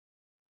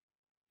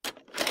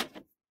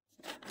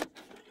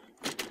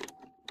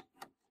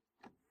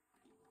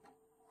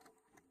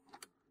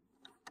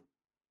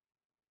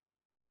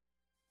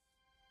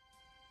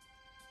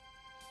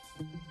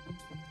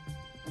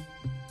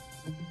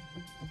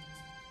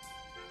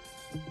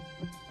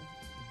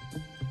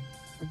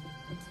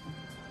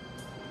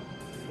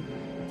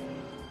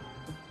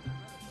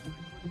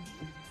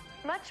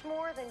much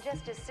more than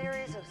just a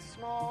series of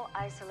small,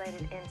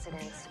 isolated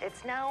incidents.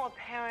 It's now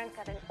apparent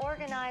that an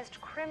organized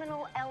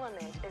criminal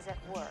element is at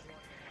work.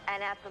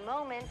 And at the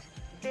moment,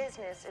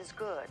 business is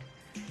good.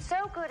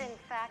 So good, in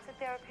fact, that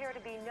there appear to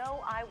be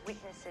no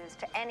eyewitnesses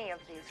to any of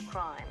these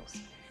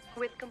crimes.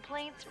 With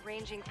complaints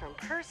ranging from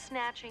purse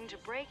snatching to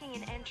breaking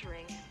and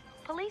entering,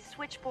 police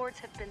switchboards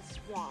have been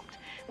swamped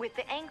with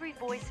the angry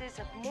voices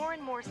of more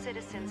and more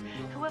citizens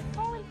who have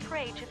fallen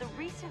prey to the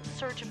recent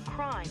surge of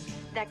crime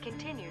that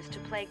continues to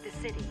plague the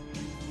city.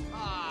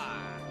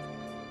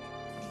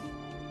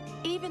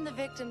 Even the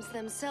victims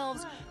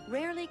themselves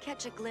rarely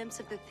catch a glimpse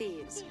of the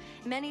thieves.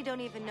 Many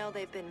don't even know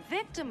they've been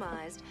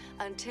victimized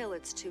until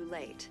it's too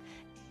late.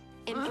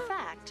 In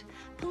fact,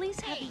 police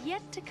have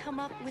yet to come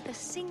up with a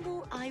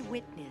single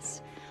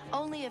eyewitness.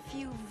 Only a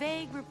few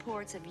vague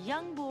reports of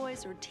young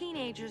boys or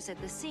teenagers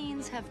at the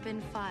scenes have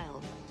been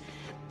filed.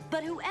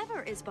 But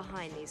whoever is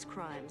behind these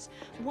crimes,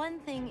 one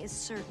thing is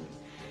certain.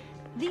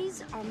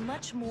 These are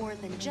much more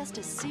than just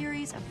a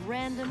series of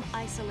random,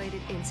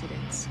 isolated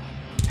incidents.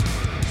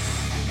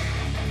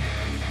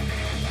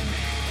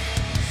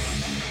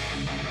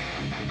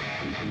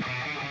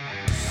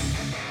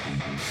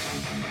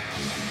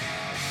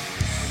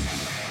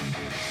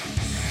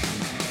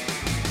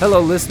 Hello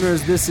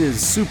listeners, this is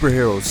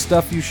Superhero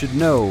Stuff You Should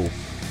Know,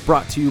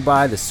 brought to you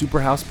by the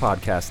Superhouse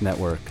Podcast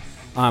Network.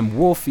 I'm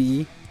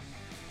Wolfie.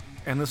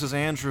 And this is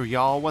Andrew,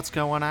 y'all. What's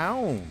going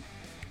on?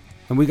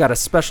 And we got a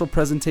special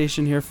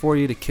presentation here for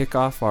you to kick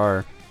off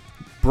our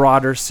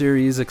broader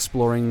series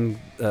exploring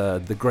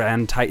the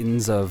grand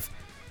titans of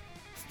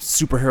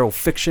superhero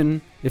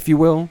fiction, if you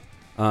will.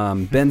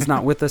 Ben's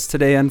not with us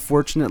today,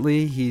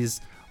 unfortunately.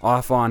 He's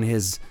off on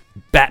his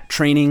bat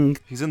training.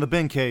 He's in the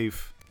Ben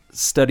Cave.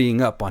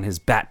 Studying up on his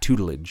bat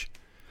tutelage.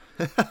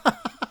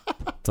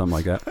 Something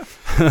like that.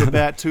 The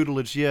bat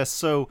tutelage, yes.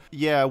 So,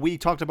 yeah, we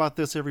talked about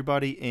this,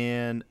 everybody,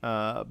 and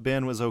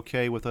Ben was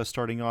okay with us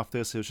starting off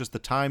this. It was just the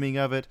timing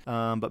of it.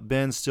 But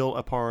Ben's still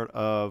a part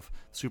of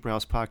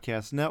Superhouse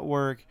Podcast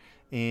Network,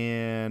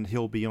 and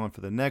he'll be on for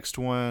the next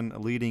one,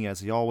 leading as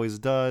he always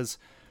does.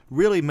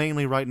 Really,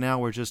 mainly right now,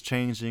 we're just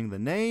changing the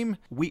name.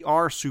 We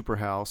are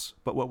Superhouse,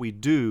 but what we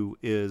do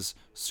is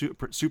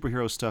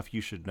superhero stuff you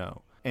should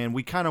know. And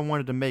we kind of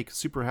wanted to make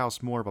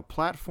Superhouse more of a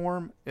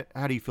platform.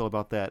 How do you feel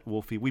about that,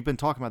 Wolfie? We've been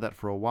talking about that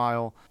for a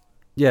while.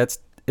 Yeah,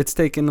 it's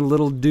taken a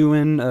little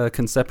doing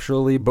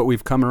conceptually, but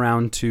we've come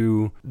around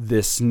to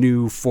this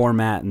new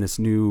format and this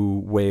new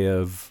way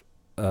of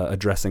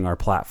addressing our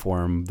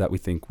platform that we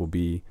think will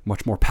be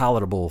much more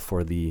palatable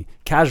for the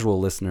casual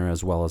listener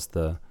as well as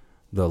the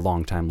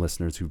longtime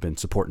listeners who've been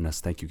supporting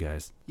us. Thank you,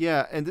 guys.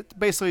 Yeah, and it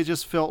basically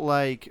just felt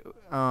like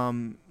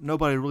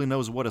nobody really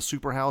knows what a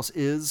superhouse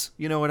is.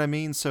 You know what I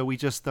mean? So we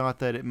just thought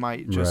that it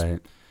might just... Right.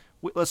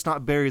 Let's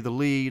not bury the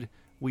lead.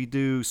 We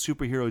do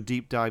superhero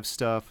deep dive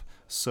stuff,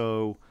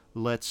 so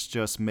let's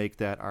just make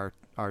that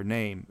our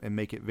name and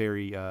make it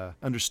very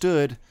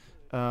understood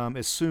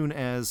as soon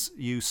as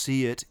you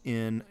see it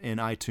in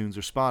iTunes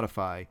or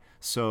Spotify.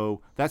 So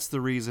that's the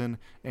reason,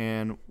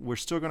 and we're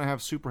still going to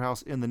have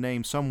Superhouse in the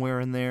name somewhere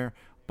in there,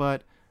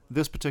 but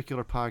this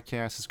particular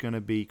podcast is going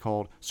to be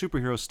called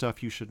Superhero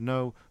Stuff You Should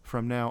Know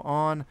from now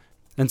on.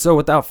 And so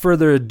without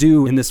further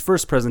ado, in this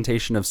first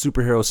presentation of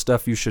Superhero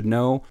Stuff You Should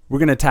Know, we're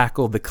going to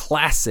tackle the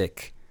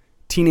classic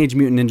Teenage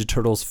Mutant Ninja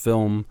Turtles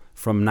film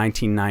from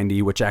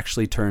 1990, which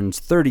actually turns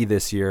 30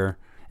 this year.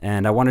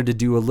 And I wanted to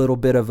do a little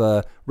bit of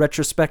a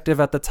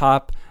retrospective at the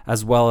top,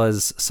 as well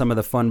as some of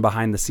the fun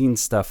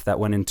behind-the-scenes stuff that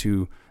went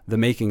into the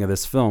making of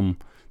this film.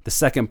 The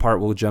second part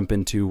we'll jump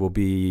into will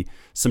be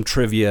some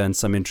trivia and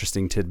some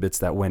interesting tidbits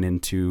that went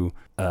into,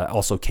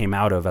 also came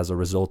out of as a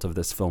result of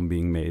this film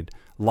being made.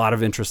 A lot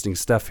of interesting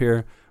stuff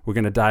here. We're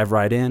going to dive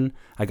right in.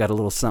 I got a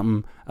little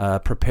something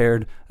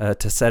prepared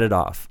to set it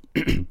off.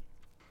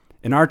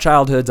 In our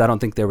childhoods, I don't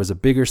think there was a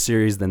bigger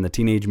series than the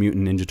Teenage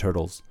Mutant Ninja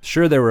Turtles.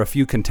 Sure, there were a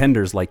few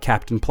contenders like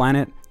Captain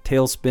Planet,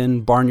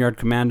 Tailspin, Barnyard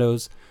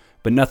Commandos,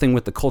 but nothing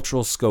with the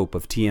cultural scope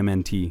of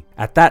TMNT.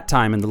 At that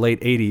time, in the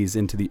late 80s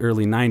into the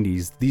early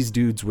 90s, these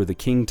dudes were the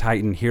King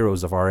Titan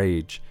heroes of our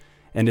age,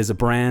 and is a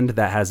brand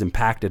that has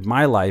impacted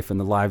my life and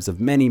the lives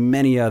of many,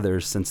 many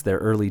others since their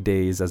early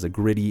days as a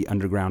gritty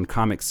underground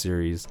comic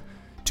series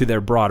to their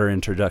broader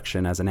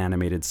introduction as an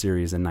animated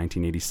series in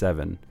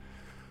 1987.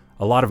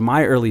 A lot of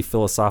my early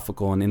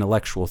philosophical and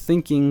intellectual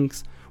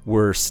thinkings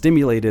were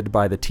stimulated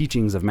by the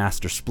teachings of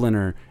Master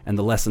Splinter and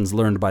the lessons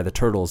learned by the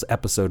Turtles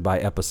episode by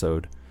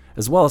episode,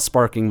 as well as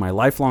sparking my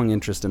lifelong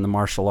interest in the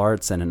martial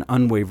arts and an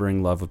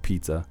unwavering love of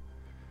pizza.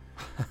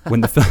 When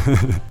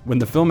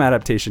the film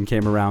adaptation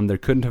came around, there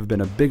couldn't have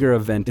been a bigger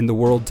event in the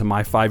world to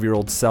my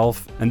 5-year-old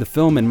self, and the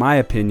film, in my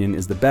opinion,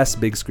 is the best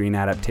big screen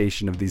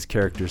adaptation of these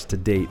characters to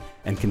date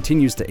and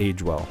continues to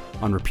age well.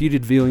 On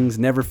repeated viewings,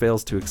 never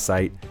fails to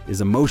excite, is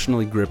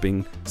emotionally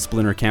gripping,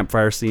 Splinter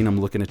campfire scene, I'm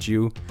looking at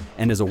you,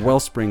 and is a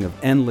wellspring of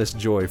endless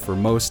joy for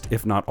most,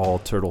 if not all,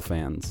 Turtle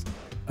fans.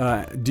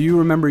 Do you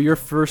remember your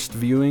first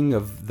viewing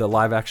of the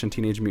live-action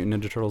Teenage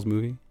Mutant Ninja Turtles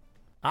movie?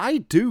 I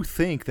do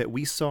think that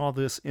we saw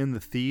this in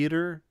the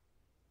theater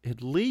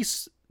at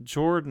least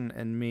Jordan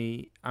and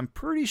me, I'm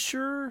pretty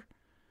sure.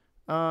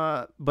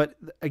 But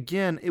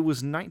again, it was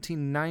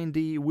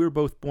 1990. We were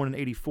both born in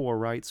 84,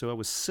 right? So I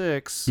was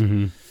 6.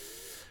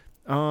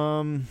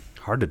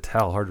 Hard to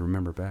tell. Hard to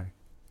remember back.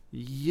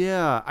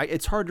 Yeah,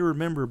 it's hard to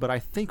remember, but I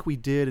think we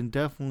did and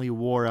definitely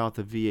wore out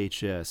the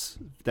VHS.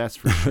 That's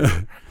for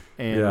sure.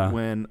 And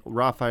when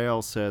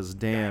Raphael says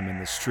 "damn" in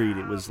the street,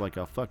 it was like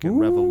a fucking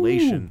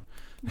revelation.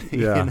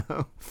 Yeah. You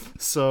know?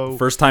 So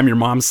first time your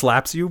mom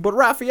slaps you, but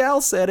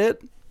Raphael said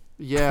it.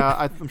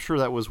 Yeah, I'm sure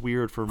that was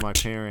weird for my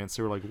parents.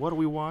 They were like, "What are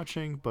we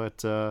watching?"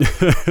 But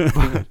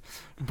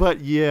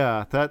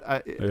yeah,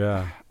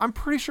 I'm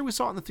pretty sure we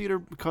saw it in the theater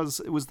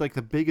because it was like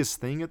the biggest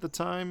thing at the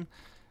time,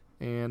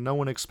 and no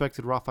one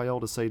expected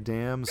Raphael to say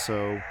 "damn."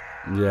 So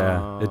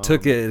yeah,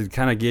 it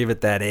kind of gave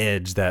it that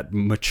edge that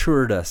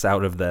matured us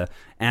out of the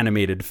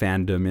animated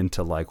fandom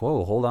into like,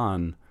 whoa, hold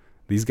on,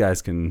 these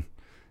guys can,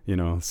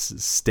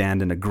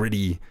 stand in a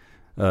gritty,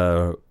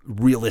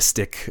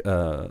 realistic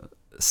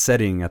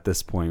setting at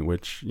this point,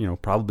 which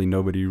probably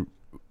nobody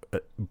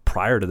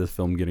prior to this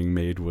film getting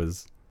made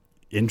was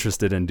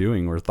interested in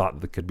doing or thought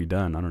that could be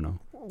done. I don't know.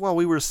 Well,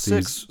 we were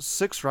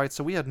six, right?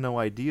 So we had no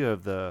idea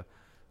of the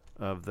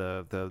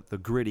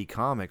gritty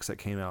comics that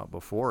came out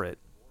before it.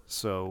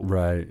 So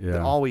right, yeah.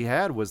 All we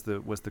had was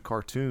the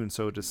cartoon.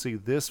 So to see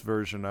this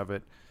version of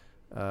it,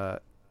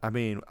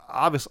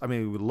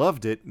 obviously, we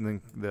loved it, and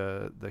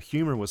then the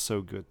humor was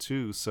so good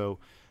too. So.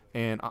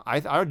 And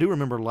I do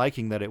remember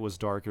liking that it was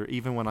darker,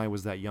 even when I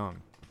was that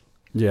young.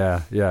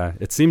 Yeah.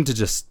 It seemed to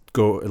just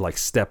go like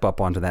step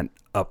up onto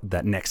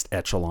that next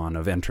echelon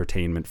of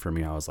entertainment for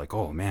me. I was like,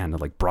 oh man,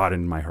 it like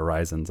broadened my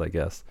horizons, I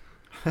guess.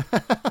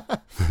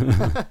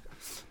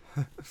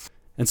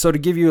 And so to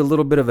give you a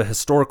little bit of a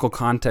historical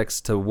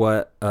context to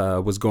what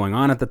was going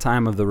on at the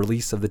time of the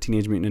release of the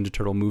Teenage Mutant Ninja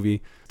Turtle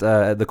movie,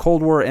 the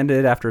Cold War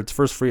ended after its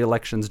first free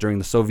elections during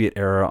the Soviet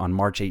era on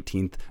March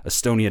 18th.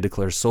 Estonia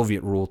declares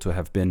Soviet rule to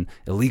have been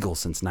illegal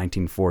since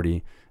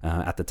 1940.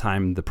 At the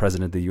time, the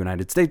president of the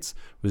United States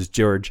was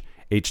George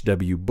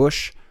H.W.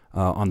 Bush.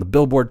 On the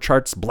Billboard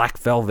charts, Black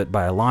Velvet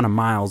by Alana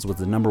Miles was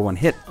the #1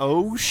 hit.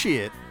 Oh,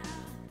 shit.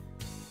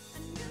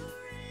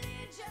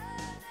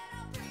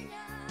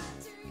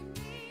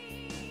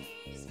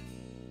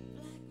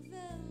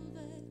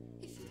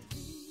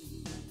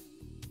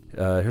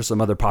 Here's some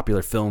other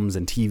popular films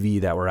and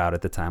TV that were out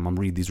at the time. I'll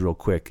read these real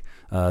quick.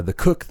 The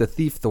Cook, the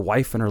Thief, the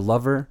Wife, and Her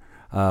Lover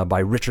by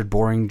Richard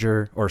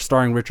Boringer, or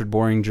starring Richard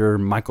Boringer,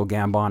 Michael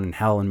Gambon, and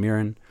Helen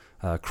Mirren.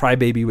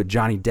 Crybaby with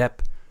Johnny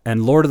Depp.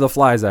 And Lord of the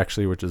Flies,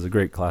 actually, which is a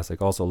great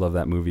classic. Also love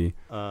that movie.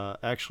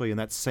 Actually, in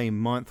that same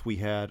month, we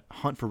had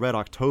Hunt for Red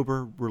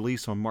October,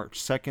 released on March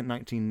 2nd,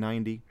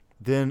 1990.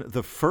 Then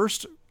the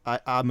first...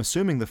 I'm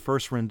assuming the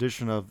first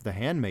rendition of The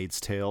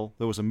Handmaid's Tale.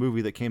 There was a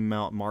movie that came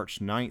out March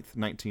 9th,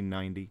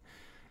 1990.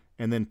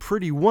 And then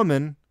Pretty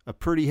Woman, a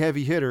pretty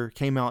heavy hitter,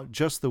 came out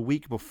just the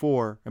week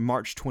before, on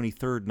March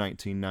 23rd,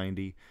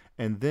 1990.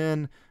 And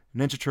then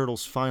Ninja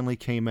Turtles finally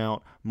came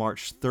out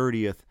March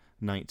 30th,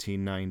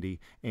 1990.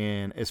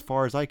 And as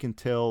far as I can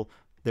tell,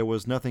 there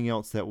was nothing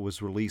else that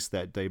was released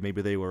that day.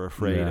 Maybe they were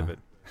afraid of it.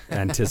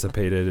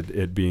 Anticipated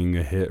it being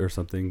a hit or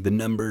something. The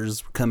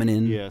numbers were coming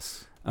in.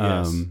 Yes.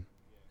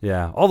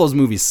 Yeah, all those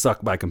movies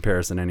suck by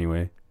comparison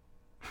anyway.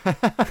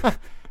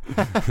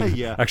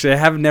 Yeah. Actually, I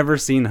have never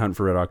seen Hunt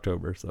for Red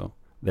October, so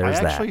there's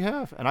that. I actually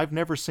have, and I've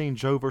never seen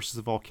Joe versus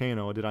the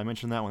Volcano. Did I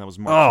mention that one? That was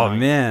March 9th.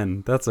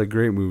 Man, that's a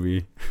great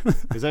movie.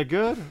 Is that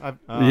good?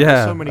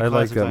 Yeah, so many I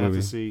like that I have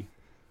movie. To see.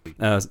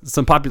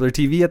 Some popular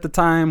TV at the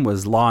time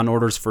was Law &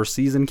 Order's first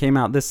season came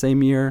out this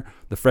same year.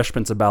 The Fresh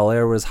Prince of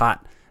Bel-Air was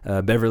hot.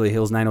 Beverly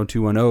Hills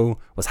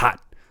 90210 was hot.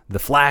 The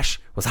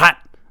Flash was hot.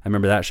 I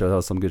remember that show. That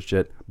was some good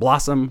shit.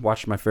 Blossom.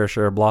 Watched my fair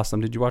share of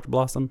Blossom. Did you watch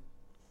Blossom?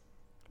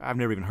 I've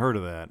never even heard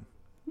of that.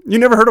 You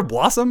never heard of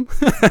Blossom?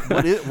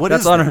 What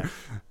is that?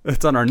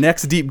 It's on our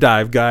next deep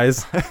dive,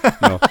 guys.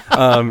 No,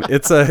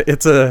 it's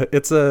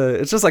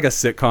just like a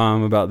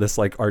sitcom about this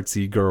like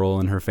artsy girl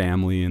and her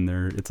family, and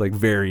it's like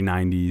very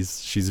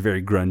 90s. She's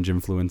very grunge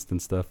influenced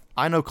and stuff.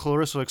 I know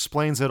Clarissa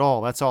Explains It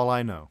All. That's all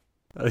I know.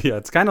 Yeah,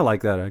 it's kind of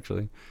like that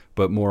actually,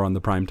 but more on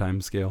the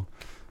primetime scale.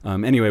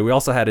 Anyway, we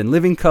also had In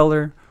Living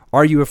Color,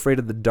 Are You Afraid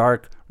of the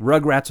Dark?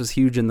 Rugrats was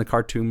huge in the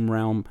cartoon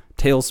realm.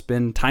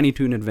 Tailspin, Tiny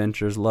Toon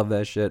Adventures, love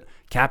that shit.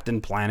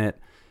 Captain Planet,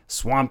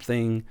 Swamp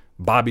Thing,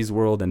 Bobby's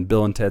World, and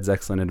Bill and Ted's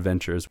Excellent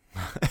Adventures.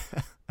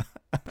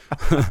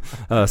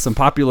 Some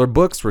popular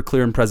books were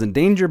Clear and Present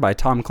Danger by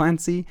Tom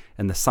Clancy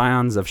and The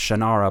Scions of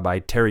Shannara by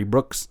Terry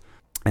Brooks.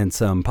 And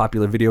some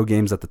popular video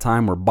games at the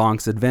time were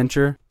Bonk's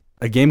Adventure.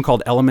 A game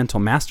called Elemental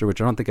Master,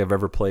 which I don't think I've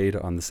ever played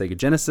on the Sega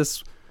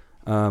Genesis,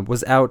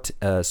 was out.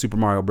 Super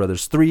Mario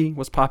Bros. 3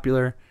 was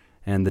popular.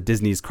 And the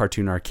Disney's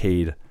Cartoon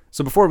Arcade.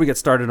 So before we get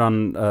started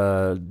on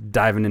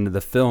diving into the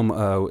film,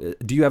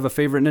 do you have a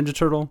favorite Ninja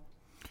Turtle?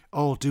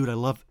 Oh, dude, I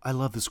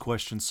love this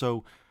question.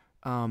 So,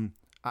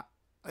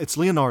 it's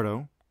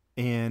Leonardo,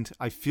 and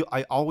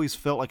I always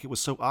felt like it was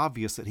so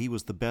obvious that he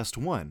was the best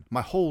one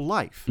my whole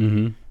life.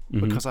 Mm-hmm.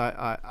 Because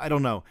I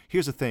don't know.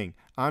 Here's the thing: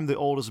 I'm the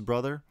oldest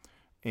brother,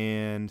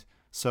 and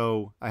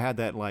So I had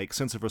that like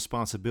sense of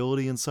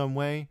responsibility in some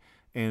way.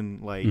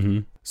 And like,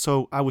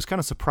 so I was kind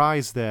of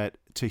surprised that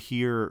to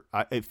hear,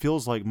 it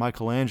feels like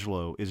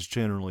Michelangelo is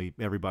generally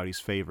everybody's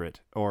favorite,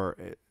 or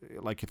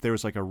like if there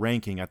was like a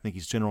ranking, I think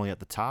he's generally at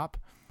the top.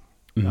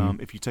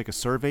 If you take a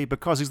survey,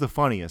 because he's the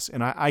funniest,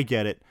 and I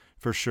get it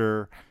for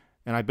sure.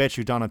 And I bet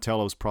you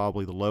Donatello's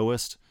probably the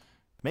lowest.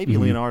 Maybe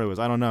Leonardo is,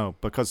 I don't know,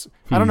 because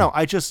I don't know.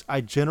 I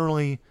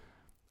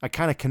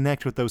kind of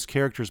connect with those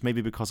characters,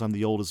 maybe because I'm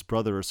the oldest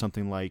brother or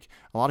something. Like,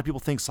 a lot of people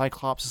think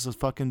Cyclops is a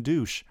fucking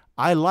douche.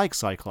 I like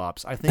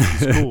Cyclops. I think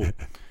he's cool.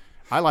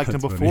 I liked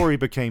him before he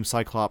became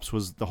Cyclops,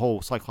 was the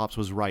whole Cyclops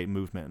was right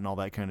movement and all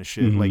that kind of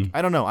shit. Like,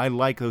 I don't know. I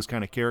like those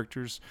kind of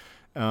characters.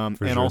 And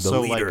sure,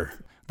 also, like,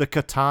 the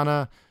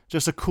katana,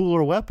 just a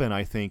cooler weapon,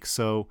 I think.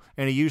 So,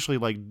 and he usually,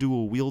 like,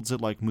 dual wields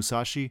it like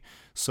Musashi.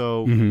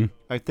 So,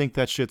 I think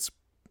that shit's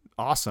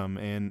awesome.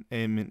 And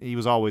he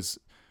was always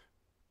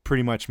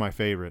pretty much my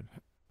favorite.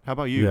 How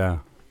about you? Yeah.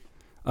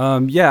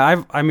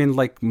 I mean,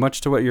 like,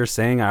 much to what you're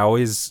saying, I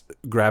always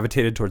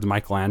gravitated towards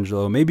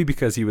Michelangelo, maybe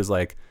because he was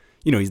like,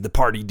 you know, he's the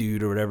party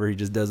dude or whatever. He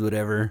just does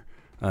whatever.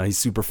 He's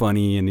super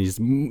funny and he's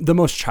the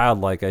most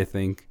childlike, I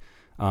think.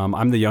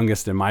 I'm the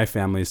youngest in my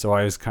family, so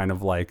I was kind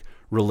of like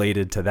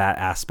related to that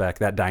aspect,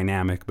 that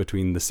dynamic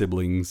between the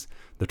siblings,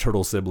 the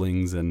turtle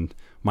siblings and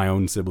my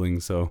own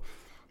siblings. So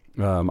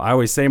I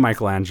always say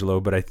Michelangelo,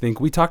 but I think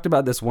we talked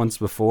about this once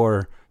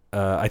before.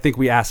 I think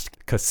we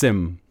asked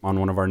Kasim on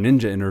one of our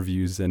ninja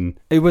interviews, and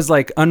it was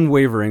like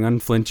unwavering,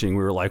 unflinching.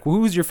 We were like, well,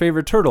 who's your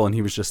favorite turtle? And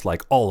he was just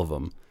like, all of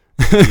them.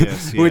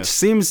 Yes. Which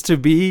seems to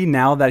be,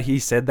 now that he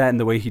said that and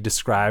the way he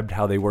described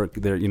how they work,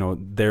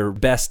 they're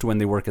best when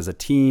they work as a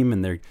team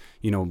and they're,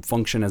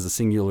 function as a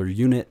singular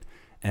unit.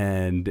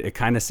 And it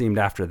kind of seemed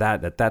after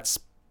that that's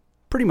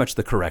pretty much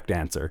the correct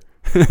answer.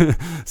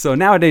 So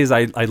nowadays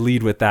I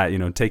lead with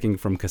that, taking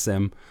from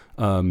Kasim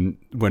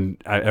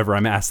whenever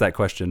I'm asked that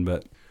question.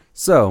 But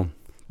so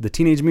the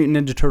Teenage Mutant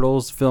Ninja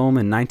Turtles film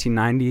in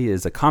 1990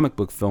 is a comic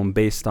book film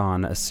based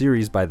on a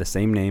series by the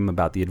same name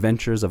about the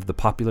adventures of the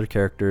popular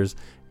characters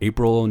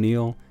April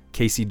O'Neil,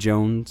 Casey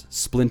Jones,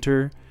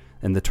 Splinter,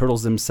 and the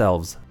Turtles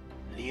themselves.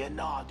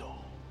 Leonardo,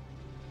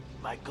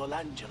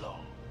 Michelangelo,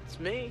 It's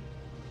me.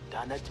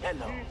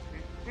 Donatello,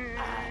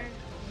 and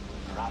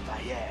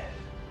Raphael.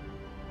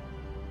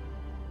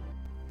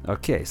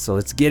 Okay, so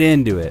let's get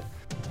into it.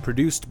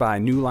 Produced by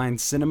New Line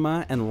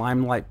Cinema and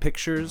Limelight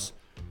Pictures,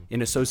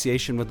 in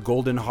association with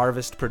Golden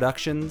Harvest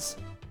Productions.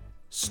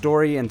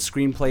 Story and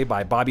screenplay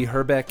by Bobby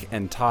Herbeck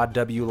and Todd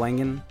W.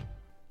 Langen.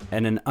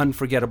 And an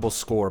unforgettable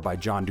score by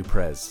John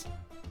Duprez.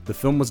 The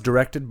film was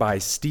directed by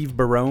Steve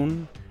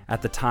Barone,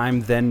 at the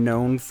time then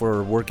known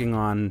for working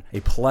on a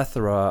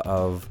plethora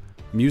of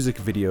music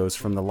videos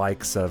from the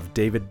likes of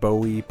David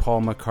Bowie,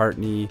 Paul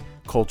McCartney,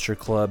 Culture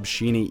Club,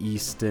 Sheena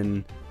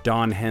Easton,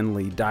 Don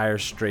Henley, Dire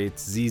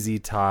Straits, ZZ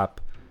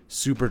Top,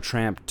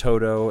 Supertramp,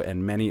 Toto,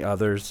 and many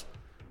others.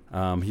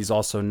 He's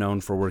also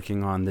known for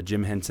working on the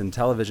Jim Henson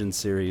television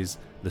series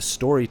The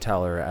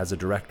Storyteller as a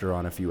director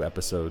on a few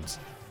episodes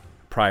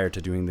prior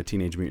to doing the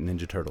Teenage Mutant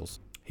Ninja Turtles.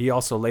 He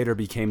also later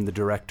became the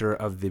director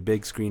of the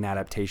big screen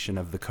adaptation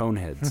of The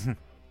Coneheads.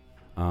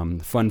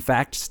 Fun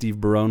fact, Steve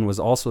Barone was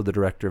also the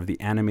director of the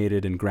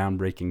animated and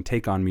groundbreaking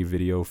Take On Me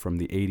video from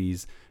the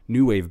 80s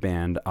new wave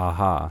band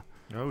a-ha.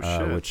 Oh,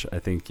 shit. Which I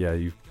think,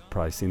 you've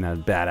probably seen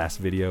that badass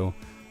video.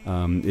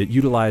 It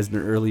utilized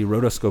an early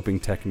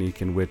rotoscoping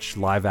technique in which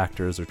live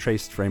actors are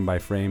traced frame by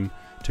frame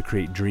to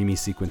create dreamy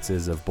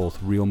sequences of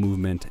both real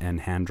movement and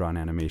hand-drawn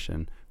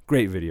animation.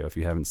 Great video if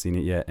you haven't seen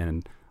it yet,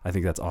 and I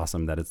think that's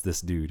awesome that it's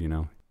this dude,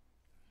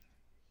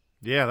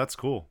 Yeah, that's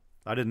cool.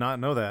 I did not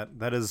know that.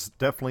 That is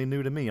definitely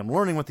new to me. I'm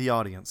learning with the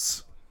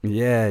audience.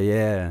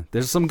 Yeah.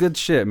 There's some good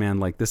shit, man.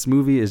 Like, this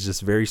movie is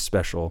just very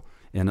special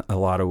in a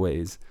lot of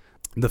ways.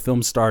 The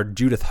film starred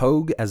Judith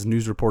Hoag as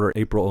news reporter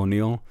April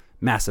O'Neil.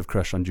 Massive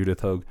crush on Judith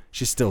Hoag.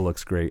 She still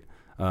looks great.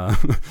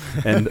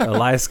 And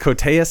Elias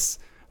Koteas,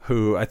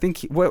 who I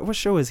think what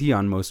show is he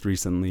on most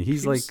recently?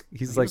 He's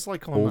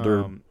like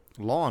older, on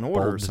Law and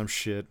Order bald. or some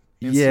shit.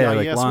 Yeah,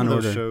 like NCIS, Law one and of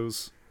those Order.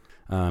 shows.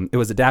 It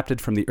was adapted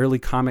from the early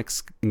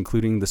comics,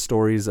 including the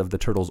stories of the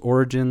Turtles'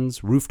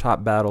 origins,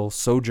 Rooftop Battle,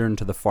 Sojourn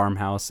to the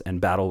Farmhouse, and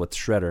Battle with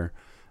Shredder,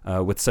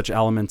 with such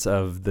elements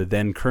of the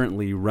then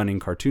currently running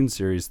cartoon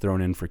series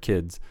thrown in for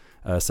kids,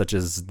 such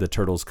as the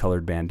Turtles'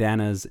 colored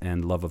bandanas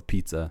and Love of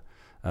Pizza.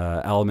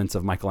 Elements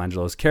of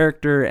Michelangelo's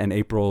character and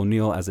April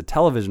O'Neil as a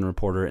television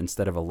reporter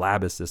instead of a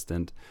lab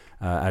assistant,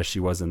 as she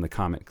was in the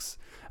comics.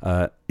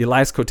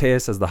 Elias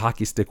Koteas as the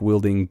hockey stick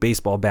wielding,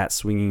 baseball bat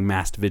swinging,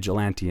 masked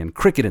vigilante and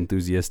cricket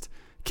enthusiast,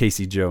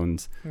 Casey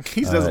Jones.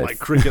 He doesn't like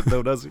cricket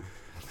though, does he?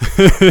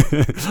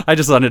 I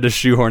just wanted to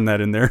shoehorn that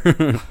in there.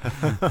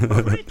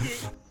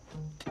 Cricket?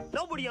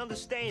 Nobody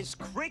understands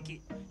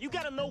cricket. You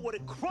gotta know what a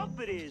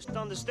crumpet is to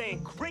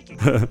understand cricket.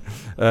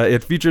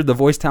 It featured the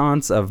voice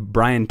talents of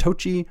Brian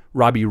Tochi,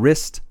 Robbie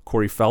Rist,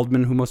 Corey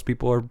Feldman, who most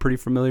people are pretty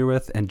familiar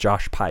with, and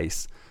Josh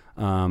Pais.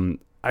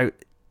 I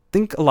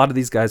think a lot of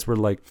these guys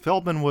were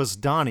Feldman was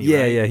Donnie,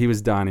 Yeah, right? he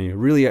was Donnie.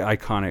 Really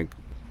iconic.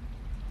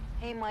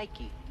 Hey,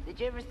 Mikey, Did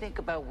you ever think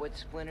about what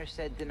Splinter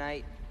said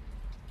tonight?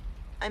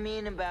 I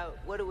mean, about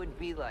what it would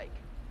be like.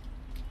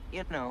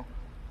 You know,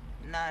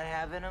 not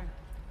having him.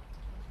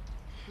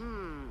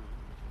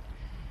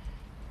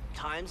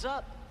 Time's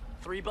up.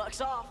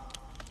 $3 off.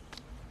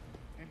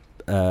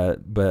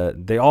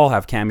 But they all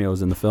have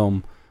cameos in the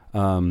film,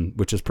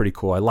 which is pretty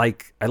cool. I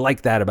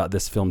like that about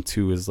this film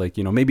too. Is like,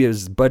 you know, maybe it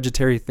was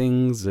budgetary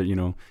things that, you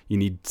know, you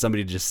need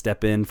somebody to just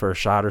step in for a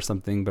shot or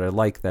something. But I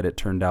like that it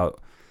turned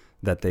out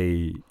that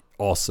they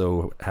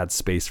also had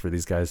space for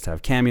these guys to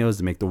have cameos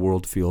to make the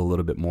world feel a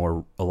little bit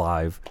more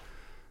alive.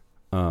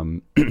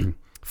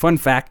 Fun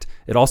fact: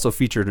 it also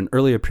featured an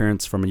early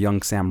appearance from a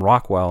young Sam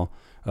Rockwell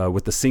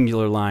with the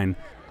singular line,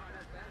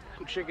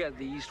 "Go check out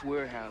the East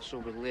Warehouse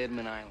over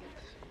Leadman Island.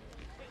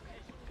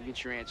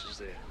 Get your answers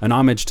there." An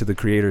homage to the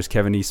creators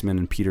Kevin Eastman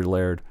and Peter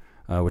Laird,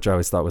 which I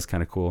always thought was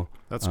kind of cool.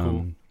 That's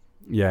cool.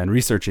 Yeah, and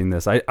researching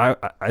this,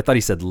 I thought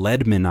he said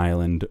Leadman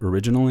Island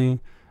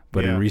originally,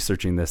 but in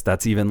researching this,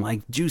 that's even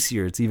like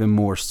juicier. It's even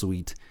more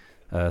sweet.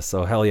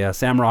 So hell yeah,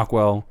 Sam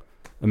Rockwell,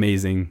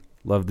 amazing.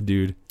 Love the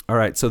dude. All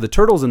right, so the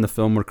turtles in the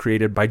film were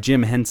created by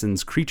Jim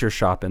Henson's Creature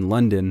Shop in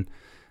London.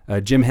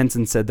 Jim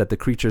Henson said that the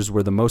creatures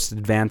were the most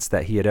advanced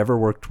that he had ever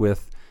worked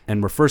with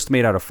and were first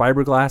made out of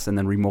fiberglass and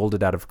then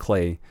remolded out of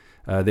clay.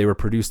 They were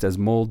produced as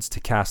molds to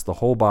cast the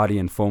whole body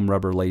in foam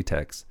rubber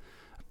latex.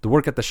 The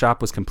work at the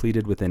shop was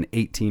completed within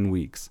 18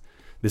 weeks,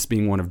 this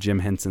being one of Jim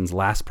Henson's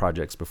last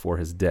projects before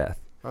his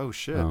death. Oh,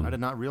 shit. I did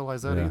not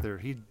realize that either.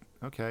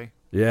 Okay.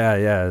 Yeah.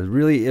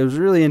 It was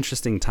really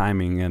interesting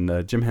timing,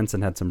 and Jim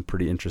Henson had some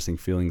pretty interesting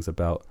feelings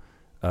about...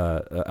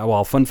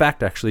 fun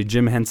fact, actually,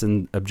 Jim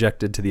Henson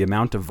objected to the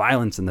amount of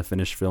violence in the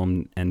finished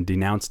film and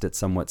denounced it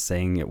somewhat,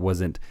 saying it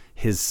wasn't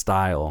his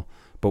style,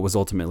 but was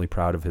ultimately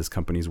proud of his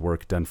company's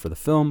work done for the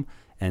film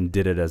and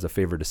did it as a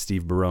favor to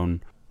Steve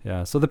Barone.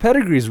 Yeah, so the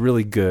pedigree is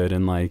really good,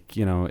 and like,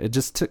 you know, it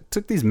just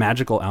took these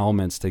magical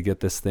elements to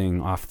get this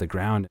thing off the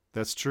ground.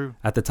 That's true.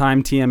 At the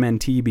time,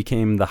 TMNT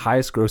became the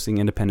highest grossing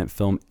independent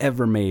film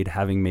ever made,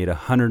 having made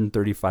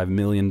 $135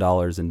 million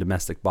in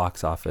domestic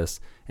box office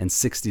and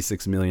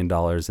 $66 million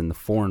in the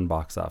foreign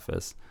box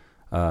office,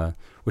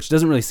 which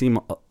doesn't really seem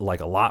like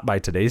a lot by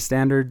today's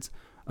standards.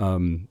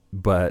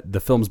 But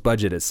the film's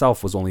budget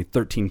itself was only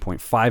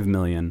 $13.5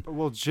 million.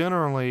 Well,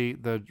 generally,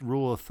 the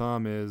rule of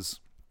thumb is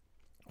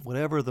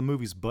whatever the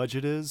movie's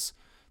budget is,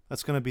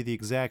 that's going to be the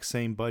exact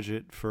same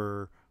budget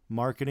for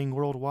marketing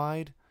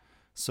worldwide.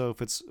 So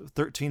if it's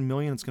 $13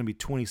 million, it's going to be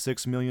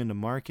 $26 million to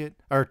market,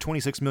 or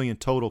 $26 million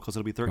total, because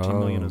it'll be $13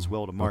 million as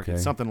well to market,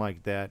 something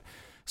like that.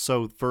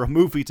 So for a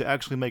movie to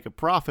actually make a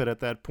profit at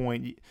that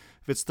point,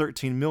 if it's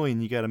 $13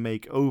 million, you got to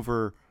make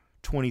over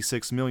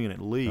 $26 million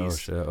at least. Oh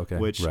shit! Okay,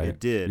 which right. it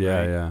did.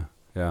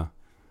 Yeah.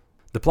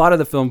 The plot of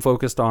the film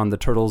focused on the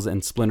Turtles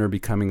and Splinter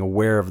becoming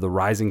aware of the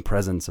rising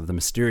presence of the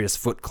mysterious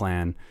Foot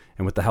Clan,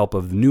 and with the help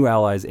of new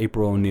allies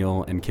April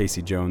O'Neil and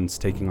Casey Jones,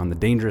 taking on the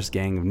dangerous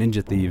gang of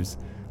ninja thieves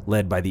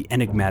led by the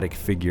enigmatic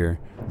figure,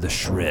 the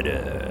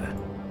Shredder.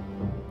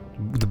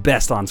 The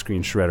best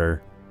on-screen Shredder,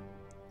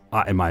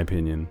 in my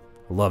opinion.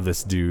 I love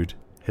this dude.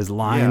 His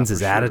lines,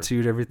 his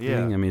attitude, everything.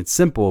 Yeah. I mean, it's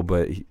simple,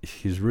 but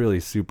he's really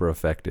super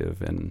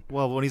effective. And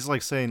well, when he's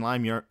like saying,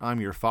 "I'm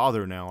your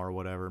father now" or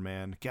whatever,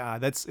 man.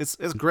 God, it's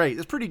great.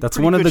 It's pretty. That's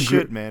pretty one good of the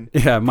shit, man.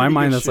 Yeah, in my Pretty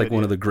mind, good that's like shit,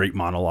 one of the great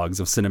monologues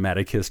of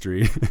cinematic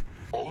history.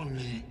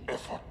 Only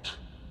effort,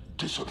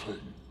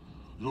 discipline,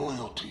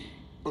 loyalty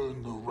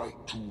earn the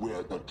right to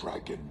wear the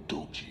dragon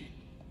doji.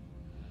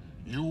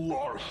 You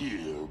are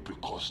here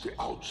because the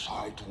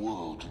outside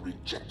world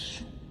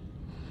rejects you.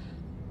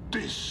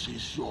 This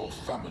is your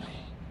family.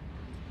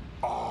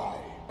 I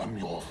am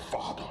your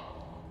father.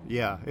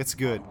 Yeah, it's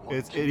good.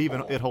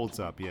 It holds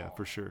up. Yeah,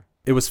 for sure.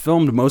 It was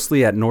filmed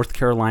mostly at North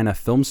Carolina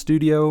Film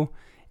Studio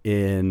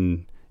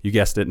in, you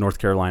guessed it, North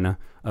Carolina,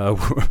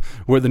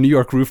 where the New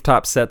York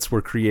rooftop sets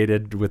were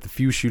created, with a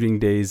few shooting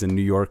days in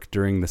New York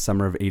during the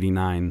summer of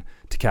 '89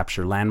 to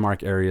capture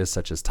landmark areas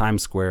such as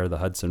Times Square, the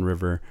Hudson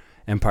River,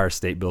 Empire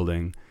State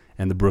Building,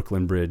 and the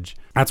Brooklyn Bridge.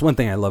 That's one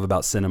thing I love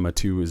about cinema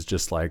too, is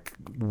just like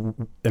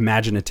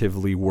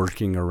imaginatively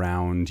working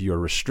around your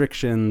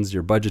restrictions,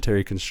 your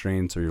budgetary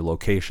constraints, or your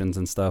locations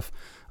and stuff.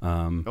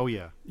 Oh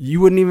yeah.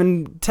 You wouldn't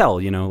even tell,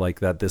 like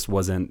that this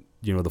wasn't,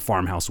 the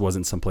farmhouse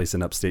wasn't someplace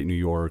in upstate New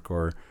York,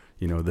 or,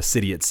 the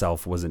city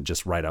itself wasn't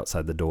just right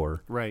outside the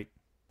door. Right.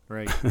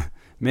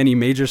 Many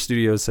major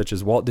studios such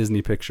as Walt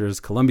Disney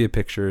Pictures, Columbia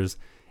Pictures,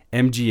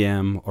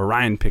 MGM,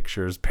 Orion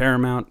Pictures,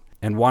 Paramount,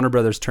 and Warner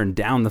Brothers turned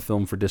down the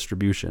film for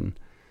distribution.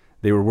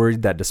 They were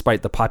worried that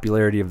despite the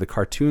popularity of the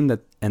cartoon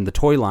and the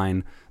toy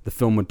line, the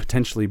film would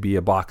potentially be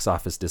a box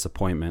office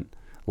disappointment,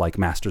 like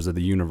Masters of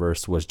the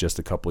Universe was just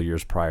a couple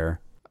years prior.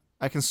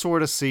 I can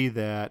sort of see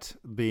that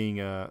being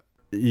a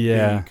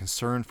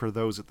concern for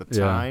those at the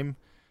time,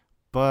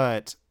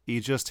 but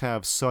you just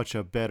have such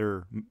a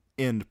better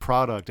end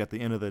product at the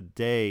end of the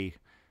day.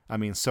 I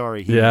mean,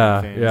 sorry,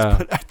 fans,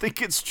 but I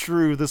think it's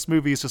true. This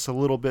movie is just a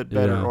little bit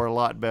better, or a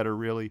lot better,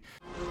 really.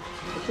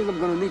 I think I'm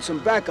gonna need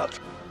some backup.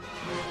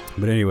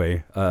 But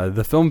anyway,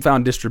 the film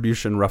found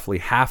distribution roughly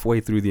halfway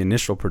through the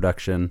initial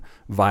production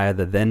via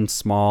the then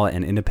small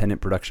and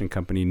independent production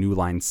company New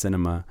Line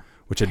Cinema,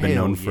 which had been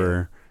known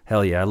for...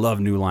 Hell yeah, I love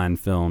New Line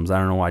films. I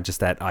don't know why, just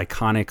that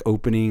iconic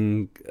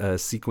opening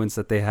sequence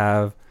that they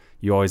have.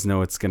 You always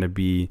know it's going to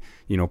be,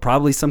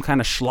 probably some kind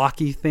of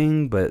schlocky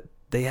thing, but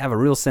they have a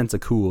real sense of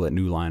cool at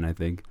New Line, I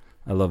think.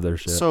 I love their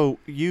shit. So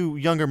you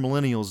younger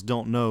millennials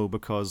don't know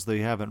because they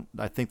haven't,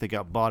 I think they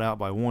got bought out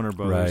by Warner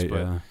Brothers,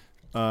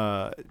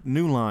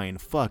 New Line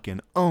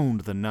fucking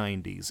owned the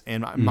 90s.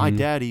 And my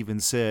dad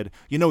even said,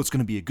 it's going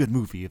to be a good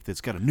movie if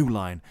it's got a New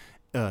Line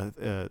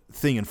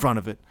thing in front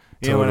of it.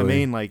 You know what I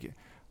mean? Like...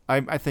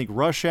 I think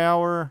Rush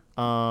Hour,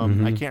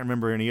 I can't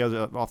remember any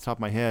other off the top of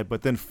my head,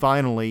 but then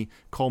finally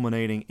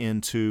culminating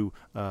into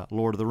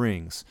Lord of the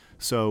Rings.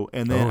 So,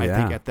 and then I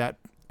think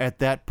at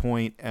that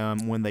point,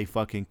 when they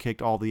fucking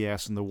kicked all the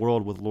ass in the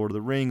world with Lord of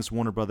the Rings,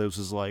 Warner Brothers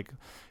was like,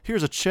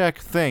 here's a check,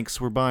 thanks,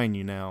 we're buying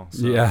you now.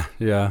 So.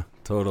 Yeah,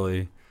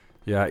 totally.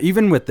 Yeah,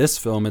 even with this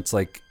film, it's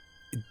like,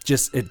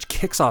 it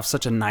kicks off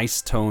such a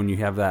nice tone. You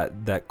have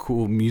that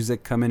cool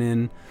music coming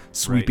in,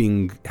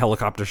 sweeping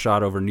helicopter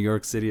shot over New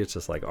York City. It's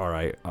just like, all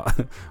right, I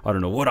don't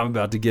know what I'm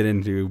about to get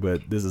into,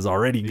 but this is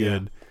already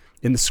good.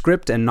 In the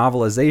script and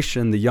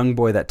novelization, the young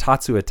boy that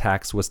Tatsu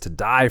attacks was to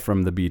die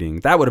from the beating.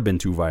 That would have been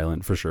too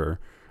violent for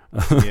sure.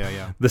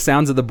 The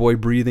sounds of the boy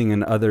breathing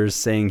and others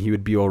saying he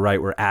would be all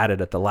right were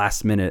added at the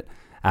last minute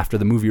after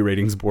the movie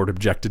ratings board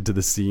objected to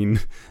the scene.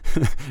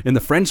 In the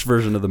French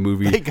version of the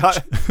movie... They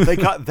got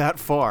that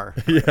far.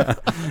 Yeah.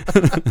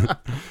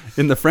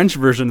 In the French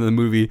version of the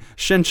movie,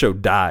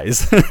 Shencho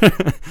dies.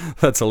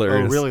 That's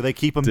hilarious. Oh, really? They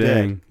keep him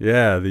dead?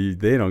 Yeah,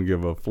 they don't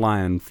give a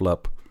flying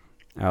flup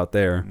out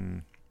there.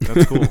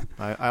 That's cool.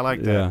 I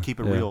like that. Keep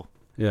it real.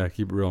 Yeah,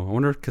 keep it real. I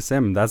wonder if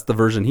Kasim, that's the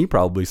version he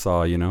probably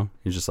saw,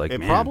 He's just like,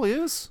 it probably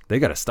is. They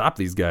got to stop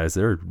these guys.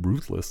 They're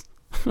ruthless.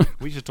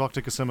 We should talk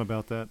to Kasim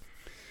about that.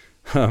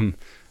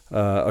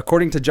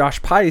 According to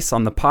Josh Pais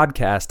on the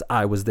podcast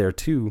I Was There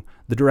Too,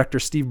 the director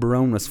Steve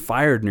Barone was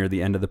fired near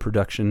the end of the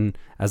production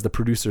as the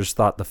producers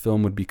thought the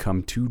film would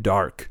become too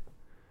dark.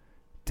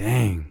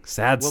 Dang,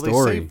 sad story.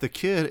 Well, they saved the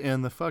kid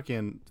and the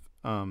fucking,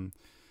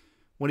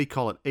 what do you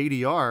call it,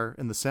 ADR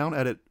and the sound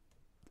edit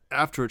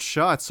after it's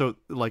shot. So,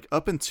 like,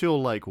 up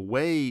until, like,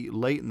 way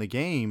late in the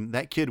game,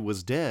 that kid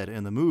was dead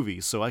in the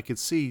movie. So I could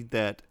see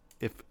that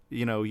if,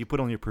 you put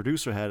on your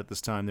producer hat at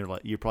this time,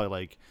 you're probably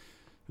like,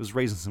 was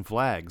raising some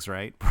flags,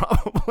 right?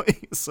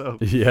 Probably. So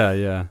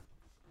yeah.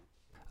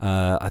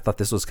 I thought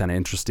this was kind of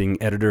interesting.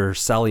 Editor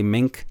Sally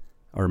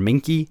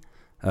Minky,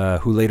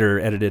 who later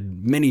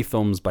edited many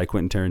films by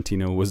Quentin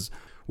Tarantino,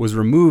 was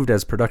removed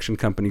as production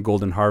company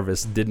Golden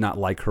Harvest did not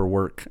like her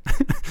work.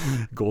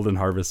 Golden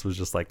Harvest was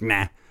just like,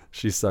 nah,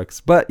 she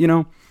sucks. But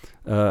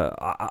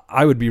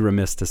I would be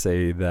remiss to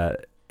say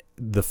that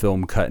the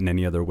film cut in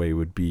any other way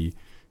would be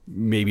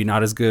maybe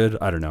not as good.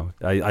 I don't know.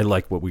 I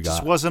like what we got. It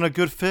just wasn't a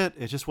good fit.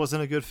 It just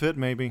wasn't a good fit,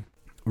 maybe.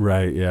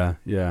 Right, yeah.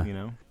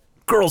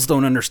 Girls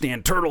don't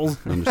understand turtles.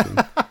 I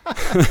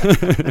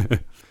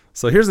understand.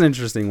 So here's an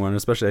interesting one,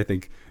 especially I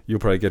think you'll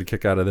probably get a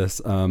kick out of this.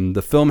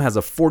 The film has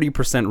a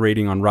 40%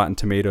 rating on Rotten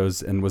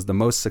Tomatoes and was the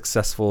most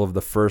successful of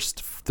the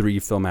first 3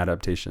 film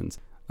adaptations.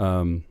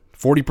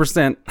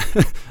 40%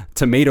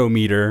 tomato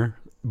meter,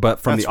 but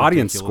from the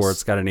audience score,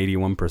 it's got an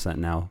 81%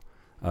 now.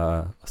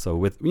 So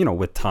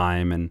with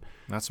time and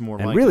that's more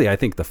and like really, I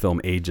think the film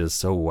ages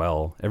so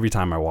well. Every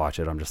time I watch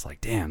it, I'm just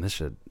like, damn, this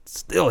shit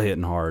still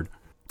hitting hard.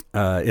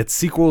 Its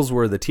sequels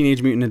were the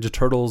Teenage Mutant Ninja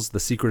Turtles: The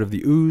Secret of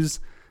the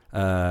Ooze.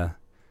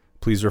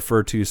 Please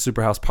refer to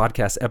Superhouse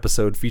podcast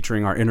episode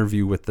featuring our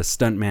interview with the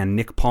stuntman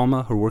Nick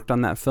Palma, who worked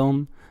on that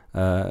film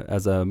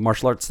as a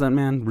martial arts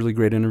stuntman. Really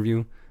great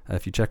interview.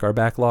 If you check our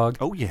backlog.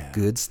 Oh, yeah.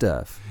 Good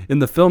stuff. In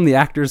the film, the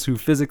actors who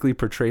physically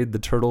portrayed the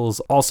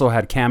turtles also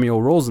had cameo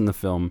roles in the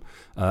film.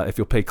 If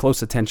you'll pay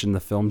close attention in the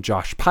film,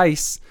 Josh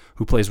Pais,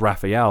 who plays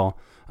Raphael,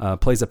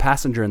 plays a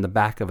passenger in the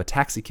back of a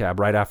taxi cab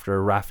right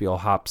after Raphael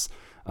hops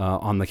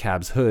on the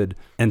cab's hood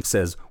and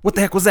says, "What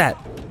the heck was that?"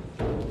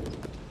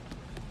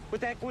 What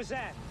the heck was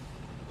that?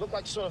 Looked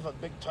like sort of a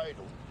big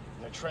turtle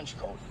in a trench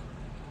coat.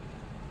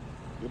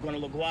 You're gonna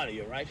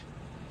LaGuardia, right?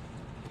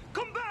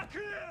 Come back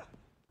here!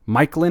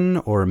 Michelin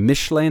or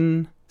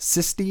Michelin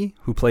Sisti,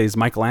 who plays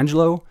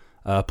Michelangelo,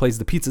 plays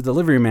the pizza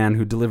delivery man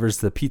who delivers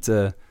the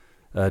pizza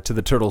to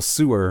the turtle's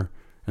sewer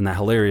in that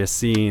hilarious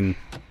scene.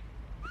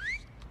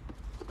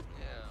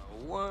 Yeah,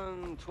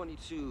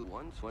 122,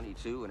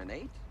 122 and an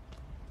 8.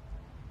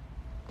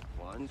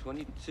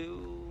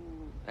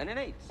 122 and an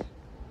 8.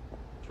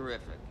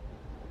 Terrific.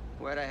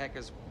 Where the heck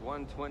is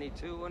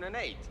 122 and an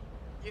 8?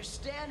 You're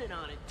standing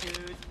on it,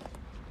 dude.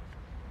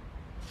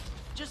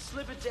 Just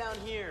slip it down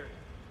here.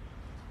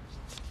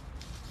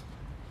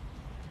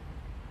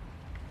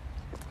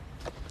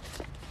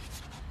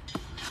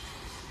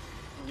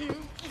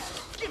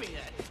 Give me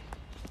that.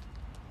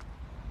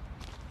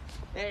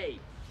 Hey,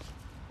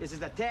 this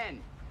is a 10.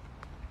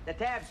 The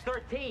tab's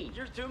 13.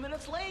 You're 2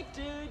 minutes late,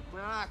 dude.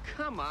 Ah,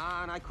 come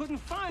on. I couldn't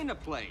find a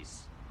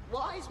place.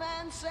 Wise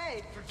man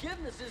say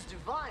forgiveness is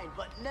divine,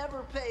 but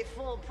never pay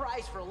full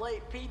price for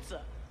late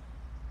pizza.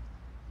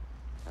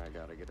 I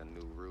gotta get a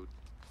new route.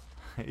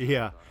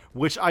 Yeah,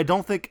 which I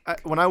don't think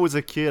when I was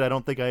a kid, I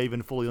don't think I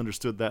even fully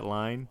understood that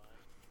line.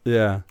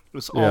 Yeah. It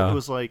was it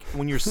was like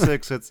when you're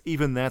 6, that's a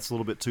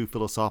little bit too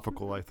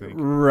philosophical, I think.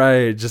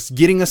 Right, just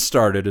getting us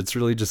started. It's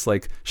really just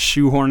like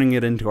shoehorning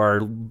it into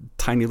our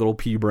tiny little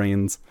pea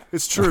brains.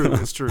 It's true.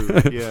 It's true.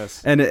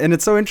 Yes. And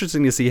it's so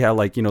interesting to see how,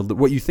 like, you know,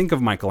 what you think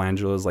of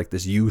Michelangelo is like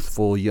this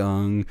youthful,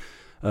 young,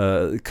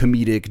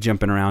 comedic,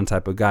 jumping around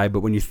type of guy, but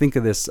when you think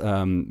of this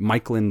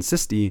Michelin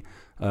Sisti,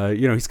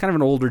 you know, he's kind of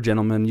an older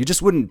gentleman. You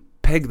just wouldn't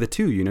peg the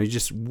two, you know, you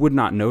just would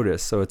not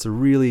notice. So it's a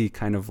really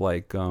kind of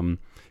like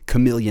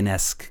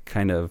chameleon-esque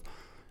kind of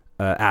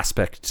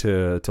aspect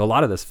to a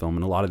lot of this film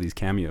and a lot of these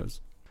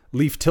cameos.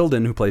 Leif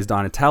Tilden, who plays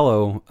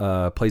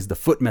Donatello, plays the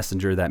foot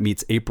messenger that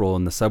meets April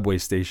in the subway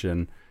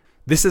station.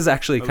 This is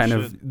actually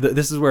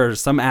this is where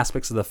some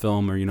aspects of the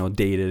film are, you know,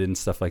 dated and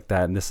stuff like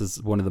that. And this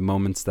is one of the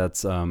moments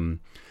that's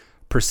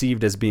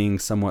perceived as being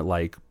somewhat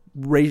like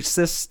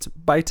racist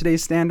by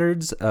today's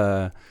standards.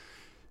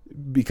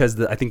 Because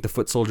I think the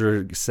foot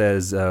soldier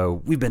says,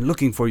 "We've been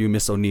looking for you,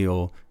 Miss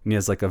O'Neill," and he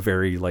has like a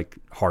very like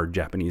hard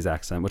Japanese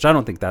accent, which I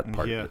don't think that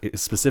part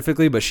is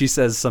specifically, but she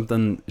says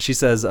something. She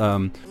says,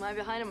 "Am I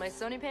behind on my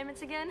Sony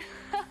payments again?"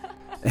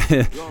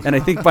 And I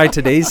think by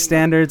today's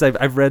standards,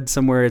 I've read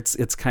somewhere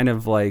it's kind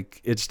of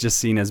like it's just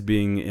seen as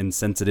being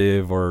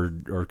insensitive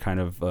or kind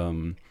of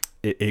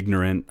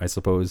ignorant, I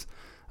suppose.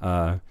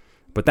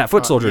 But that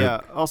foot soldier, yeah.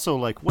 Also,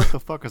 like, what the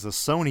fuck is a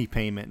Sony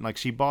payment? Like,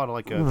 she bought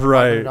like a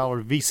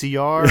 $500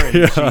 VCR,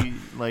 and she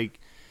like.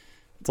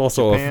 It's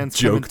also Japan's a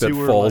joke that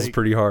falls like,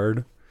 pretty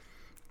hard.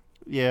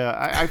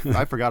 Yeah,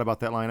 I forgot about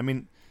that line. I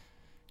mean,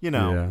 you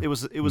know, it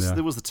was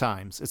the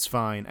times. It's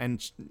fine,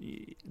 and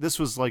this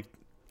was like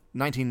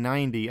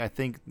 1990. I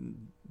think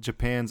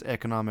Japan's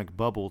economic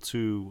bubble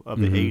too of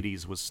the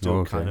 80s was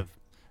still kind of.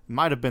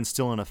 Might have been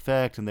still in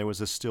effect, and there was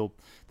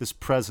this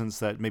presence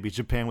that maybe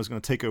Japan was going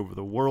to take over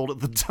the world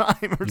at the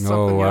time or something.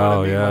 Oh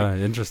wow, you know what I mean? yeah, like,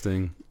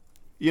 interesting.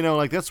 You know,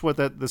 like that's what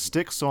the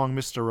Styx song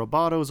 "Mr.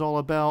 Roboto" is all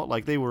about.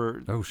 Like they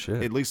were. Oh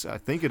shit. At least I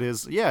think it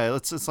is. Yeah,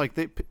 it's like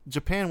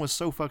Japan was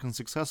so fucking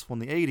successful in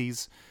the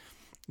 '80s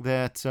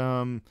that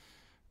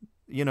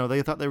you know,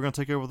 they thought they were going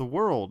to take over the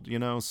world. You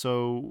know,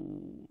 so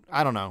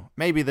I don't know.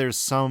 Maybe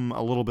there's a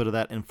little bit of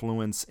that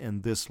influence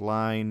in this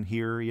line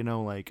here. You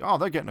know, like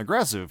they're getting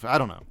aggressive. I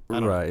don't know.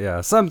 Right?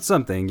 Yeah.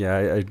 Something.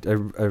 Yeah.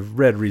 I've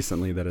read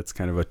recently that it's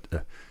kind of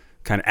a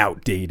kind of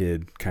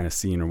outdated kind of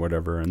scene or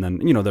whatever. And then,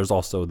 you know, there's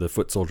also the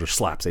foot soldier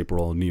slaps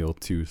April O'Neil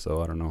too.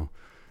 So I don't know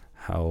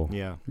how.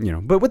 Yeah. You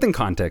know, but within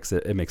context,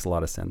 it makes a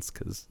lot of sense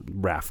because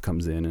Raph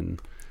comes in and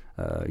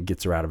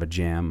gets her out of a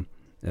jam.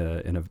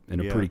 In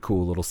a pretty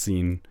cool little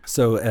scene.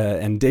 So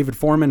and David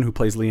Foreman, who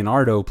plays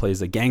Leonardo,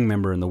 plays a gang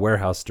member in the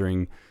warehouse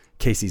during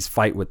Casey's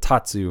fight with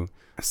Tatsu.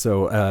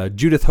 So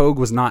Judith Hoag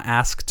was not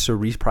asked to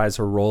reprise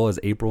her role as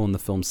April in the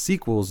film's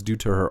sequels due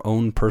to her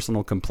own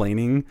personal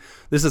complaining.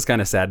 This is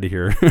kind of sad to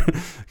hear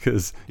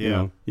because you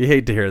know, you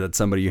hate to hear that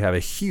somebody you have a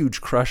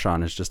huge crush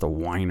on is just a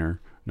whiner.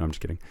 No, I'm just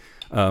kidding.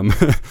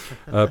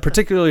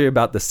 Particularly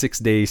about the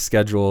 6-day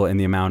schedule and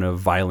the amount of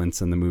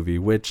violence in the movie,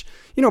 which,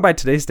 you know, by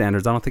today's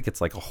standards, I don't think it's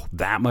like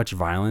that much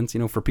violence. You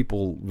know, for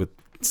people with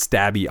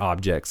stabby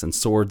objects and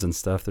swords and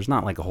stuff, there's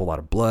not like a whole lot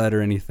of blood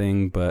or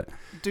anything. But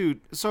dude,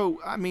 so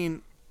I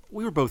mean,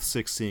 we were both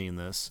 6 seeing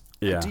this.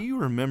 Yeah. Do you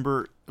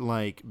remember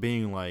like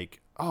being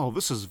like, "Oh,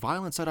 this is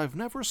violence that I've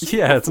never seen"?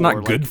 Yeah, it's not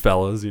like,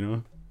 Goodfellas, you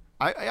know.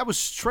 I was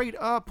straight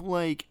up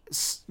like,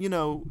 you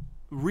know,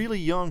 really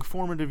young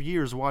formative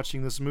years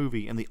watching this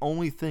movie, and the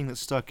only thing that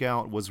stuck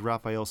out was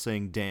Raphael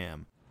saying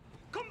 "damn."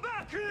 Come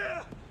back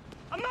here!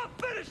 I'm not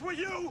finished with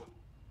you!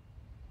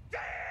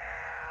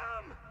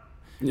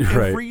 Damn!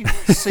 Right. Every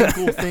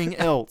single thing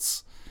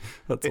else,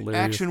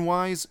 action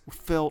wise,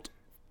 felt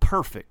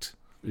perfect.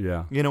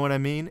 Yeah. You know what I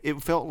mean?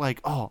 It felt like,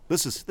 oh,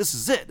 this is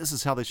it. This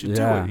is how they should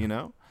do it, you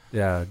know?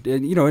 Yeah,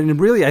 and, you know, and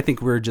really, I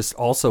think we're just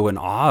also in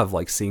awe of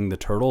like seeing the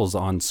Turtles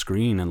on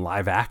screen and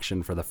live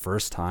action for the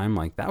first time.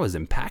 Like that was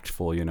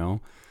impactful, you know.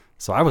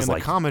 So I was and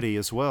like, the comedy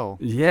as well.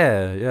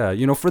 Yeah.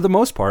 You know, for the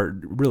most part,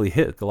 really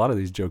hit. A lot of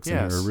these jokes in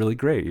there are really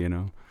great, you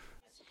know.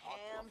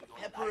 Ham,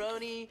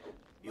 pepperoni.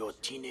 Your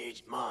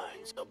teenage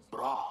minds are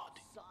broad,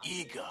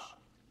 eager,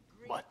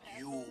 but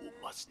you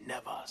must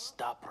never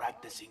stop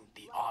practicing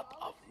the art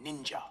of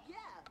ninja,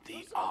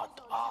 the art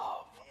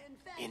of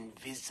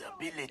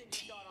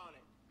invisibility.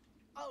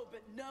 Oh,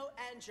 but no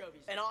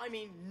anchovies. And I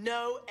mean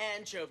no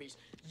anchovies.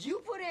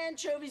 You put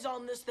anchovies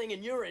on this thing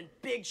and you're in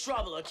big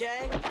trouble,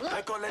 okay?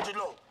 I go let you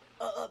know.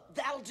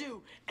 That'll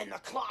do. And the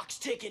clock's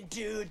ticking,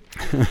 dude.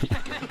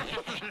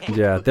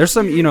 Yeah, there's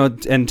some, you know,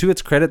 and to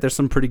its credit, there's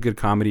some pretty good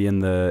comedy in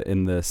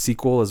the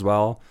sequel as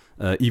well,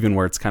 even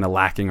where it's kind of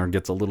lacking or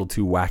gets a little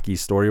too wacky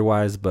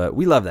story-wise, but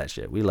we love that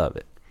shit. We love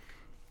it.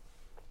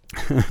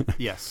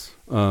 Yes.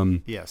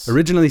 Yes.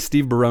 Originally,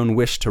 Steve Barone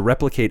wished to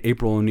replicate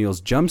April O'Neil's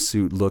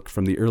jumpsuit look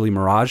from the early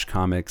Mirage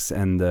comics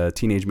and the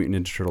Teenage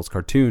Mutant Ninja Turtles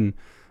cartoon,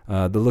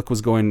 The look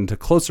was going to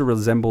closer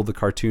resemble the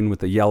cartoon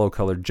with a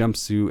yellow-colored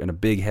jumpsuit and a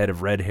big head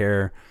of red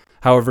hair.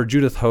 However,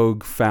 Judith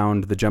Hoag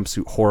found the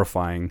jumpsuit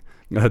horrifying.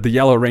 The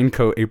yellow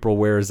raincoat April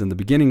wears in the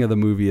beginning of the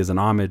movie is an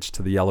homage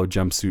to the yellow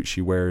jumpsuit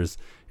she wears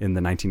in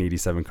the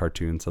 1987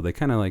 cartoon. So they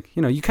kind of like,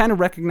 you kind of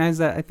recognize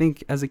that, I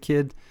think, as a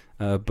kid.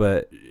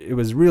 But it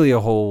was really a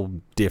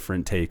whole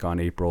different take on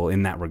April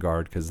in that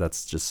regard, because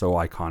that's just so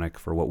iconic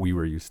for what we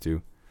were used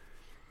to.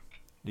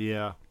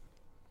 Yeah.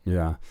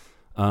 Yeah.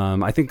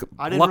 I think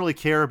I didn't really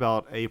care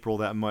about April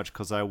that much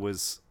because I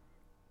was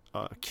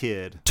a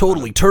kid.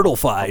 Totally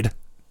turtle-fied.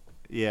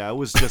 Yeah, I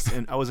was just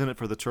I was in it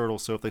for the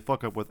turtles. So if they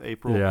fucked up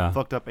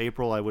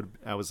April, I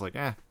was like,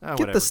 whatever.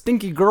 Get the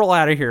stinky girl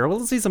out of here.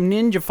 Let's see some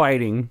ninja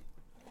fighting.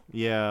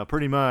 Yeah,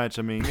 pretty much.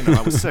 I mean,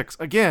 I was 6.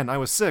 Again, I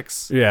was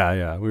 6.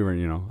 Yeah. We were,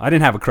 I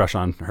didn't have a crush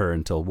on her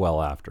until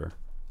well after.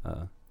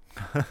 I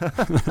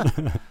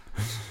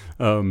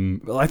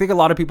think a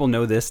lot of people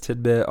know this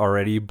tidbit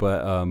already,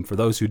 but for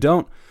those who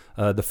don't,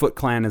 the Foot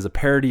Clan is a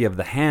parody of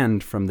the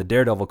Hand from the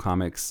Daredevil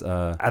comics.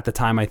 At the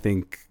time, I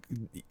think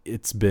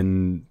it's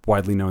been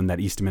widely known that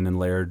Eastman and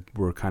Laird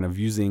were kind of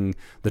using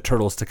the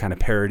Turtles to kind of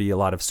parody a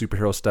lot of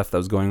superhero stuff that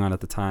was going on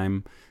at the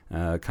time,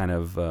 kind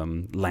of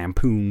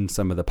lampoon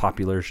some of the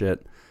popular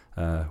shit,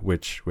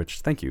 which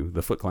thank you,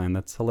 the Foot Clan,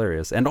 that's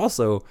hilarious. And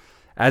also,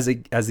 as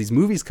these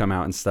movies come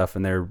out and stuff,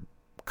 and they're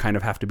kind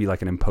of have to be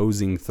like an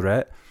imposing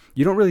threat,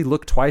 you don't really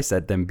look twice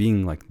at them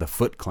being like the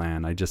Foot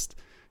Clan. I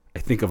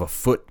think of a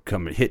foot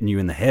hitting you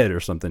in the head or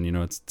something,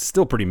 it's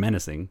still pretty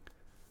menacing.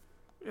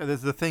 Yeah,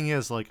 the thing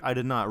is, like, I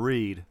did not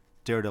read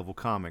Daredevil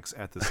comics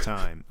at this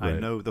time. Right. I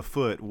know the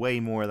Foot way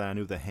more than I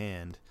knew the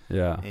Hand.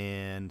 Yeah.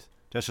 And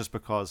that's just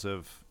because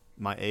of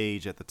my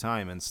age at the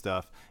time and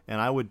stuff. And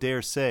I would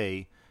dare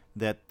say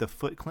that the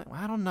Foot Clan,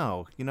 I don't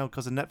know,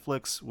 because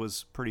Netflix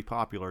was pretty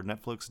popular,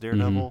 Netflix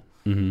Daredevil.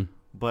 Mm-hmm.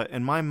 But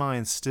in my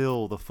mind,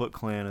 still, the Foot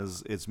Clan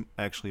is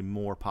actually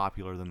more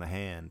popular than the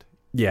Hand.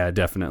 Yeah,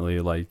 definitely.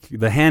 Like,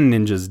 the Hand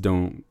ninjas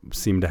don't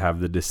seem to have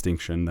the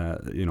distinction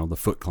that, the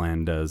Foot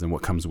Clan does and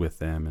what comes with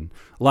them. And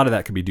a lot of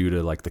that could be due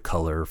to, like, the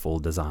colorful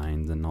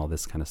designs and all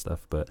this kind of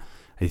stuff. But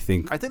I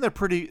think they're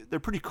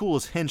pretty cool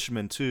as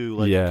henchmen, too.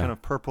 Like, kind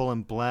of purple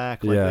and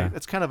black. Like,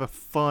 it's kind of a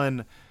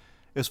fun,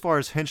 as far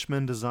as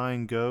henchman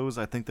design goes,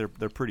 I think they're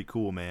pretty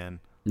cool, man.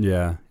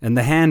 Yeah, and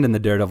the Hand in the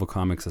Daredevil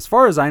comics, as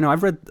far as I know,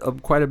 I've read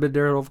quite a bit of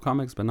Daredevil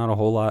comics, but not a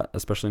whole lot,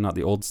 especially not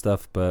the old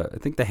stuff. But I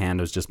think the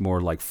Hand is just more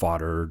like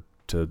fodder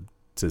to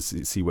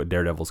see what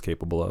Daredevil's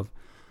capable of.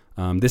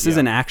 This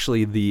isn't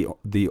actually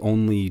the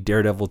only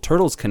Daredevil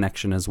Turtles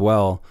connection as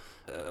well.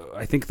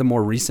 I think the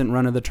more recent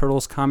run of the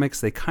Turtles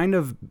comics, they kind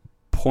of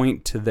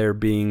point to there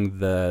being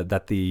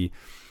the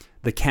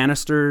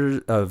canister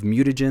of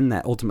mutagen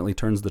that ultimately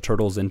turns the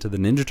Turtles into the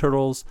Ninja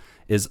Turtles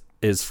is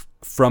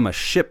from a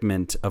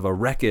shipment of a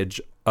wreckage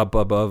up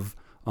above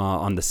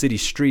on the city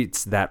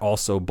streets that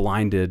also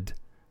blinded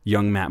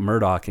young Matt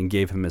Murdock and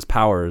gave him his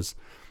powers.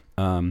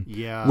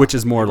 Which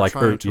is more like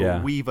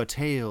weave a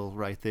tale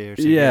right there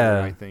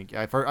together, I think.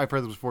 I've heard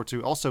this before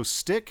too. Also,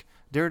 Stick,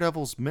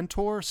 Daredevil's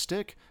mentor,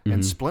 Stick,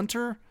 and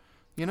Splinter.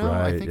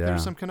 I think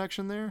there's some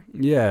connection there.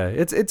 Yeah,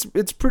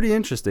 it's pretty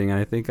interesting.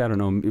 I think, I don't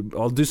know,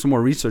 I'll do some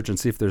more research and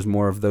see if there's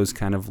more of those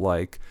kind of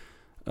like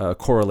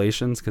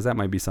correlations, because that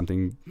might be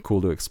something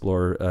cool to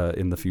explore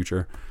in the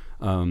future.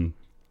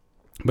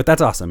 But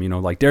that's awesome.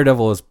 Like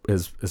Daredevil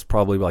is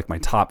probably like my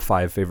top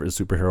 5 favorite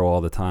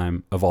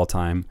superhero of all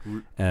time.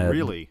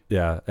 Really?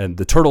 Yeah. And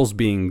the Turtles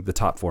being the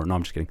top 4. No,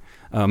 I'm just kidding.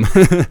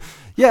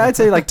 Yeah, I'd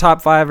say like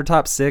top 5 or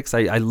top 6.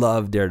 I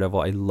love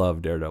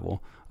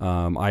Daredevil.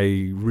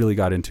 I really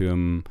got into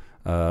him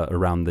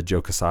around the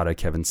Joe Quesada,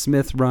 Kevin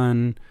Smith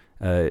run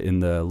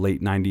in the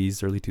late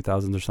 90s, early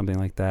 2000s or something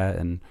like that.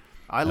 And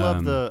I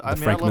love the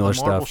Frank Miller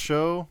the Marvel stuff.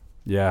 Show.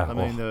 Yeah. I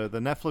mean, the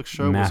Netflix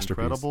show was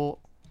incredible.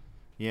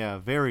 Yeah,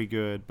 very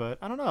good, but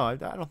I don't know. I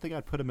don't think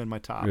I'd put him in my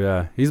top.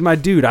 Yeah, he's my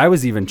dude. I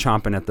was even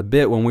chomping at the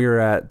bit when we were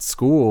at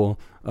school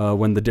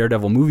when the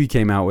Daredevil movie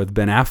came out with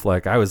Ben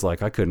Affleck. I was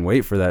like, I couldn't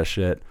wait for that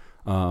shit.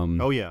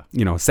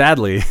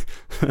 Sadly,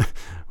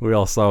 we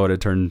all saw what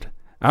it turned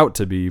out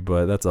to be,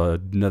 but that's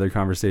another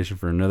conversation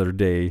for another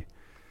day.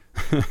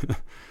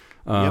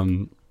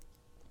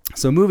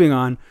 So moving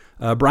on,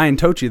 Brian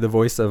Tochi, the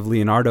voice of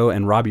Leonardo,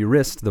 and Robbie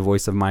Rist, the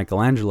voice of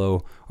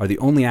Michelangelo, are the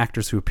only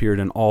actors who appeared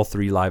in all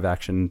 3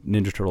 live-action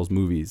Ninja Turtles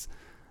movies.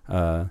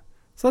 So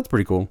that's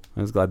pretty cool.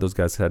 I was glad those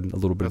guys had a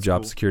little bit of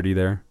job security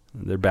there.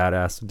 They're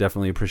badass.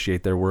 Definitely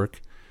appreciate their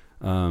work.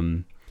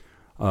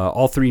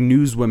 All 3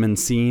 newswomen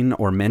seen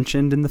or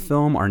mentioned in the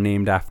film are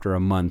named after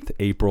a month: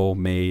 April,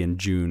 May, and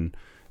June.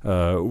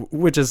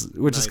 Which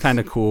is kind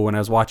of cool. When I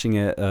was watching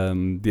it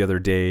the other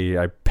day,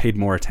 I paid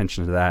more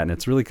attention to that, and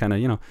it's really kind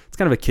of, it's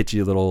kind of a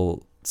kitschy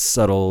little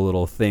subtle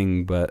little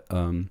thing, but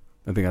I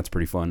think that's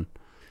pretty fun.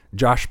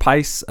 Josh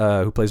Pais,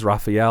 who plays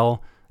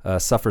Raphael,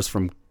 suffers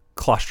from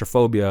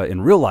claustrophobia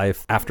in real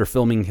life. After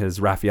filming his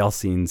Raphael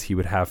scenes, he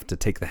would have to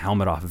take the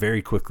helmet off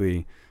very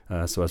quickly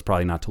so as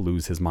probably not to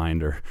lose his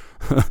mind or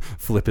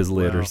flip his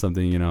lid or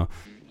something,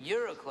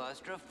 You're a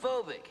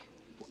claustrophobic.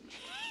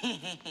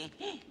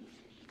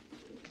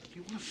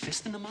 You want a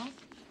fist in the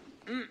mouth?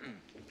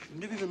 I've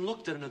never even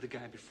looked at another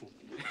guy before.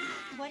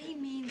 What he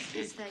means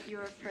is that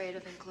you're afraid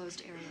of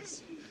enclosed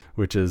areas.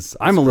 Which is,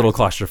 I'm a little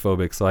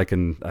claustrophobic, so I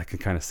can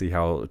kind of see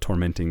how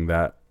tormenting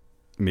that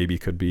maybe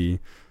could be.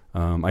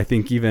 I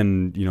think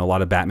even, you know, a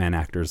lot of Batman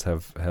actors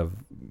have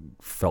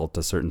felt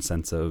a certain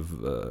sense of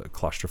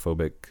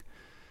claustrophobic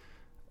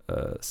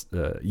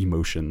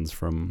emotions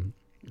from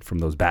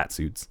those bat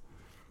suits,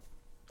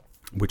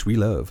 which we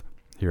love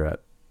here at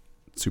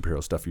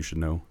Superhero Stuff You Should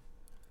Know.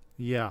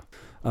 Yeah.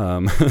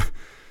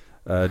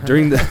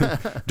 During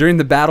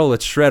the battle at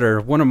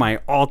Shredder, one of my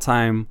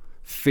all-time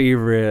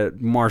favorite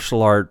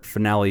martial art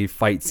finale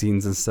fight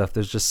scenes and stuff.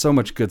 There's just so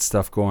much good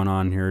stuff going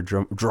on here.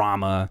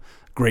 Drama,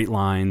 great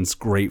lines,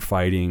 great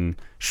fighting.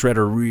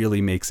 Shredder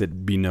really makes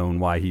it be known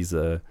why he's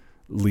a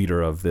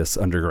leader of this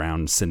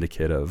underground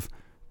syndicate of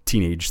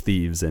teenage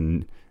thieves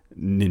and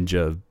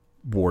ninja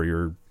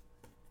warrior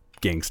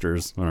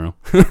gangsters. I don't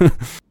know.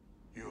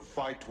 You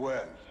fight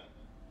well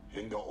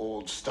in the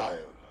old style,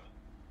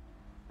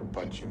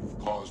 but you've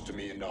caused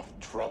me enough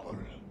trouble.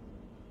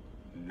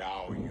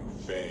 Now you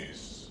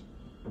face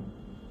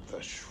the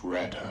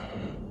Shredder.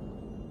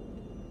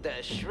 The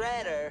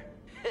Shredder?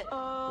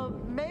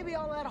 Maybe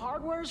all that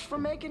hardware's for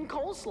making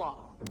coleslaw.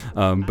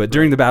 But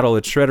during the battle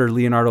at Shredder,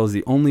 Leonardo is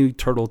the only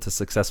turtle to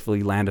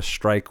successfully land a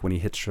strike when he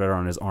hits Shredder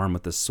on his arm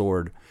with his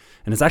sword.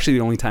 And it's actually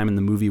the only time in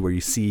the movie where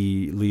you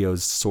see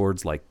Leo's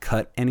swords like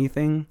cut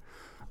anything.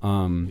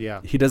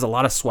 He does a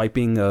lot of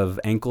swiping of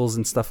ankles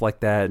and stuff like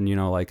that. And, you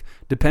know, like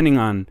depending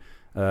on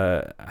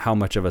how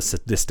much of a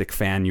sadistic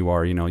fan you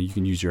are, you know, you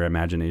can use your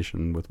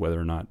imagination with whether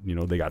or not, you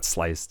know, they got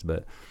sliced.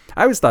 But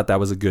I always thought that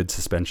was a good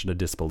suspension of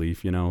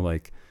disbelief, you know,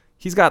 like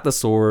he's got the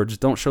sword, just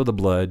don't show the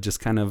blood,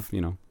 just kind of,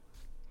 you know,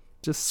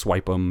 just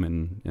swipe them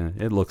and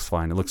it looks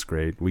fine. It looks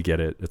great. We get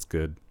it. It's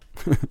good.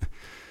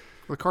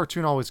 The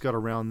cartoon always got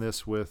around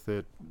this with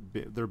it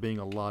there being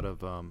a lot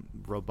of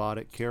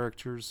robotic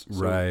characters.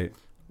 So right.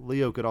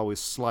 Leo could always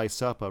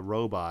slice up a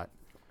robot.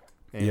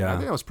 And I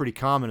think that was pretty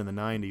common in the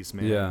 90s,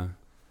 man. Yeah.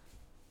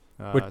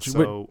 That's,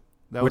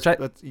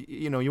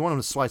 you know, you want him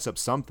to slice up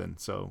something,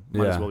 so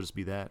might as well just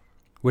be that.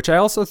 Which I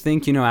also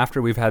think, you know,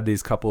 after we've had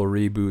these couple of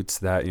reboots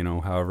that, you know,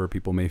 however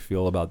people may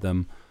feel about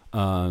them,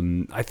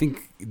 I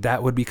think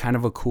that would be kind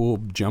of a cool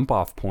jump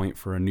off point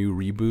for a new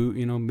reboot,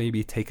 you know,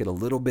 maybe take it a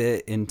little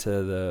bit into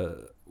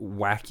the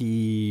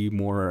wacky,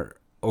 more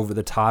over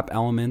the top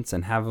elements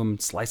and have them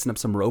slicing up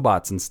some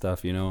robots and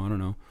stuff, you know, I don't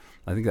know.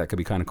 I think that could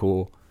be kind of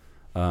cool.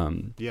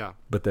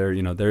 But there,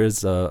 you know, there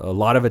is a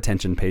lot of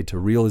attention paid to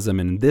realism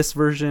in this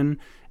version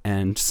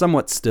and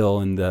somewhat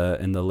still in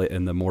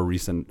the more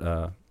recent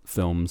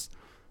films,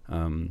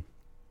 in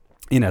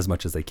as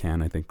much as they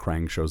can. I think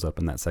Krang shows up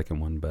in that second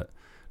one, but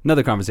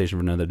another conversation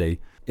for another day.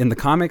 In the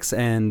comics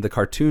and the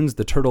cartoons,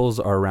 the turtles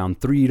are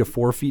around 3 to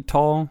 4 feet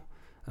tall.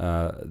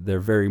 They're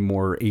very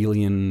more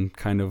alien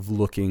kind of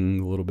looking,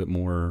 a little bit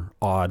more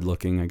odd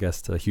looking, I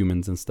guess, to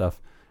humans and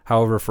stuff.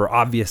 However, for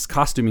obvious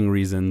costuming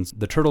reasons,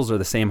 the turtles are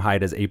the same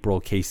height as April,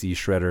 Casey,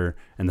 Shredder,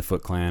 and the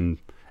Foot Clan.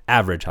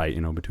 Average height,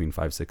 you know, between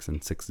 5'6"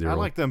 and 6'0". I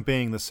like them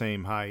being the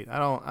same height. I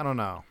don't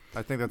know.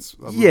 I think that's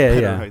a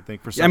better height thing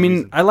for some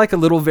reason. I like a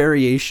little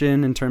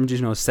variation in terms of,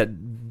 you know, set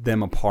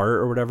them apart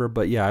or whatever.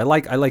 But yeah, I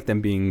like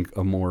them being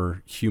a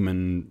more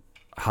human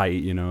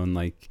height, you know, and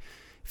like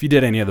if you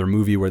did any other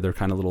movie where they're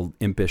kind of little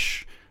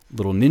impish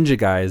little ninja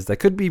guys, that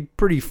could be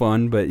pretty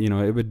fun. But you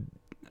know,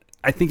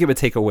 I think it would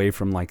take away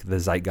from like the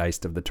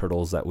zeitgeist of the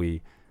turtles that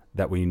we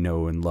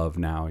know and love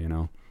now, you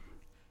know.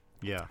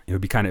 Yeah. It would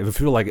be kind of, it would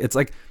feel like it's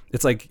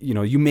like, you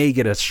know, you may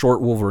get a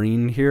short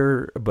Wolverine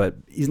here, but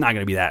he's not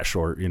going to be that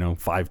short, you know,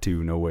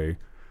 5'2", no way.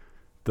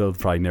 They'll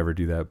probably never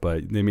do that,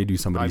 but they may do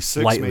somebody 5'6",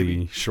 slightly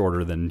maybe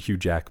shorter than Hugh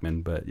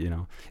Jackman, but you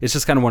know, it's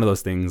just kind of one of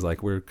those things,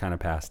 like we're kind of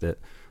past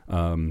it.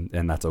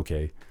 And that's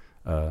okay.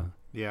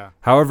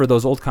 However,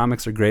 those old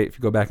comics are great. If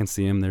you go back and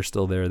see them, they're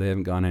still there. They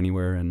haven't gone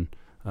anywhere, and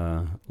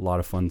a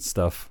lot of fun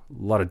stuff,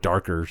 a lot of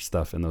darker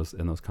stuff in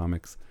those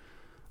comics.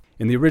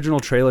 In the original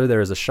trailer,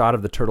 there is a shot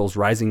of the turtles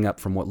rising up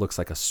from what looks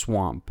like a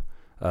swamp.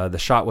 The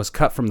shot was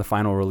cut from the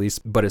final release,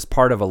 but is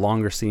part of a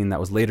longer scene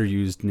that was later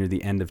used near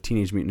the end of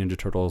Teenage Mutant Ninja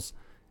Turtles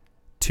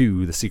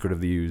 2: The Secret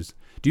of the Ooze.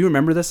 Do you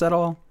remember this at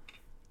all?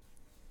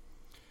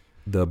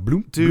 The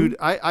bloop, dude,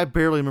 bloop? I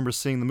barely remember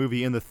seeing the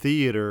movie in the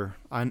theater.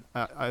 I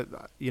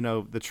you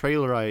know, the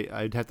trailer,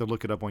 I'd have to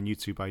look it up on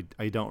YouTube.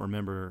 I don't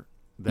remember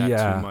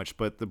that too much,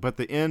 but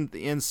the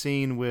end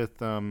scene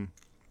with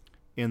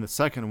in the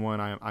second one,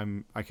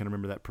 I can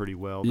remember that pretty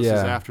well. This is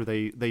after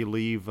they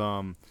leave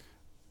Bebop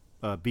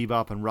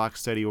and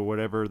Rocksteady or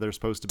whatever they're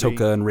supposed to be.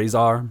 Toka and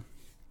Razor.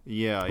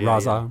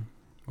 Raza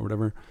or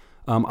whatever.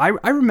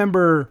 I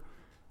remember.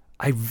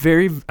 I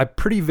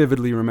pretty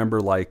vividly remember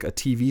like a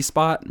TV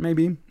spot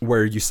maybe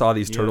where you saw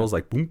these turtles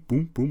like boom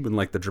boom boom and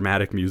like the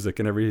dramatic music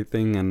and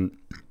everything,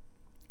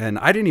 and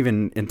I didn't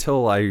even,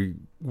 until I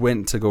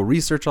went to go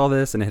research all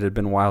this, and it had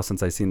been a while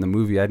since I seen the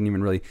movie, I didn't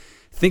even really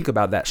think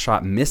about that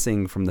shot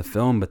missing from the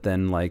film. But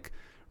then like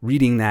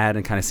reading that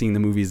and kind of seeing the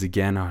movies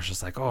again, I was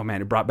just like, oh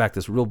man, it brought back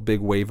this real big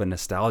wave of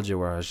nostalgia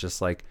where I was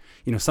just like,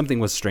 something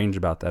was strange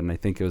about that. And I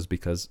think it was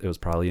because it was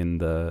probably in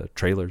the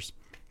trailers.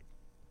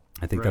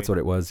 I think that's what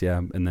it was. Yeah.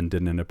 And then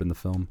didn't end up in the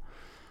film.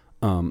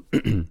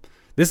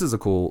 This is a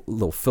cool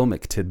little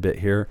filmic tidbit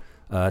here.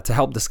 To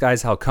help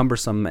disguise how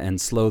cumbersome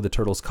and slow the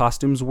turtles'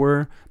 costumes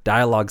were,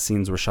 dialogue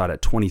scenes were shot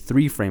at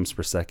 23 frames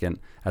per second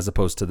as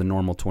opposed to the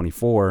normal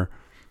 24.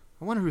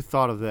 I wonder who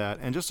thought of that.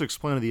 And just to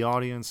explain to the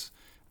audience,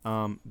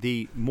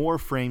 the more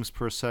frames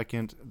per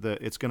second,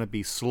 it's going to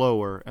be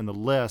slower, and the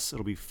less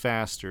it'll be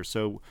faster.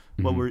 So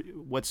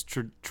what's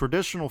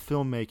traditional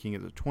filmmaking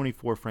is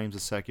 24 frames a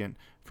second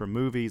for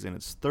movies, and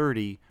it's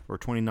 30 or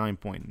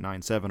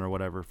 29.97 or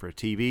whatever for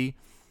TV,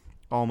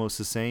 almost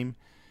the same.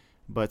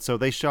 But so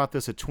they shot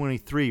this at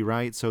 23,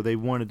 right? So they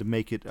wanted to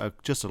make it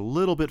just a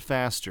little bit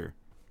faster.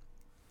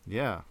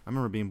 Yeah, I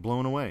remember being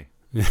blown away.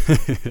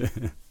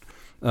 It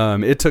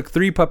took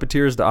 3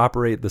 puppeteers to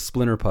operate the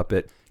Splinter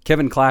puppet.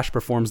 Kevin Clash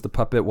performs the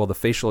puppet while the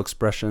facial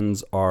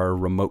expressions are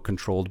remote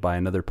controlled by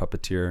another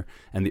puppeteer,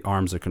 and the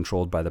arms are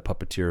controlled by the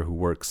puppeteer who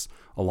works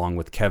along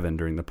with Kevin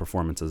during the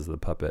performances of the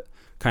puppet.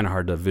 Kind of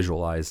hard to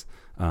visualize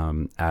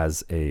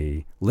as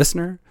a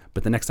listener,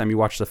 but the next time you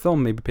watch the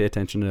film, maybe pay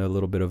attention to a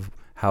little bit of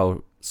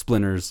how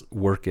Splinters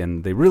work,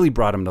 and they really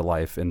brought him to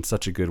life in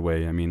such a good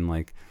way. I mean,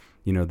 like,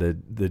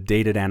 the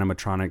dated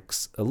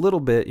animatronics a little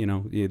bit,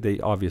 they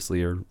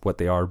obviously are what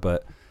they are,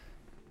 but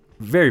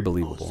very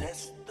believable.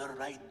 Possess the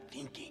right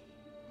thinking.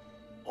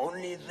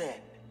 Only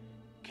then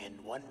can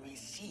one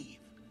receive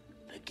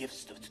the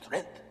gifts of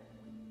strength,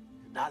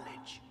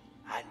 knowledge,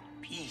 and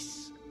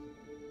peace.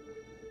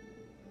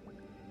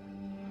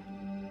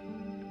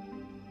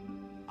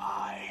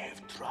 I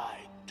have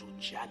tried to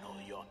channel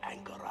your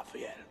anger,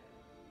 Raphael,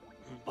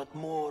 but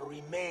more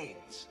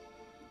remains.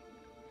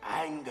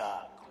 Anger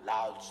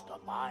clouds the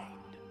mind.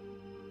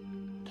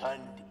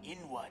 Turned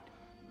inward,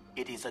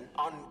 it is an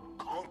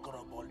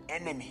unconquerable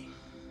enemy.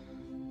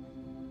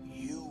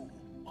 You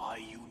are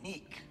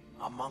unique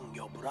among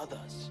your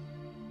brothers,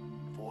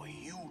 for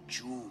you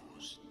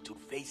choose to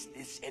face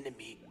this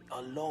enemy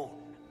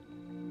alone.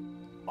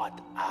 But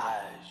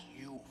as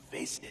you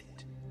face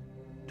it,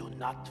 do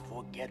not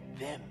forget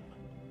them,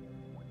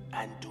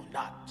 and do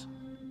not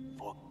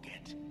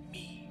forget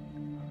me.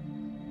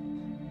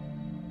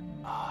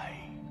 I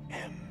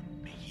am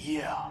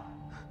here,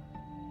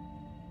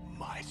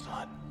 my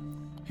son.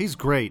 He's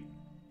great.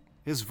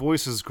 His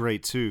voice is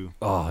great too.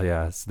 Oh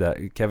yeah, it's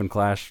that Kevin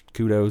Clash,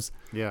 kudos.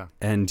 Yeah.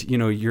 And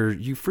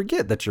you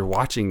forget that you're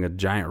watching a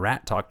giant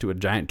rat talk to a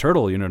giant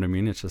turtle, you know what I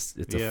mean? It's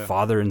a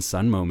father and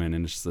son moment,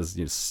 and it's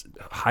just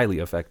highly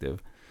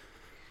effective.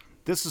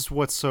 This is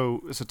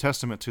it's a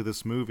testament to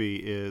this movie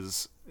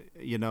is,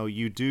 you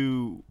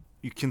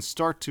can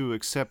start to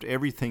accept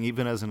everything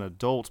even as an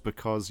adult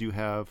because you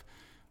have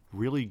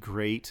really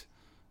great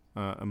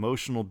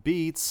emotional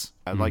beats.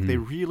 Like they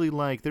really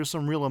there's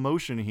some real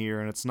emotion here,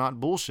 and it's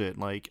not bullshit.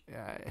 I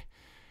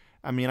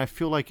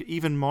feel like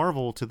even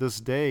Marvel to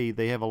this day,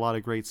 they have a lot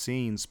of great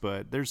scenes,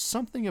 but there's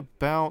something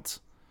about,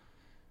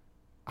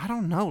 I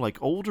don't know, like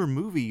older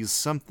movies,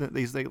 something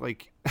they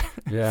like.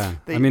 Yeah,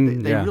 they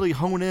really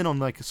hone in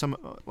on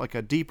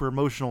a deeper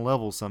emotional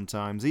level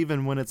sometimes,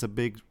 even when it's a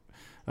big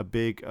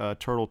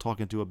turtle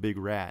talking to a big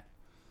rat.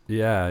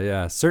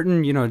 Yeah.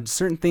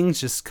 Certain things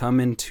just come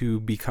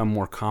into become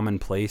more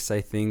commonplace,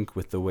 I think,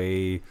 with the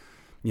way,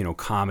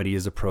 comedy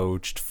is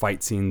approached,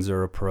 fight scenes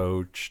are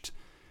approached.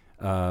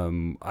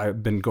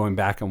 I've been going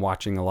back and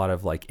watching a lot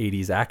of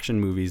 80s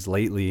action movies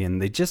lately, and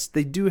they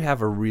do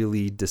have a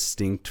really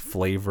distinct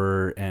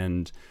flavor,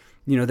 and,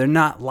 they're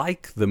not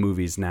like the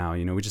movies now.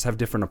 We just have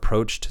different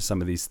approach to some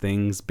of these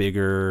things,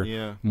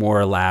 bigger,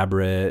 more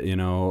elaborate,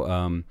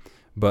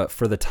 but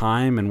for the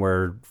time and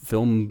where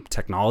film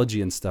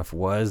technology and stuff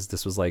was,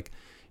 this was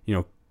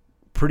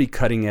pretty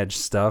cutting edge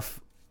stuff.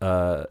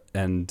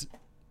 And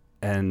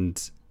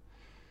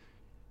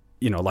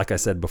like I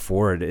said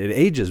before, it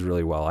ages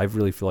really well. I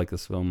really feel like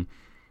this film,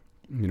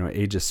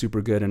 ages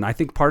super good. And I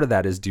think part of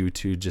that is due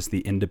to just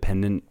the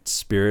independent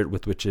spirit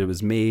with which it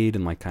was made,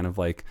 and by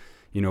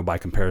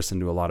comparison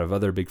to a lot of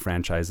other big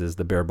franchises,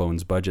 the bare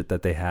bones budget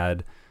that they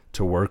had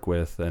to work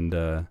with. And,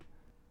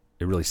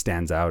 it really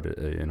stands out,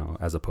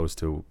 as opposed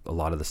to a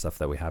lot of the stuff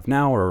that we have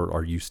now or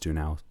are used to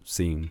now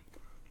seeing.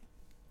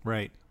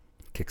 Right.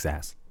 Kicks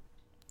ass.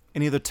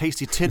 Any other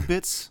tasty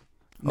tidbits?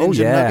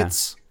 Ninja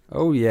nuggets?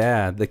 Oh,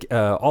 yeah.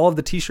 All of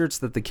the T-shirts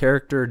that the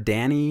character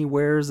Danny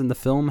wears in the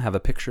film have a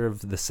picture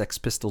of the Sex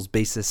Pistols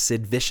bassist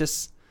Sid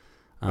Vicious.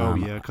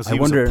 Because he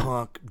was a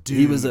punk dude,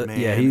 he was a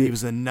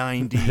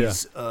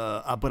 90s,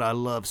 but I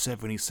love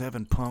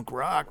 77 punk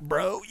rock,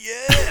 bro,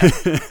 yeah!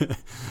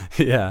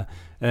 Yeah,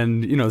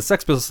 and, the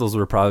Sex Pistols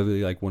were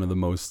probably, one of the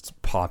most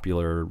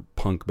popular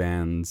punk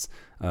bands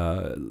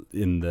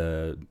in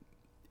the,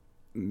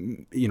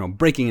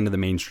 breaking into the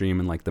mainstream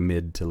in, the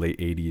mid to late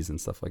 80s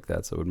and stuff like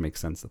that, so it would make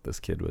sense that this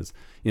kid was,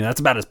 that's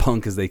about as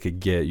punk as they could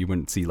get. You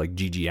wouldn't see,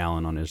 G.G.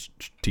 Allen on his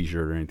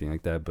T-shirt or anything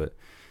like that, but...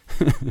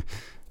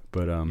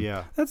 But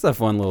that's a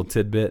fun little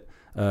tidbit.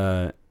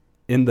 In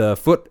in the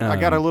foot. I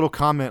got a little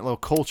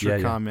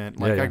culture comment.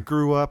 Like Yeah. I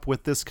grew up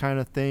with this kind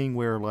of thing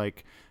where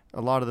like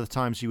a lot of the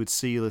times you would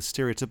see the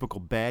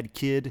stereotypical bad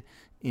kid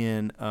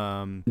in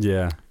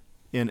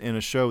in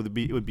a show.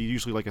 It would be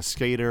usually like a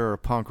skater or a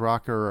punk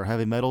rocker or a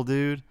heavy metal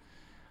dude.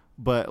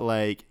 But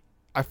like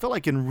I felt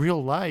like in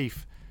real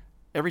life,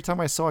 every time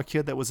I saw a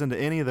kid that was into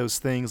any of those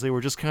things, they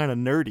were just kind of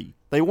nerdy.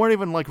 They weren't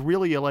even like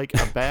really like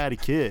a bad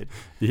kid.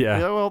 Yeah.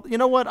 Well, you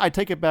know what? I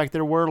take it back.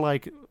 There were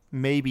like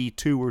maybe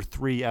 2 or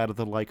 3 out of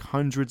the like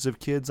hundreds of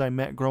kids I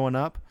met growing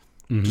up,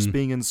 just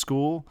being in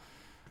school.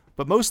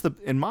 But most of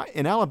the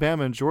in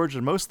Alabama and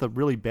Georgia, most of the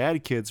really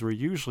bad kids were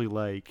usually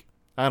like,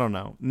 I don't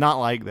know, not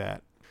like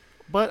that.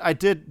 But I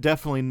did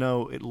definitely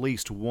know at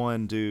least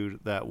one dude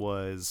that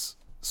was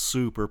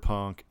super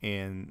punk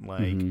and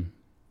like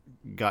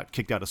got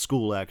kicked out of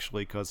school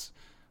actually because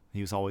he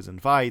was always in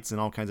fights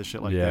and all kinds of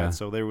shit like that.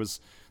 So there was,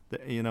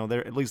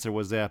 there at least there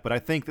was that. But I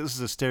think this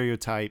is a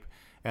stereotype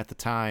at the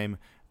time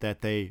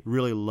that they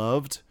really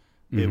loved.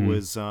 It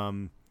was, I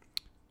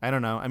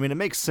don't know. I mean, it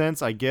makes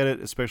sense. I get it,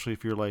 especially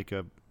if you're like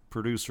a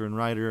producer and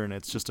writer, and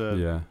it's just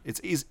it's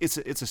easy.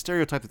 It's a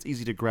stereotype that's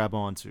easy to grab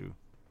onto.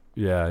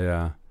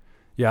 Yeah.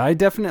 I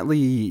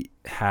definitely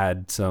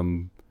had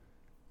some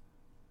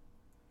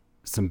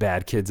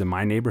bad kids in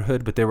my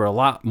neighborhood, but they were a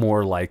lot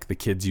more like the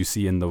kids you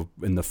see in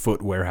the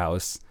foot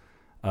warehouse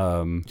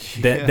than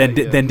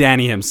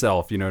Danny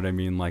himself. You know what I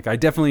mean? Like I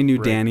definitely knew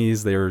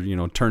Danny's. They were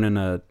turning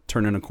a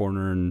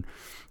corner and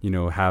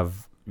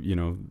have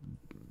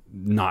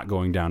not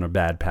going down a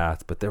bad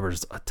path. But there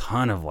was a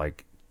ton of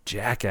like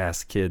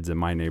jackass kids in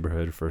my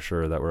neighborhood for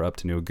sure that were up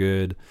to no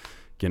good,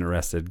 getting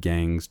arrested,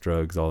 gangs,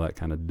 drugs, all that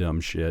kind of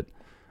dumb shit.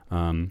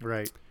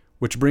 Right.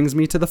 Which brings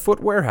me to the foot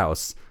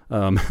warehouse.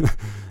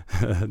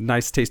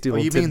 Nice, tasty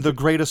little. You mean the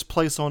greatest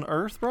place on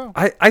earth, bro?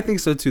 I think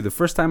so too. The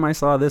first time I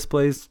saw this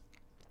place,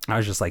 I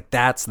was just like,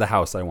 that's the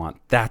house I want.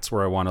 That's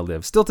where I want to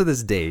live. Still to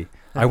this day,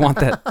 I want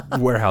that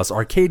warehouse.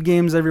 Arcade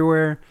games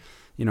everywhere.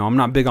 I'm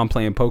not big on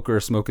playing poker or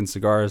smoking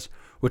cigars,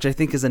 which I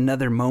think is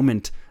another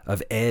moment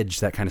of edge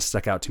that kind of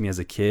stuck out to me as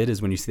a kid,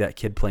 is when you see that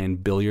kid playing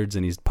billiards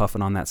and he's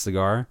puffing on that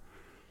cigar.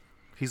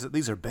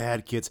 These are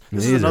bad kids.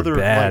 This is another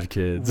bad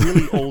kids.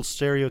 Really old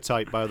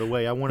stereotype, by the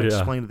way. I want to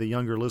explain to the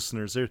younger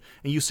listeners. And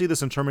you see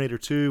this in Terminator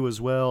 2 as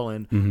well,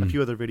 and a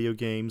few other video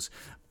games.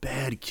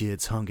 Bad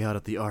kids hung out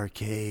at the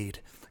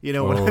arcade. You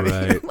know what I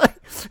mean? Right.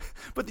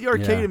 But the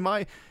arcade in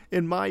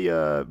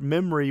my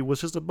memory was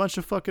just a bunch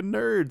of fucking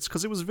nerds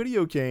because it was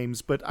video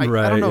games. But I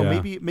don't know.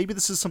 Yeah. Maybe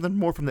this is something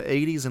more from the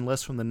 80s and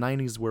less from the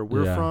 90s where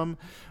we're from.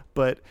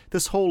 But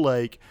this whole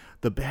like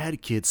the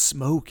bad kids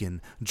smoke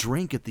and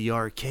drink at the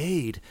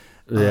arcade.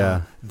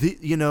 Yeah.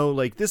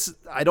 Like this,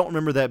 I don't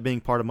remember that being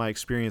part of my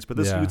experience, but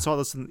you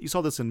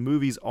saw this in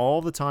movies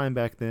all the time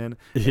back then.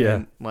 Yeah.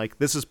 And, like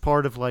this is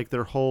part of like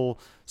their whole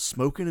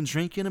smoking and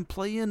drinking and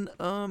playing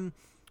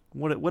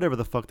whatever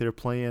the fuck they're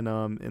playing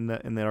in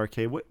that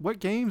arcade. What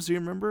games do you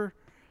remember?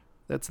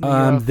 That's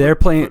they're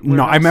playing.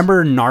 No, I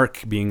remember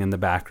Narc being in the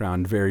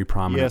background very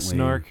prominently.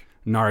 Yes,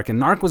 Narc.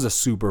 And Narc was a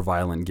super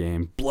violent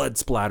game, blood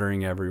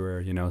splattering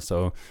everywhere.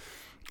 So.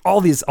 All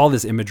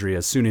this imagery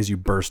as soon as you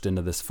burst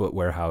into this foot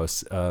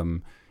warehouse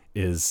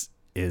is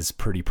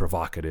pretty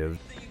provocative.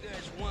 Anything you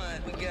guys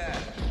want, we got it.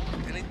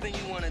 Anything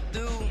you want to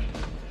do it.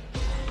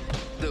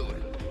 You know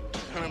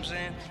what I'm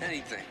saying?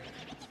 Anything.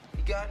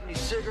 You got any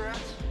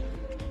cigarettes?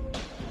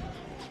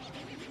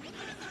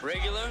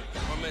 Regular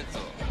or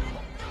menthol?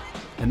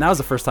 And that was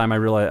the first time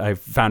I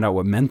found out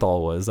what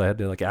menthol was. I had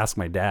to like ask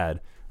my dad.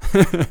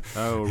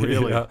 Oh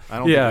really? I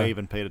don't think I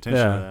even paid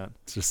attention to that.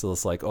 It's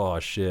just like, oh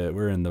shit,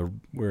 we're in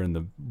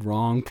the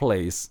wrong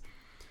place.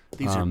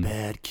 These are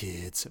bad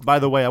kids. By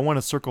the way, I want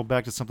to circle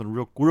back to something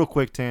real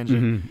quick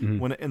tangent.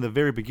 When in the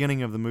very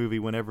beginning of the movie,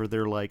 whenever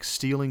they're like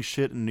stealing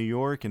shit in New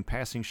York and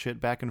passing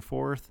shit back and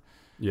forth,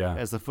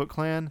 as the Foot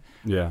Clan,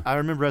 I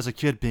remember as a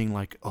kid being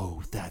like,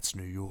 "Oh, that's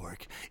New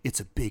York. It's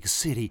a big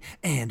city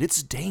and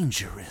it's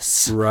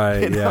dangerous."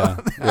 Right?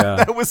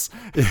 That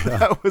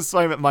was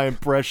my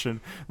impression.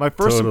 My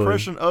first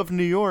impression of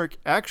New York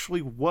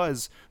actually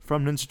was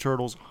from Ninja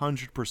Turtles,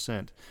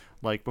 100%.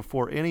 Like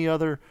before any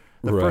other.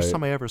 The first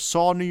time I ever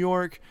saw New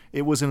York,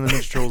 it was in the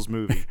Ninja Turtles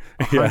movie.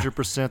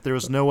 100%. There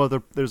was no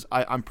other.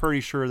 I'm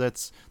pretty sure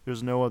there's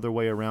no other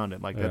way around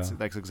it. Like that's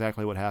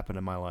exactly what happened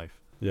in my life.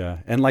 Yeah,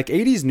 and like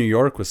 80s New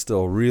York was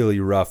still a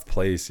really rough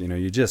place.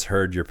 You just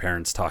heard your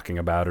parents talking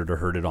about it or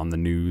heard it on the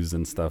news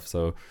and stuff.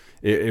 So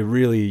it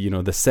really,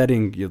 the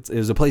setting, it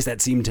was a place that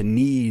seemed to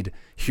need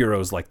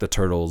heroes like the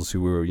Turtles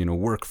who were,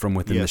 work from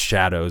within the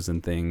shadows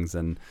and things.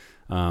 And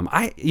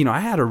I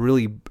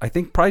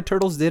think probably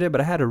Turtles did it,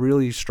 but I had a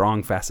really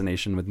strong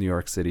fascination with New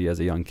York City as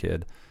a young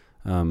kid.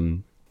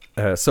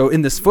 So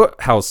in this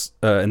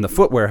in the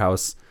foot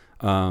warehouse,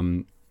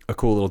 a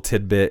cool little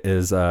tidbit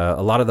is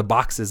a lot of the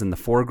boxes in the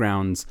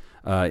foregrounds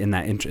in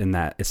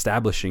that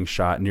establishing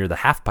shot near the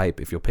half pipe,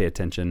 if you'll pay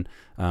attention,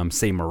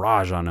 say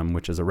Mirage on them,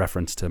 which is a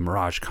reference to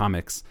Mirage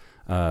Comics,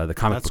 the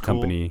comic book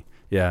company.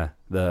 Yeah,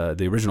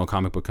 the original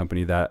comic book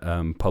company that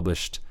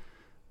published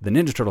the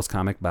Ninja Turtles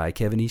comic by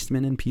Kevin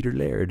Eastman and Peter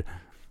Laird.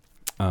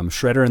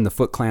 Shredder and the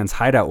Foot Clan's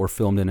hideout were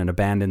filmed in an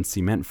abandoned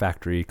cement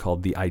factory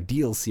called the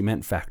Ideal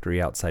Cement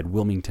Factory outside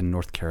Wilmington,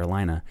 North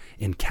Carolina,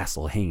 in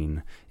Castle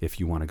Hayne. If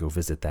you want to go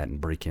visit that and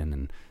break in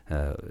and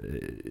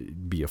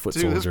be a foot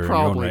soldier It's in your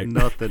own probably right.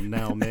 nothing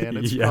now, man.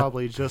 It's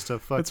probably just a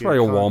fucking. It's probably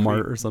a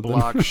Walmart or something.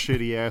 Block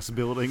shitty ass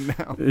building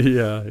now.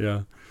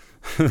 Yeah.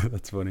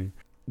 That's funny.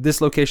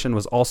 This location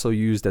was also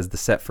used as the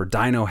set for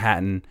Dino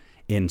Hatton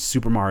in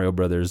Super Mario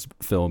Brothers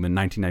film in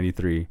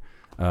 1993.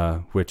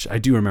 Which I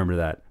do remember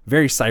that.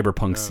 Very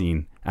cyberpunk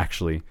scene,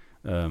 actually.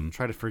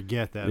 Try to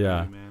forget that,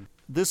 yeah. movie, man.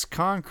 This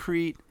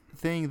concrete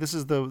thing, this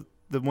is the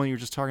one you were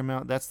just talking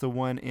about. That's the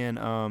one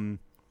in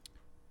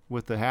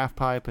with the half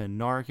pipe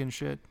and narc and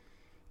shit.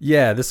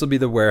 Yeah, this will be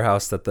the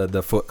warehouse that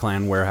the Foot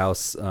Clan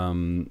warehouse.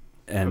 And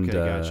okay,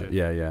 gotcha.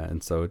 Yeah,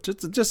 and so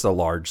just a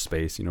large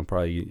space.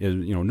 Probably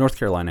North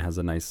Carolina has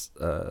a nice,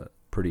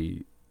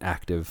 pretty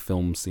active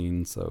film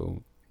scene,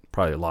 so.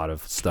 Probably a lot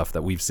of stuff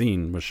that we've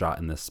seen was shot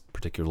in this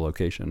particular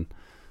location.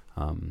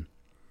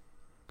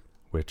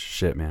 Which,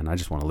 shit, man, I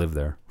just want to live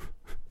there.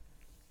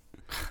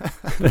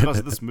 Because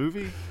of this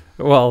movie?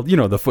 Well,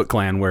 the Foot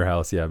Clan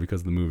warehouse, yeah,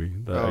 because of the movie.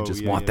 I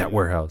just want that yeah.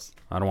 warehouse.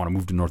 I don't want to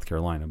move to North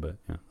Carolina, but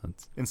yeah,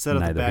 that's instead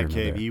of the neither here nor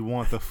Batcave, there. you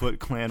want the Foot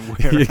Clan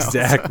warehouse.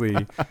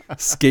 Exactly.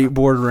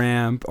 Skateboard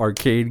ramp,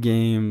 arcade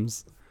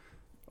games,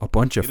 a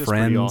bunch of It is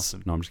friends. pretty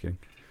awesome. No, I'm just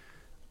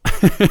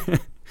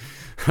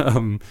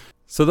kidding.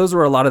 So those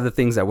were a lot of the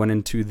things that went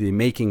into the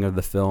making of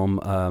the film.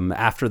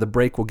 After the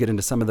break, we'll get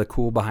into some of the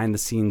cool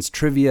behind-the-scenes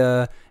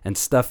trivia and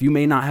stuff you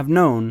may not have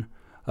known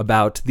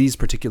about these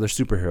particular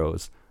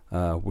superheroes.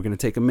 We're going to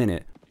take a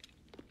minute.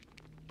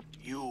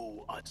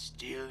 You are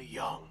still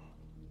young,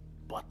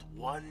 but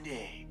one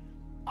day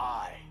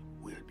I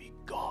will be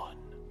gone.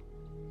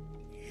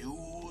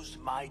 Use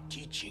my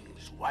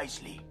teachings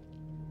wisely.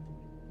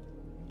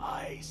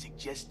 I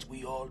suggest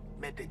we all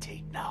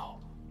meditate now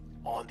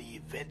on the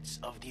events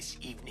of this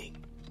evening.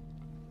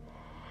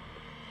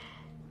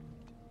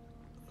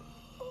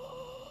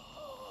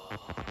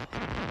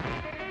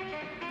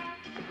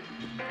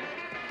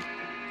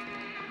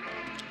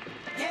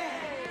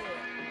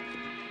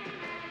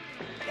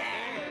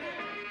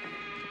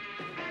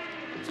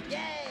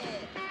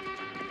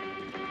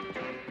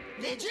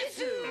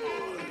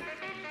 Ninjutsu!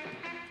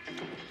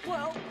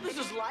 Well, this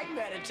is like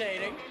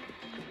meditating.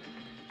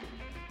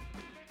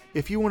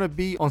 If you want to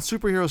be on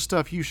superhero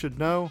stuff you should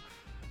know,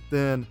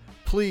 then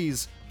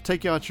please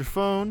take out your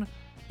phone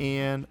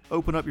and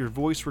open up your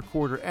voice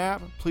recorder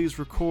app. Please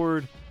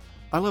record,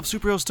 I love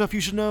superhero stuff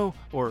you should know,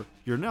 or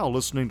you're now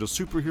listening to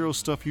superhero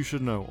stuff you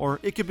should know, or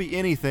it could be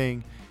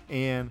anything,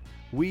 and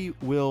we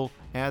will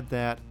add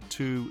that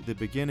to the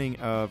beginning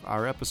of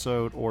our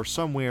episode or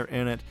somewhere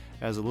in it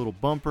as a little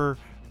bumper.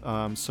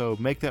 So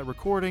make that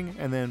recording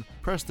and then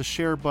press the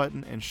share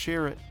button and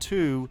share it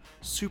to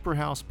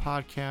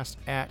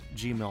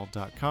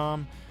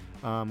superhousepodcast@gmail.com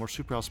or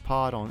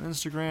superhousepod on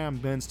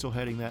Instagram. Ben's still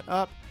heading that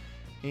up.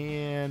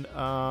 And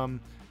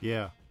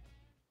yeah.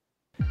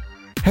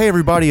 Hey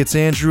everybody, it's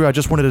Andrew. I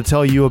just wanted to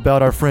tell you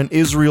about our friend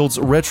Israel's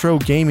retro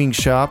gaming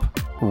shop,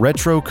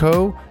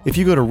 RetroCo. If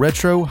you go to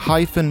retro-ko.com,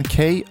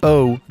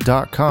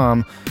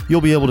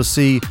 you'll be able to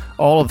see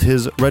all of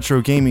his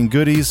retro gaming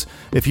goodies.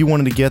 If you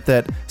wanted to get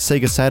that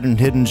Sega Saturn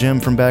hidden gem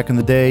from back in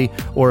the day,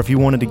 or if you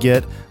wanted to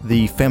get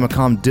the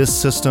Famicom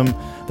disk system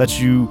that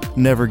you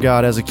never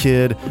got as a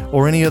kid,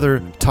 or any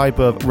other type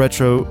of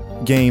retro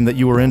game that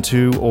you were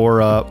into,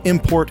 or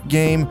import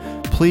game,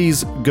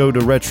 please go to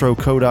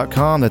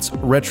retroco.com. That's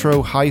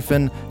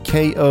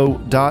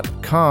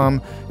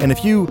retro-ko.com. And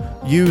if you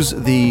use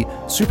the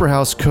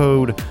Superhouse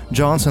code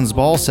Johnson's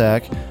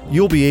Ballsack,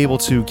 you'll be able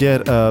to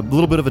get a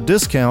little bit of a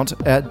discount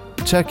at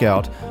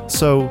checkout.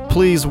 So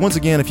please, once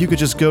again, if you could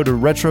just go to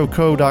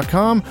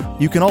retroco.com.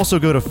 You can also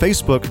go to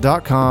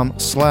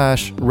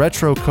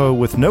facebook.com/retroco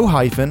with no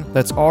hyphen.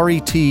 That's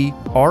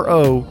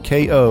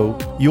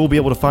RETROKO. You'll be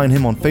able to find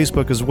him on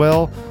Facebook as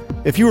well.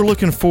 If you were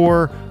looking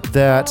for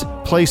that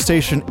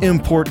PlayStation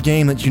import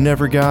game that you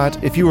never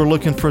got, if you were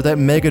looking for that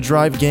Mega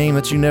Drive game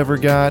that you never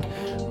got,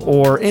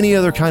 or any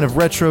other kind of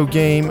retro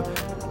game,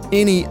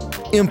 any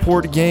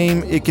import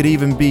game, it could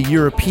even be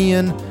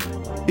European,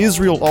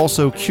 Israel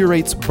also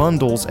curates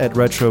bundles at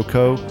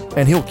RetroCo,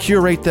 and he'll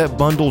curate that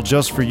bundle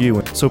just for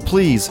you. So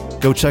please,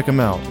 go check him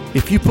out.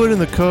 If you put in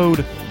the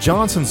code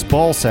Johnson's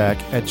Ballsack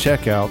at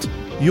checkout,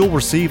 you'll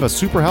receive a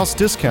Superhouse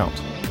discount.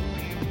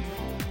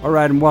 All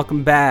right, and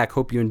welcome back.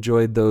 Hope you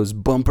enjoyed those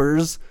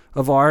bumpers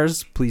of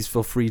ours. Please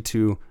feel free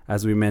to,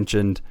 as we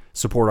mentioned,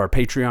 support our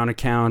Patreon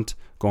account,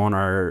 go on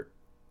our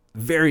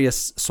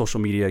various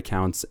social media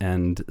accounts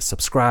and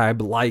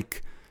subscribe,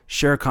 like,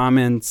 share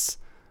comments.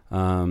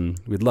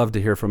 We'd love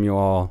to hear from you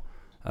all.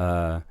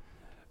 But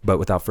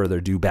without further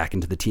ado, back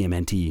into the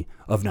TMNT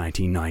of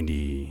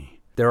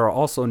 1990. There are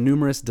also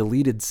numerous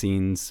deleted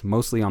scenes,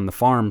 mostly on the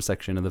farm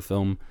section of the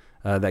film,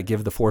 that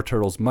give the four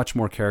turtles much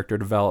more character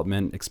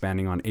development,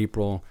 expanding on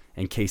April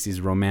and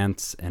Casey's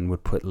romance, and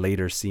would put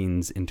later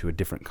scenes into a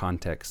different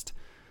context.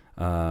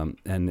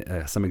 And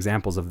some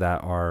examples of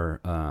that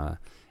are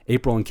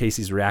April and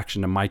Casey's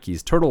reaction to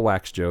Mikey's turtle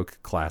wax joke,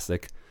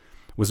 classic,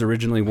 was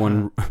originally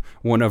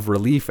one of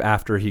relief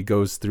after he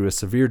goes through a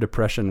severe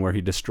depression where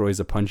he destroys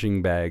a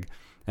punching bag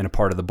and a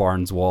part of the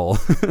barn's wall.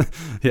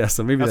 Yeah,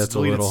 so maybe that's a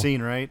little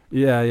scene, right?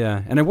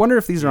 Yeah. And I wonder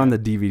if these are on the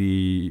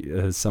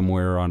DVD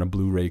somewhere, or on a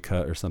Blu-ray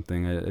cut or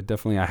something.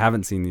 I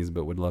haven't seen these,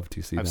 but would love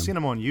to see them. I've seen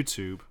them on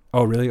YouTube.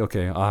 Oh, really?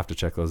 Okay, I'll have to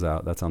check those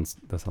out. That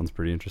sounds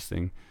pretty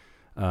interesting.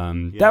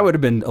 That would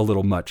have been a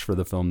little much for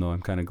the film, though.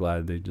 I'm kind of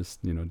glad they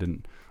just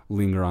didn't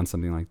linger on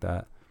something like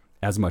that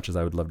as much as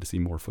I would love to see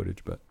more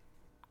footage. But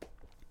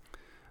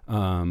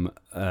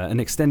an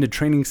extended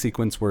training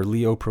sequence where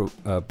Leo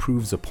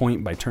proves a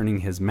point by turning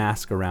his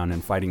mask around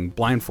and fighting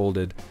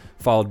blindfolded,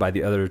 followed by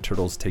the other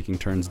turtles taking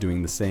turns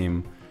doing the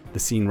same. The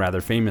scene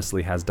rather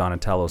famously has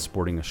Donatello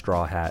sporting a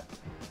straw hat.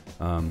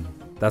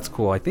 That's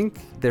cool. I think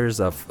there's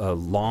a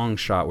long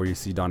shot where you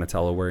see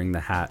Donatello wearing the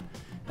hat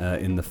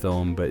in the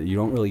film, but you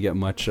don't really get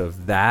much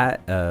of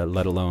that,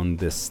 let alone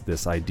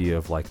this idea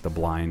of like the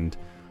blind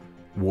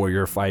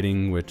warrior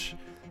fighting, which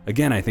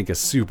again I think is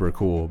super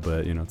cool,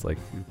 but it's like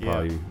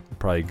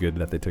probably good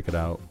that they took it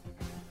out.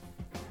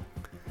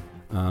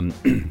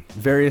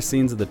 Various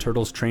scenes of the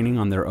turtles training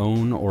on their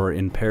own or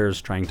in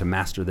pairs trying to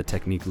master the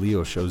technique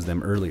Leo shows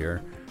them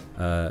earlier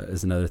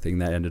is another thing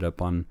that ended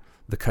up on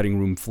the cutting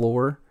room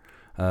floor.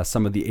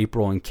 Some of the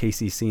April and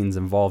Casey scenes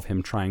involve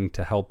him trying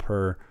to help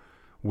her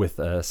with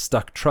a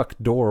stuck truck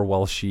door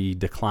while she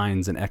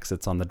declines and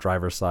exits on the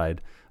driver's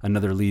side.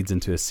 Another leads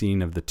into a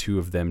scene of the two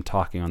of them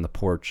talking on the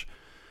porch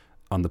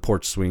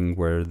swing,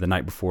 where the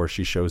night before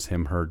she shows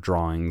him her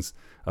drawings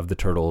of the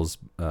turtles,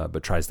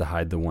 but tries to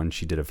hide the one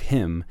she did of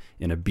him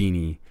in a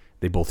beanie.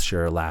 They both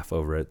share a laugh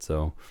over it.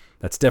 So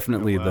that's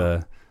definitely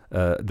the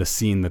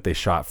scene that they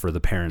shot for the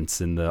parents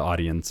in the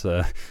audience,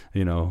 or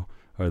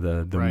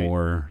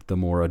the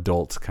more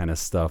adult kind of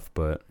stuff,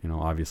 but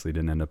obviously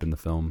didn't end up in the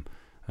film,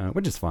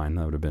 which is fine.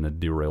 That would have been a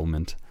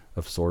derailment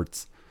of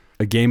sorts.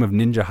 A game of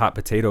Ninja Hot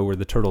Potato where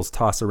the turtles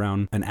toss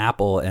around an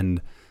apple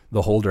and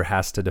the holder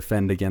has to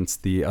defend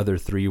against the other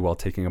three while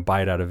taking a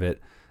bite out of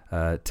it.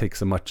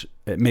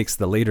 It makes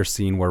the later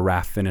scene where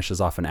Raph finishes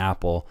off an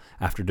apple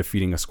after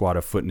defeating a squad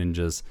of foot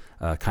ninjas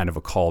kind of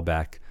a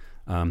callback,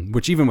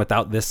 which even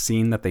without this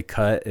scene that they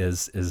cut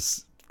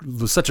is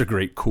such a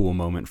great, cool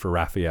moment for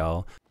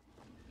Raphael.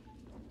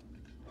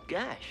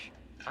 Gosh,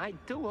 I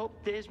do hope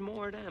there's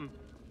more of them.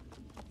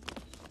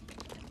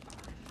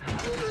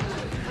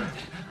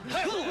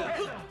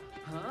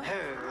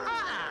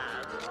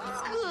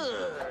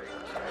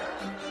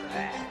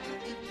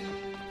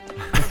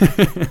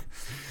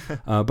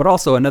 But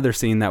also another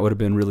scene that would have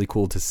been really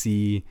cool to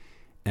see,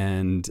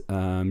 and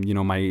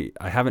I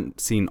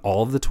haven't seen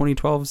all of the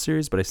 2012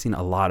 series, but I've seen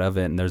a lot of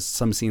it, and there's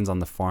some scenes on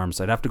the farm,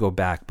 so I'd have to go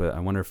back, but I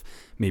wonder if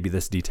maybe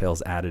this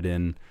detail's added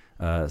in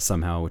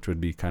somehow, which would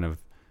be kind of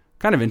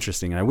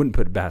interesting, and I wouldn't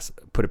put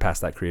it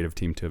past that creative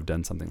team to have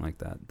done something like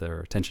that.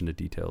 Their attention to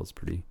detail is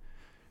pretty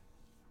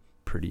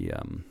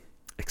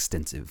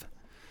extensive.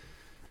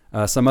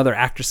 Some other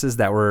actresses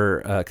that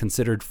were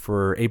considered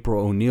for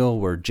April O'Neil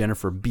were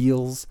Jennifer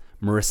Beals,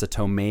 Marissa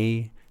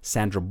Tomei,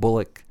 Sandra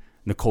Bullock,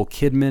 Nicole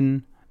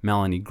Kidman,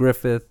 Melanie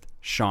Griffith,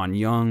 Sean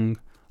Young,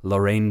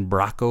 Lorraine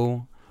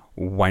Bracco,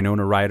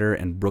 Winona Ryder,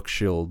 and Brooke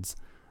Shields,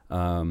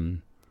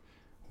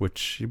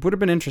 which would have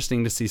been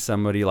interesting to see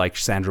somebody like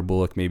Sandra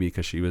Bullock, maybe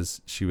because she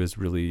was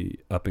really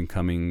up and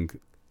coming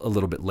a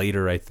little bit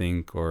later, I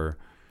think, or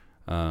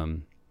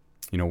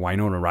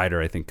Winona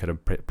Ryder I think could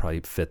have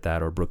probably fit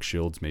that, or Brooke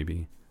Shields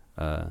maybe.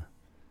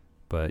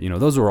 But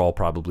those were all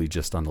probably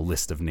just on the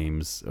list of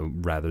names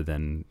rather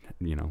than,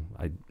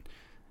 I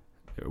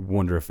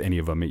wonder if any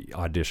of them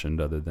auditioned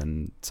other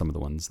than some of the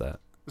ones that.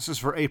 This is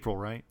for April,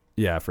 right?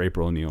 Yeah, for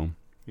April O'Neil.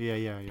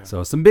 Yeah.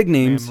 So some big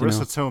names. And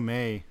Marissa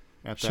Tomei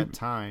at that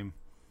time.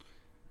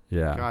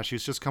 Yeah. Gosh, she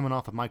was just coming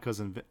off of My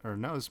Cousin, or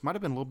no, this might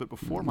have been a little bit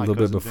before My Cousin.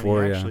 A little bit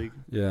before, Vinny, actually.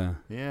 Yeah.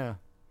 Yeah.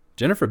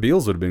 Jennifer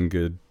Beals would have been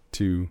good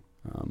too,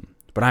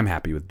 but I'm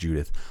happy with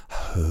Judith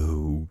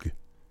Hoag.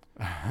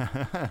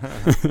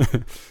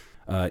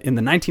 In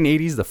the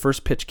 1980s, the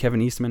first pitch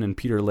Kevin Eastman and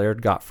Peter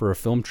Laird got for a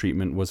film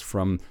treatment was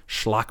from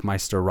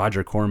schlockmeister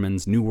Roger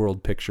Corman's New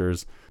World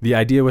Pictures. The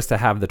idea was to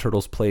have the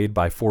turtles played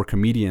by 4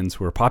 comedians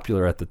who were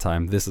popular at the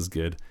time. This is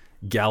good.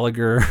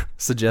 Gallagher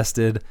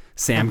suggested,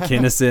 Sam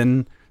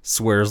Kinison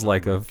swears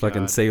like a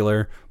fucking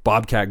sailor,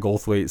 Bobcat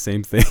Goldthwait,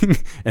 same thing,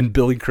 and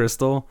Billy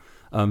Crystal.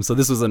 So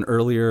this was an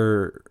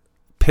earlier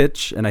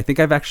pitch, and I think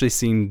I've actually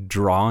seen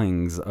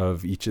drawings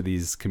of each of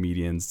these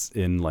comedians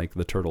in like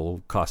the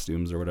turtle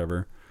costumes or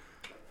whatever,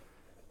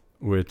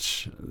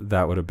 which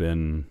that would have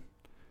been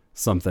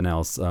something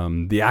else.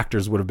 The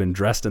actors would have been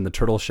dressed in the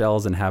turtle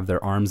shells and have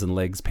their arms and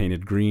legs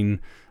painted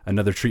green.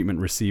 Another treatment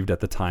received at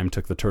the time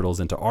took the turtles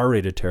into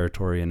R-rated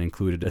territory and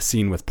included a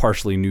scene with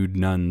partially nude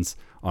nuns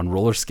on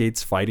roller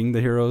skates fighting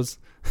the heroes.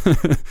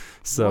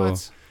 So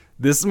what?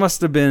 This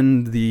must have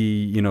been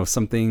the,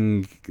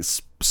 something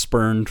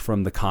spurned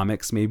from the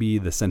comics, maybe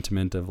the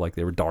sentiment of like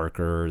they were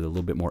darker, a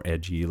little bit more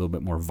edgy, a little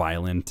bit more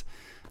violent.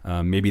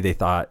 Maybe they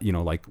thought,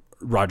 like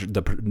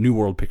New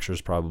World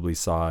Pictures probably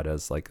saw it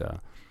as like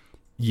a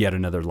yet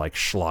another like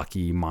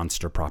schlocky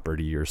monster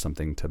property or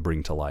something to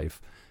bring to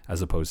life,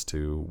 as opposed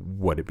to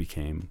what it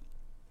became.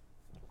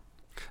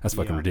 That's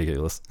fucking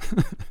ridiculous.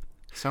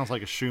 Sounds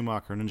like a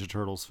Schumacher Ninja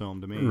Turtles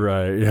film to me.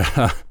 Right,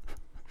 yeah.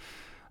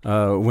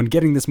 When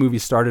getting this movie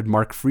started,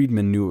 Mark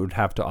Friedman knew it would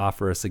have to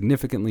offer a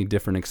significantly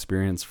different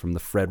experience from the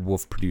Fred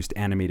Wolf-produced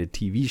animated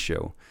TV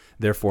show.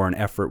 Therefore, an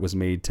effort was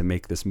made to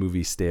make this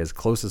movie stay as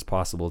close as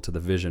possible to the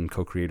vision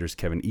co-creators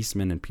Kevin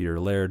Eastman and Peter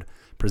Laird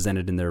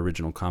presented in their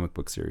original comic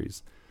book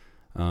series.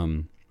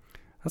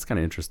 That's kind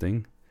of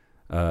interesting.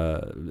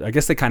 I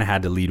guess they kind of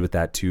had to lead with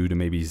that too, to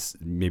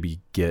maybe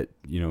get,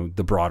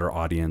 the broader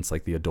audience,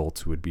 like the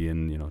adults who would be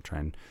in, try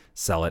and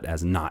sell it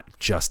as not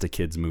just a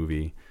kid's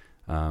movie.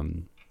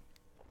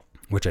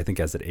 Which I think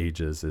as it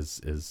ages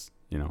is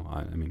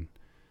I mean,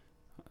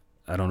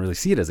 I don't really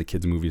see it as a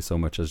kid's movie so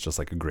much as just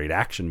like a great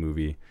action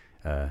movie,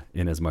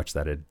 in as much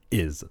that it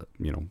is,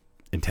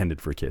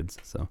 intended for kids.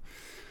 So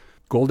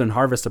Golden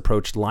Harvest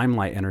approached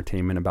Limelight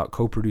Entertainment about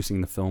co-producing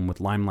the film with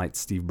Limelight's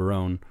Steve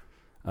Barone,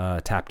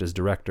 tapped as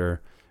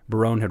director.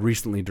 Barone had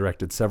recently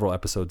directed several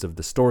episodes of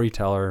The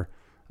Storyteller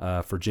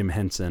for Jim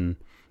Henson.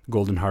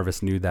 Golden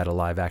Harvest knew that a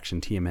live-action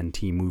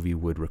TMNT movie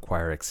would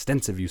require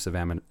extensive use of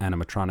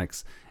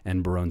animatronics,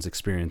 and Barone's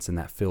experience in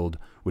that field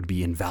would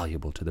be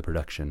invaluable to the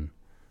production.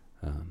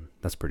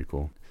 That's pretty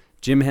cool.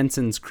 Jim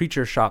Henson's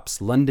Creature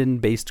Shop's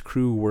London-based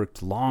crew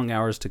worked long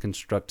hours to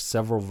construct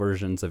several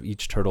versions of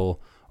each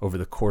turtle over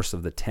the course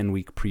of the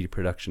 10-week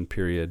pre-production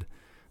period.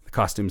 The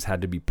costumes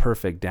had to be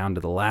perfect down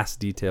to the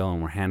last detail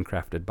and were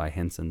handcrafted by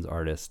Henson's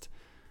artist.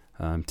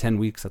 10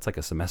 weeks, that's like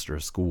a semester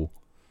of school.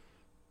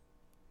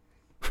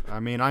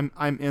 I mean, I'm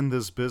in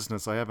this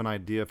business. I have an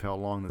idea of how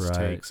long this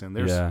takes, and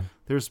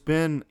there's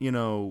been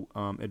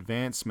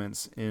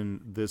advancements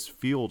in this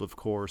field, of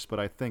course, but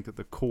I think that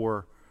the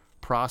core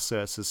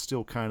process is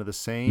still kind of the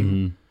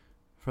same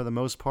for the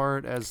most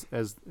part as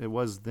it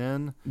was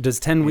then. Does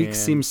 10 weeks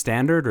seem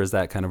standard, or is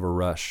that kind of a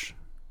rush?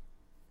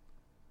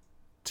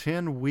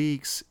 10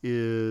 weeks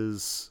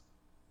is,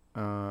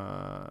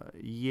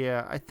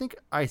 I think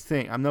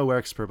I'm no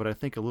expert, but I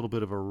think a little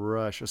bit of a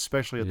rush,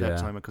 especially at that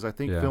time, because I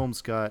think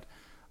films got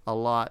a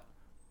lot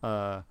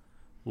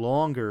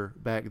longer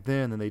back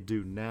then than they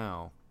do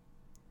now.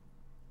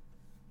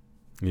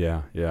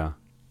 Yeah.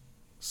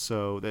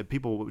 So that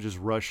people would just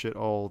rush it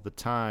all the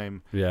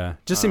time. Yeah,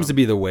 just seems to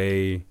be the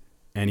way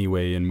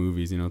anyway in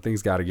movies.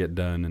 Things got to get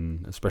done,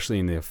 and especially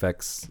in the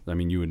effects. I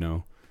mean, you would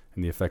know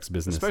in the effects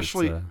business,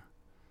 especially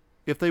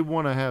if they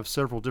want to have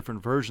several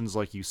different versions,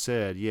 like you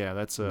said. Yeah,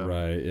 that's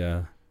right.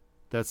 Yeah,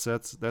 that's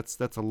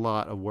a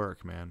lot of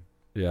work, man.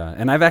 Yeah,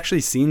 and I've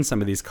actually seen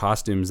some of these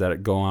costumes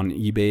that go on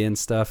eBay and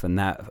stuff, and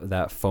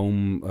that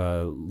foam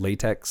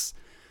latex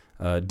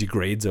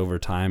degrades over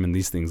time, and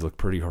these things look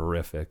pretty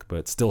horrific,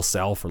 but still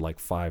sell for like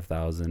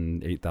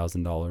 $5,000,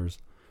 $8,000.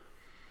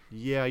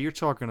 Yeah, you're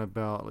talking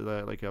about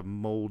like a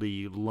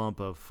moldy lump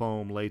of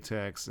foam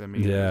latex. I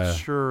mean,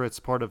 sure, it's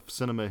part of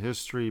cinema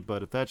history,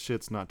 but if that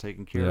shit's not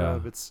taken care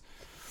of, it's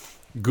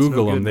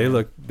Google no them.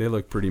 Good, they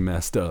look pretty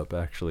messed up.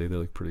 Actually, they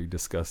look pretty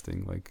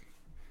disgusting. Like,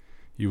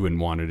 you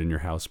wouldn't want it in your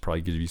house.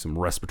 Probably gives you some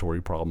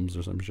respiratory problems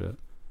or some shit.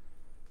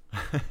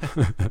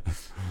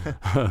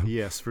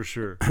 Yes, for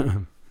sure.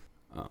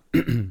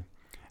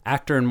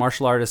 Actor and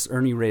martial artist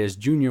Ernie Reyes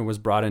Jr. was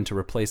brought in to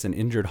replace an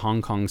injured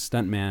Hong Kong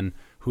stuntman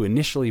who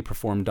initially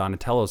performed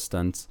Donatello's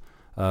stunts.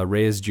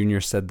 Reyes Jr.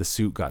 said the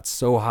suit got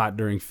so hot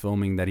during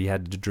filming that he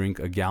had to drink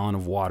a gallon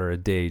of water a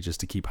day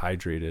just to keep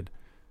hydrated.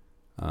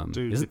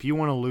 Dude, if you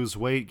want to lose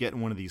weight, get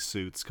in one of these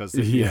suits, because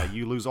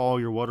you lose all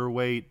your water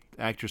weight.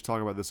 Actors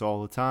talk about this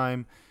all the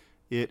time.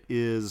 It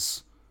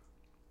is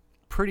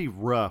pretty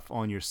rough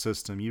on your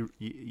system.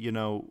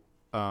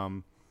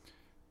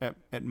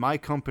 At my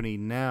company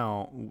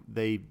now,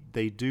 they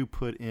do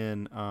put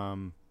in.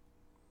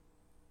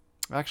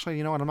 Actually,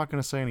 you know what? I'm not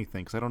going to say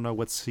anything because I don't know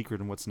what's secret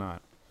and what's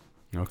not.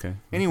 Okay.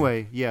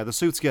 Anyway, the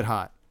suits get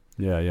hot.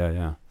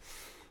 Yeah.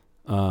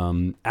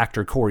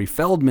 Actor Corey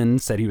Feldman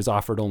said he was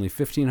offered only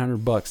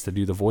 $1,500 to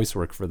do the voice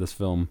work for this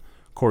film.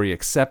 Corey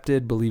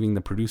accepted, believing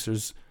the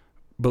producers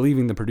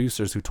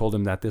who told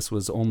him that this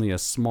was only a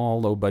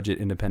small, low-budget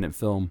independent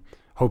film,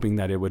 hoping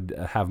that it would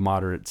have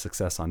moderate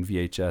success on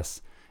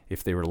VHS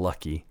if they were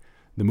lucky.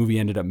 The movie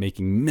ended up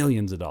making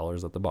millions of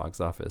dollars at the box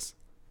office.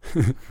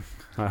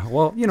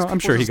 Well, I'm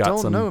sure he got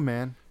some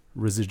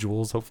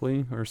residuals,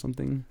 hopefully, or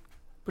something.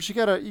 But you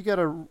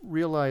gotta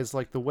realize,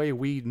 like, the way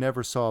we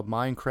never saw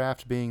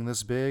Minecraft being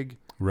this big,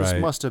 this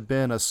must have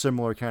been a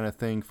similar kind of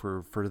thing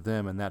for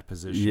them in that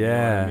position. Yeah. You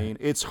know what I mean?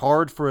 It's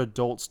hard for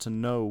adults to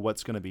know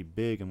what's going to be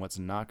big and what's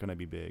not going to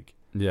be big.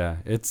 Yeah,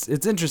 it's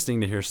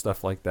interesting to hear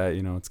stuff like that.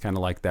 It's kind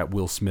of like that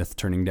Will Smith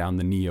turning down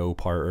the Neo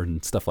part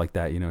and stuff like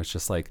that. It's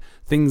just like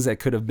things that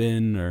could have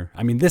been,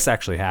 this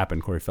actually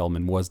happened. Corey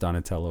Feldman was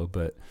Donatello,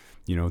 but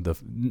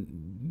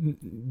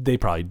they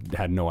probably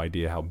had no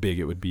idea how big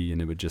it would be, and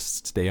it would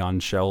just stay on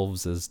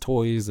shelves as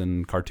toys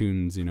and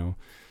cartoons.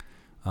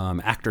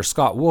 Actor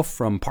Scott Wolf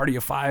from Party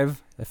of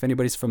Five, if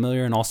anybody's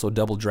familiar, and also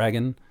Double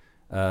Dragon,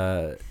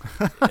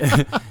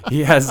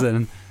 He has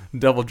a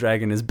Double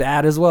Dragon is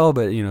bad as well,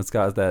 but it's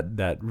got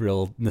that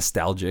real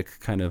nostalgic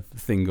kind of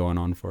thing going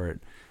on for it.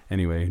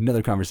 Anyway,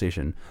 another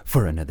conversation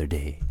for another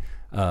day.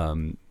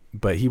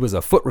 But he was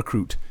a foot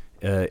recruit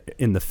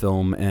in the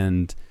film,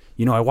 and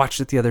I watched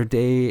it the other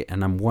day,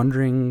 and I'm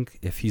wondering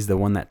if he's the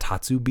one that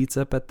Tatsu beats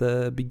up at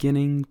the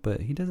beginning,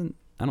 but he doesn't.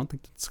 I don't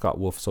think it's Scott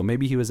Wolf, so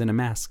maybe he was in a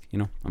mask.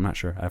 I'm not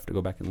sure. I have to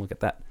go back and look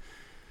at that.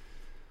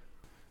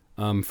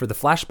 For the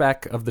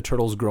flashback of the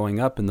turtles growing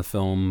up in the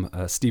film,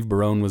 Steve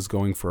Barone was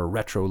going for a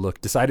retro look,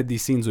 decided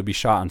these scenes would be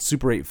shot on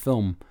Super 8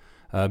 film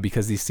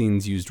because these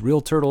scenes used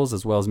real turtles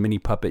as well as mini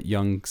puppet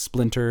young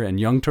Splinter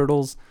and young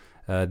turtles.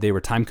 They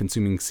were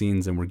time-consuming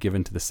scenes and were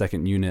given to the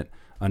second unit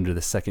under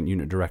the second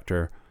unit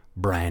director,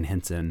 Brian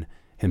Henson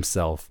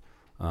himself.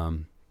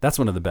 That's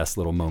one of the best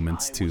little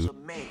moments, too. I was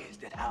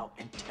amazed at how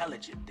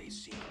intelligent they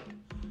seemed,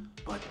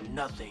 but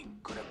nothing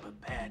could have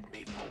prepared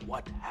me for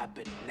what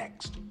happened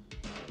next.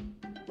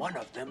 One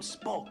of them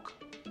spoke.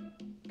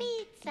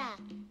 Pizza!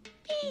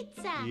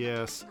 Pizza!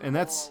 Yes, and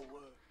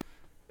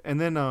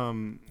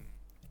then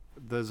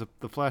there's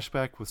the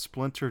flashback with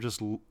Splinter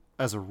just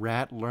as a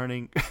rat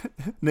learning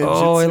ninjutsu.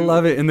 Oh, I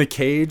love it. In the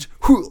cage.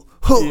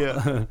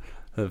 Yeah.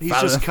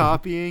 He's just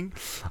copying.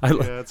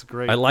 That's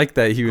great. I like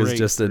that he was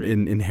just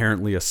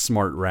inherently a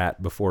smart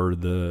rat before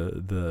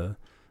the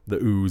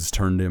ooze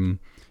turned him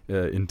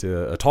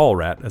into a tall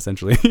rat,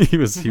 essentially. he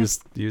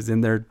was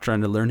in there trying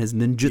to learn his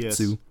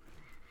ninjutsu. Yes.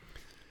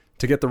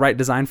 To get the right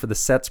design for the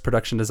sets,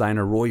 production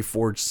designer Roy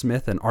Forge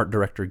Smith and art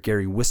director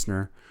Gary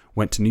Wisner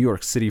went to New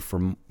York City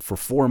for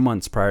 4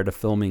 months prior to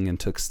filming and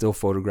took still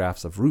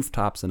photographs of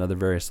rooftops and other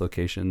various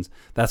locations.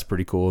 That's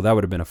pretty cool. That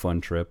would have been a fun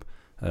trip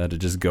to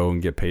just go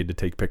and get paid to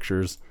take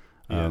pictures.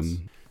 Yes.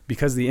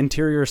 Because the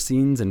interior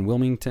scenes in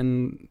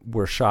Wilmington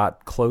were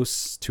shot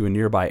close to a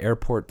nearby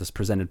airport, this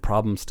presented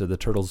problems to the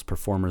Turtles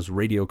performers'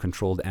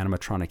 radio-controlled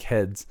animatronic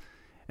heads,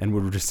 and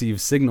would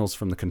receive signals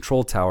from the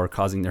control tower,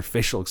 causing their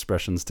facial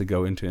expressions to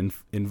go into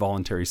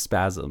involuntary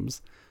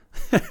spasms.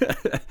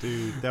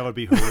 Dude, that would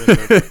be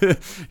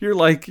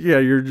horrific.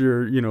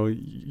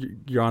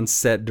 You're on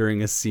set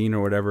during a scene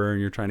or whatever,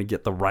 and you're trying to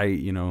get the right,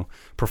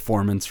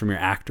 performance from your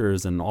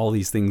actors and all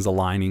these things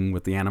aligning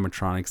with the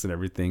animatronics and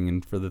everything,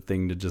 and for the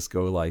thing to just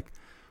go like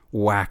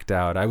whacked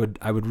out. I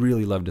would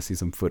really love to see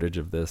some footage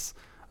of this.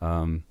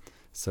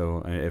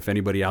 So if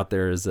anybody out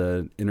there is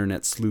an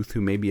internet sleuth who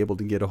may be able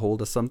to get a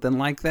hold of something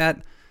like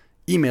that,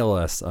 email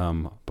us.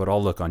 But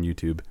I'll look on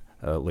YouTube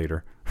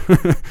later.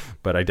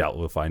 But I doubt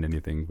we'll find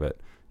anything. But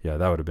yeah,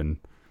 that would have been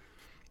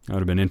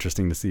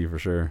interesting to see for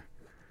sure.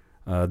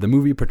 The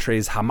movie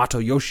portrays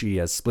Hamato Yoshi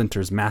as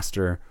Splinter's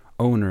master,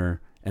 owner,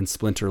 and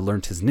Splinter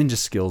learned his ninja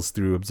skills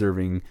through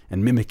observing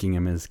and mimicking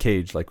him in his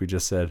cage, like we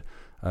just said.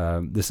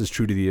 This is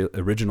true to the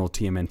original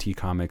TMNT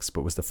comics,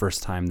 but was the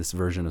first time this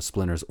version of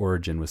Splinter's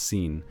origin was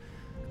seen.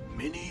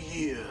 Many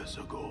years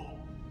ago,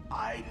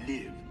 I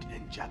lived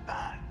in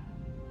Japan,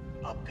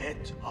 a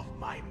pet of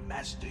my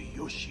master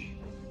Yoshi,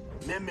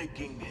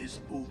 mimicking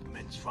his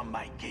movements from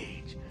my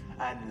cage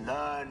and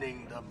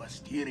learning the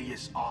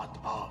mysterious art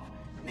of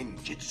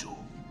ninjutsu.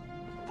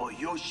 For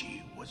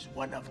Yoshi was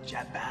one of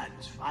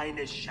Japan's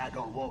finest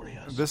shadow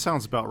warriors. This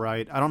sounds about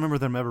right. I don't remember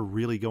them ever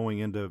really going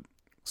into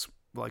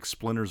like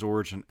Splinter's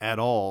origin at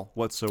all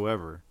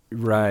whatsoever.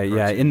 Right,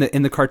 yeah. In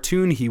the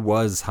cartoon, he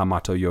was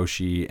Hamato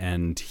Yoshi,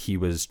 and he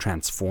was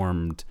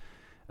transformed,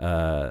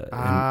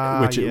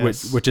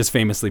 which is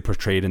famously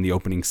portrayed in the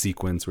opening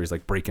sequence where he's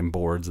like breaking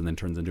boards and then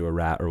turns into a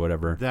rat or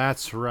whatever.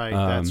 That's right.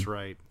 That's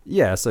right.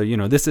 Yeah. So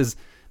this is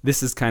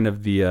kind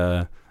of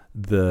the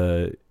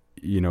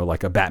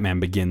like a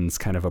Batman Begins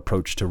kind of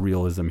approach to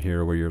realism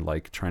here, where you're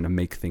like trying to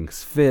make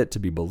things fit to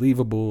be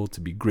believable, to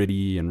be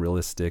gritty and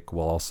realistic,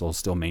 while also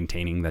still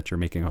maintaining that you're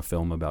making a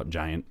film about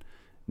giant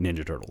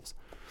Ninja Turtles.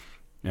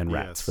 And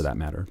rats, for that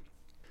matter.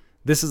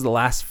 This is the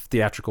last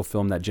theatrical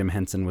film that Jim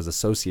Henson was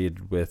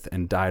associated with,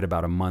 and died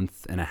about a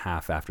month and a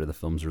half after the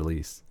film's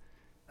release.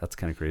 That's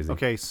kind of crazy.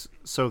 Okay,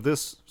 so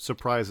this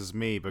surprises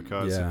me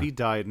because if he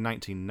died in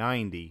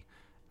 1990,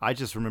 I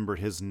just remembered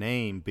his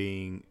name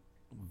being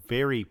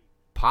very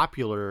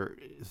popular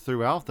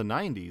throughout the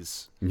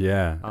 90s.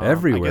 Yeah,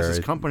 everywhere. I guess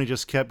his company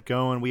just kept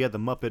going. We had the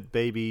Muppet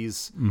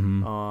Babies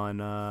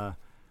on, on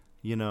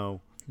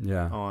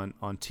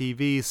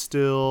TV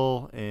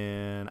still,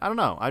 and I don't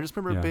know. I just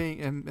remember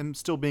him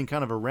still being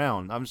kind of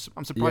around. I'm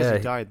surprised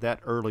he died that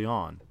early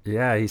on.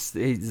 Yeah, it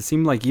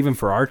seemed like even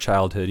for our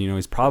childhood,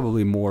 he's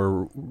probably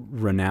more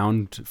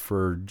renowned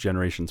for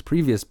generations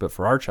previous, but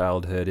for our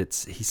childhood,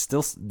 he's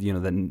still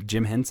the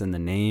Jim Henson, the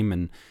name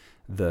and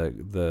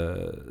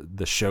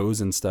the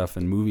shows and stuff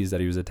and movies that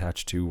he was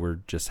attached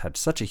to had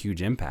such a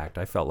huge impact.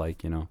 I felt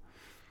like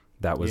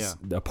that was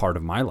a part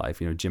of my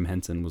life. Jim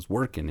Henson was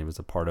working. It was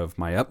a part of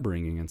my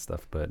upbringing and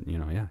stuff. But,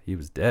 he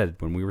was dead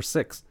when we were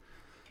 6.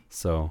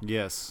 So,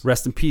 yes.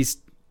 Rest in peace,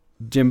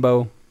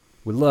 Jimbo.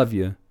 We love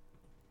you.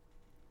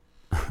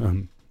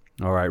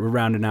 All right, we're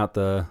rounding out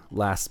the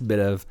last bit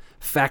of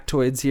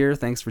factoids here.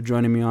 Thanks for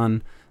joining me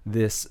on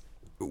this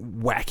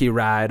wacky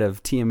ride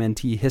of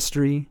TMNT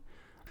history.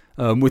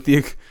 With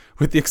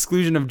the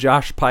exclusion of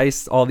Josh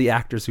Pais, all the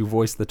actors who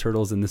voiced the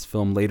Turtles in this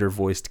film later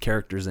voiced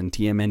characters in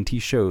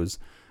TMNT shows,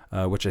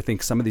 which I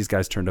think some of these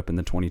guys turned up in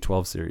the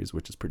 2012 series,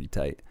 which is pretty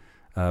tight.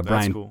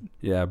 Brian, cool.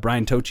 Yeah,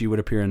 Brian Tochi would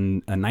appear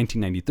in a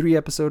 1993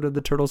 episode of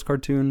the Turtles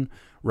cartoon.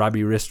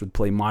 Robbie Rist would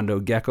play Mondo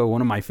Gecko, one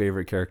of my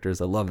favorite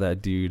characters. I love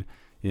that dude.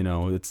 You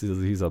know,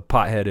 he's a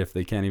pothead if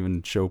they can't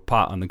even show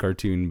pot on the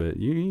cartoon, but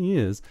he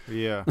is.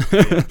 Yeah.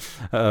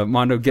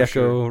 Mondo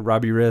Gecko, sure.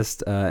 Robbie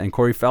Rist, and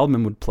Corey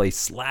Feldman would play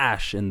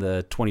Slash in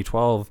the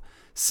 2012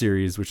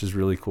 series, which is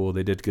really cool.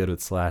 They did good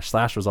with Slash.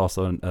 Slash was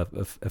also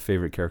a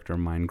favorite character of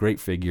mine.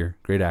 Great figure,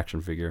 great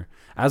action figure,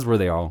 as were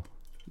they all,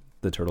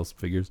 the Turtles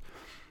figures.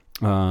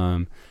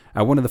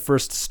 At one of the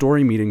first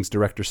story meetings,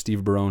 director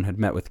Steve Barone had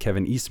met with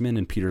Kevin Eastman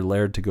and Peter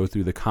Laird to go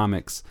through the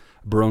comics.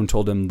 Barone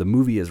told him the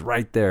movie is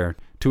right there,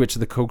 to which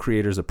the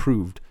co-creators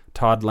approved.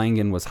 Todd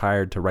Langen was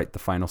hired to write the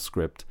final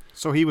script.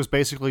 So he was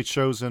basically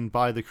chosen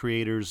by the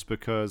creators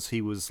because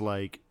he was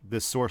like,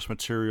 this source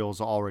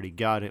material's already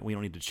got it. We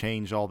don't need to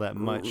change all that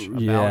much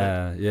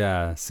about it.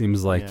 Yeah.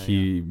 Seems like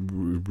he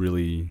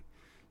really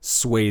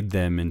swayed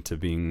them into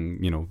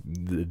being, you know,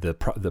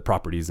 the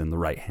properties in the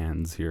right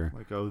hands here.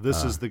 Like, oh,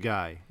 this is the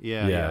guy.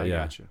 I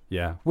gotcha.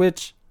 Yeah,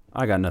 which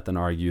I got nothing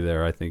to argue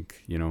there. I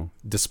think, you know,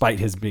 despite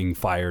his being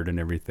fired and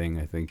everything,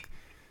 I think,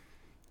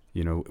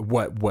 you know,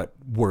 what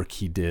work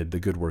he did, the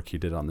good work he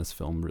did on this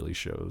film really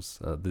shows.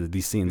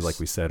 These scenes,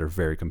 like we said, are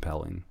very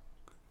compelling.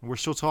 We're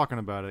still talking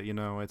about it, you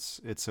know,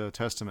 it's a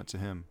testament to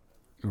him.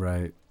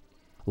 Right.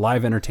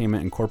 Live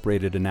Entertainment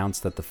Incorporated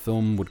announced that the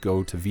film would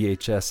go to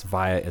VHS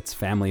via its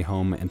Family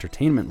Home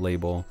Entertainment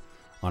label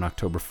on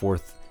October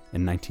 4th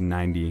in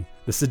 1990.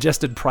 The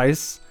suggested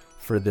price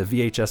for the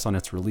VHS on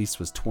its release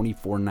was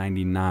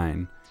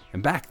 $24.99.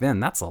 And back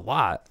then, that's a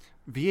lot.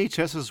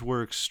 VHSs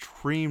were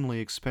extremely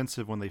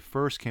expensive when they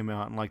first came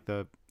out in like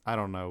the, I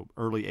don't know,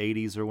 early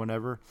 80s or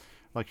whenever.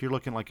 Like you're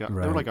looking like they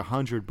were like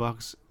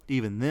 $100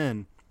 even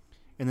then.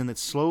 And then it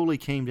slowly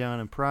came down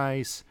in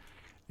price.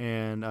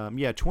 And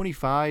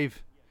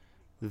 25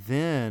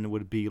 then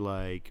would be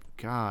like,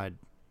 God,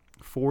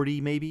 40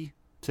 maybe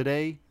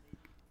today,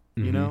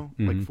 you know,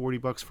 like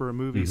 $40 for a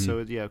movie.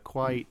 So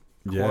quite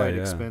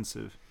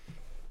expensive.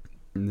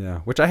 Yeah,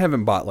 which I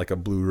haven't bought like a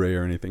Blu-ray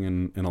or anything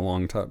in a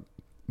long time,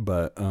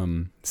 but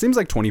seems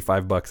like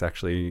 $25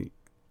 actually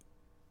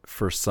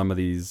for some of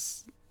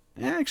these.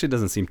 Actually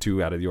doesn't seem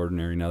too out of the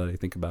ordinary now that I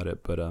think about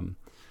it, but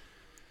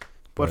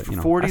for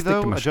 40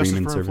 though,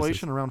 adjusted for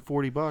inflation, around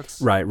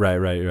 $40.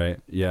 Right.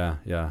 Yeah,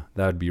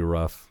 that would be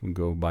rough.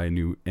 Go buy a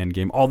new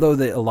Endgame. Although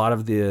a lot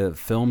of the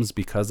films,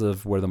 because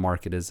of where the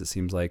market is, it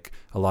seems like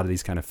a lot of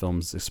these kind of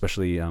films,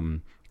 especially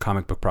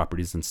comic book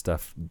properties and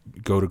stuff,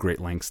 go to great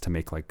lengths to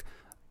make like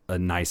a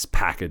nice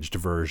packaged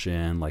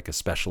version, like a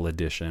special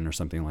edition or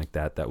something like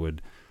that. That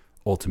would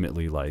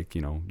ultimately, like,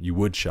 you know, you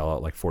would shell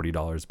out like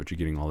 $40, but you're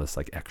getting all this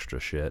like extra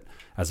shit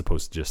as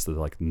opposed to just the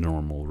like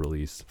normal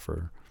release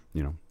for,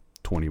 you know,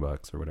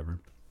 $20 or whatever.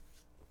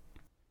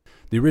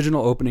 The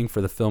original opening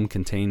for the film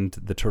contained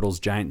the turtles'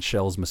 giant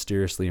shells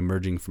mysteriously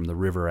emerging from the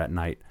river at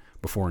night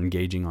before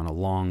engaging on a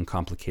long,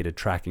 complicated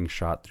tracking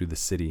shot through the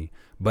city.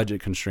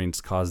 Budget constraints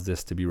caused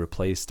this to be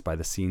replaced by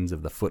the scenes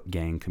of the Foot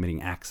Gang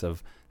committing acts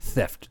of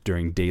theft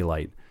during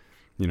daylight.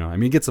 You know, I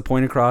mean, it gets the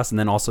point across, and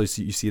then also you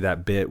see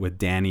that bit with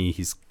Danny.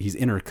 He's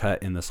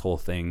intercut in this whole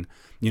thing.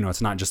 You know,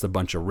 it's not just a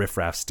bunch of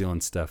riffraff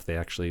stealing stuff. They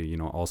actually, you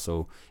know,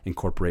 also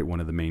incorporate one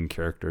of the main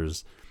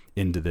characters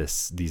into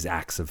these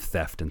acts of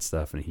theft and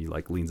stuff, and he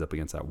like leans up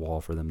against that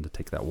wall for them to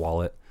take that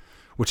wallet,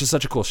 which is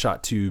such a cool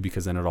shot too,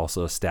 because then it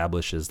also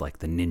establishes like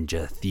the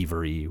ninja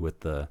thievery with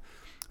the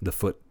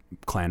Foot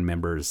Clan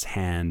member's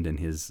hand and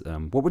his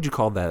what would you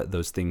call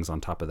those things on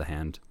top of the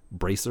hand,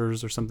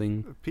 bracers or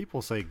something?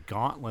 People say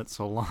gauntlets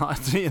a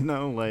lot. You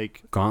know,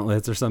 like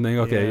gauntlets or something.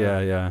 Okay,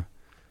 yeah.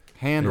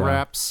 Hand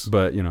wraps.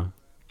 But you know,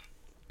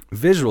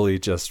 visually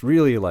just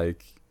really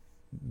like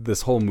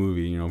this whole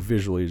movie, you know,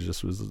 visually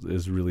just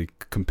is really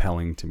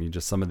compelling to me.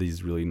 Just some of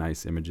these really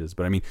nice images.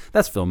 But I mean,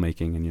 that's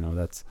filmmaking, and you know,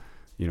 that's,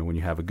 you know, when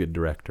you have a good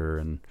director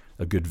and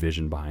a good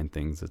vision behind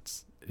things,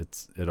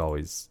 it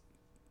always,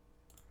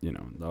 you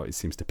know, it always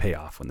seems to pay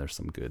off when there's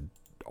some good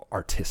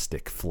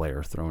artistic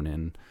flair thrown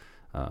in.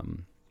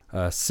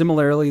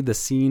 Similarly, the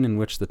scene in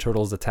which the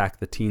turtles attack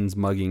the teens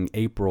mugging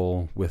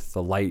April with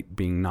the light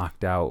being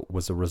knocked out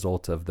was a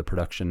result of the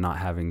production not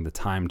having the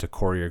time to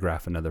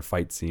choreograph another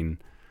fight scene.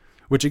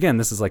 Which, again,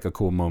 this is like a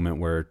cool moment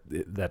where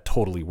that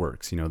totally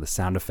works. You know, the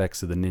sound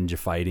effects of the ninja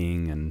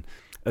fighting. And,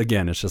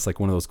 again, it's just like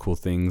one of those cool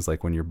things.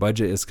 Like when your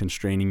budget is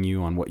constraining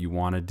you on what you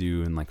want to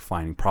do and, like,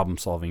 finding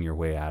problem-solving your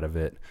way out of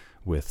it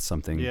with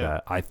something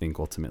that I think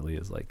ultimately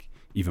is, like,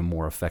 even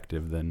more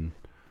effective than...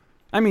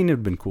 I mean, it would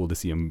have been cool to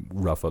see him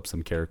rough up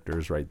some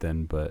characters right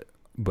then, but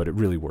it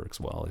really works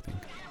well, I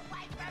think.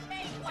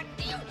 What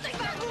do you think?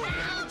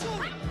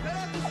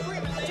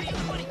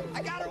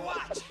 I got her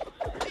watch.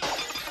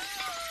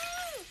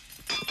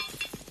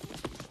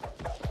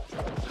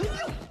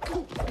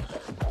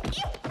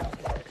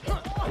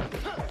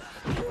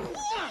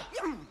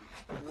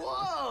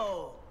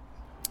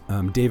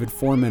 David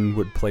Foreman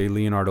would play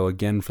Leonardo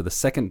again for the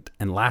second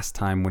and last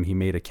time when he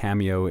made a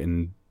cameo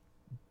in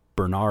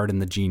Bernard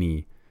and the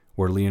Genie,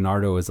 where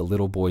Leonardo is a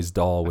little boy's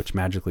doll which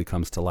magically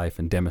comes to life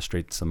and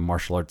demonstrates some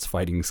martial arts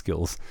fighting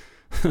skills.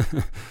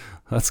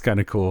 That's kind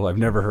of cool. I've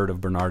never heard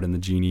of Bernard and the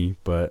Genie,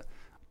 but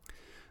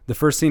the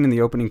first scene in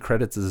the opening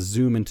credits is a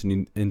zoom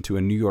into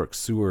a New York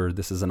sewer.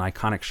 This is an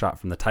iconic shot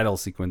from the title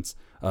sequence,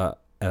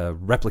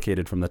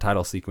 replicated from the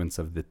title sequence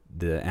of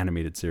the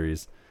animated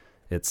series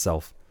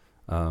itself,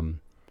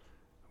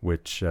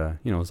 which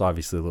is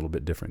obviously a little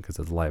bit different because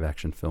it's a live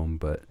action film,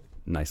 but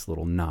nice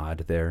little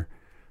nod there.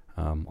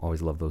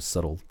 Always love those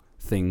subtle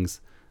things.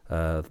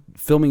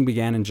 Filming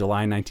began in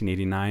July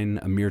 1989,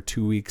 a mere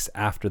 2 weeks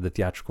after the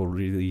theatrical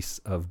release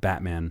of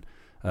Batman.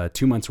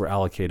 2 months were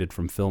allocated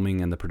from filming,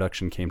 and the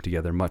production came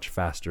together much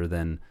faster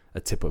than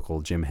a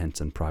typical Jim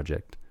Henson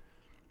project.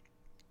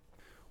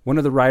 One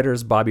of the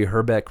writers, Bobby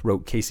Herbeck,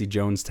 wrote Casey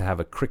Jones to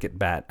have a cricket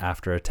bat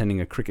after attending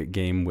a cricket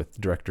game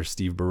with director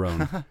Steve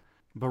Barone.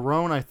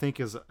 Barone, I think,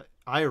 is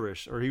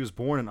Irish, or he was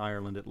born in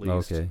Ireland at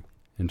least. Okay,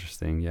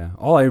 interesting, yeah.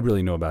 All I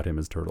really know about him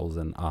is Turtles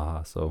and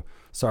Aha, so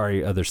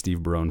sorry other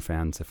Steve Barone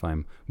fans if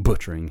I'm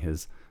butchering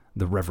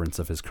the reverence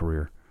of his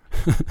career.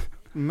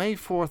 May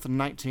 4th,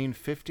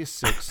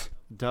 1956,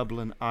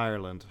 Dublin,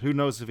 Ireland. Who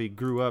knows if he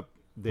grew up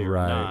there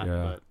or not.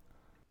 Yeah.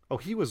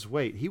 But, he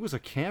was a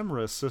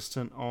camera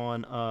assistant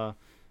on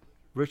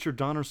Richard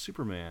Donner's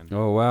Superman.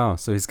 Oh, wow.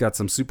 So he's got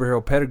some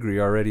superhero pedigree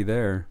already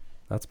there.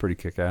 That's pretty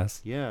kick-ass.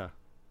 Yeah.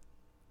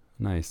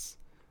 Nice.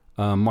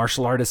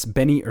 Martial artist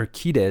Benny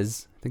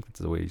Urquidez, I think that's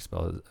the way you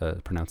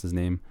pronounce his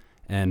name,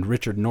 and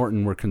Richard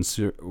Norton were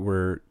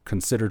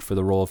considered for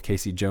the role of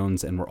Casey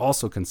Jones and were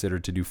also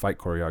considered to do fight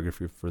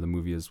choreography for the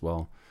movie as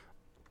well.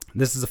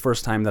 This is the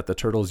first time that the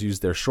Turtles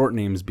used their short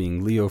names,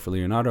 being Leo for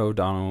Leonardo,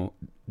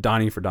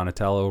 Donnie for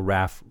Donatello,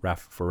 Raph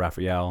for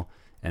Raphael,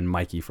 and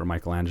Mikey for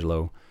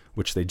Michelangelo,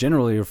 which they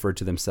generally referred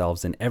to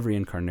themselves in every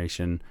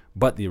incarnation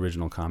but the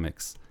original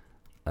comics.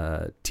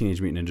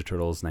 Teenage Mutant Ninja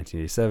Turtles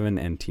 1987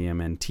 and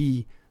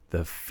TMNT,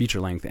 the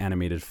feature-length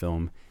animated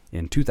film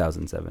in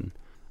 2007.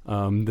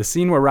 The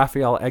scene where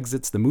Raphael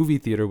exits the movie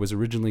theater was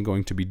originally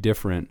going to be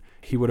different.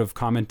 He would have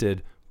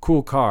commented,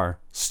 "Cool car,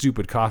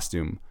 stupid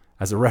costume,"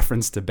 as a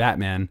reference to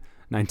Batman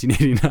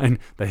 1989.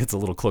 That hits a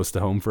little close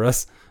to home for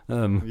us.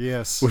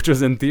 Yes. Which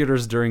was in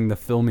theaters during the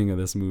filming of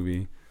this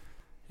movie.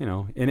 In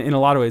a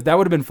lot of ways, that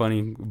would have been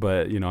funny,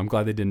 but, I'm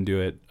glad they didn't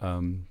do it.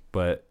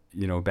 But,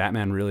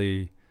 Batman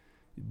really...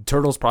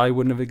 Turtles probably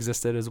wouldn't have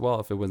existed as well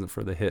if it wasn't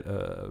for the hit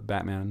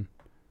Batman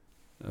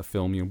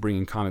film,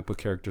 bringing comic book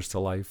characters to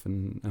life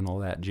and all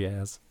that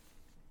jazz.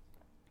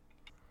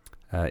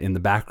 In the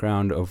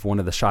background of one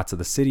of the shots of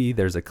the city,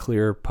 there's a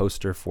clear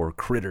poster for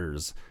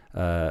Critters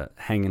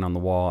hanging on the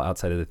wall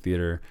outside of the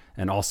theater,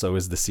 and also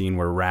is the scene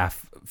where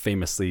Raph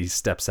famously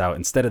steps out.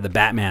 Instead of the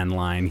Batman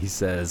line, he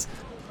says,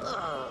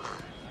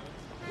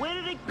 "Where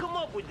did they come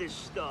up with this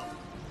stuff?"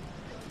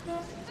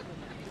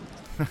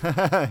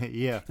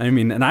 Yeah. I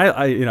mean, and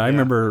I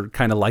remember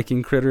kind of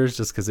liking Critters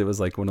just because it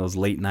was like one of those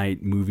late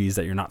night movies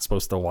that you're not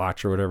supposed to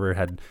watch or whatever. It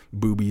had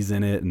boobies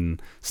in it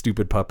and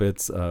stupid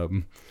puppets.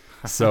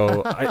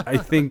 So I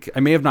think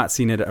I may have not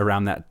seen it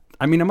around that.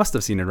 I mean, I must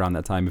have seen it around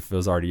that time if it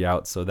was already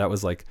out. So that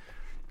was like,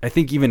 I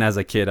think even as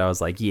a kid, I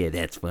was like, yeah,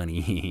 that's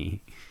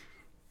funny.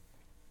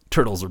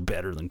 Turtles are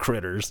better than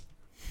Critters.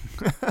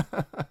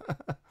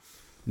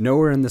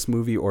 Nowhere in this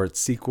movie or its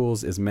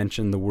sequels is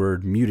mentioned the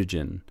word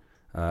mutagen.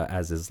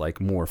 As is like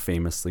more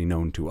famously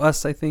known to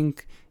us, I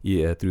think,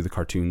 through the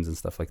cartoons and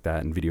stuff like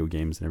that and video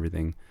games and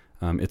everything.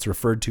 It's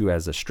referred to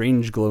as a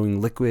strange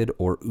glowing liquid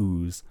or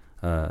ooze,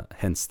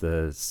 hence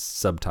the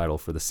subtitle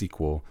for the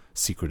sequel,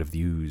 Secret of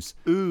the Ooze.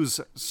 Ooze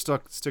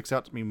sticks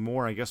out to me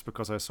more, I guess,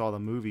 because I saw the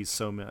movies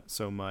so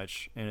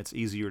much, and it's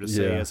easier to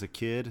say as a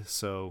kid.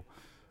 So,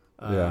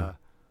 I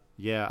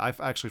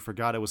actually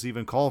forgot it was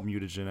even called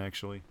mutagen.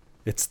 Actually,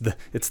 it's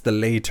the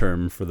lay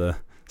term for the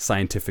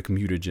scientific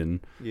mutagen.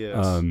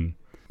 Yes.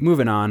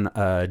 Moving on,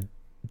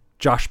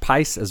 Josh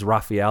Pais as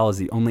Raphael is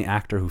the only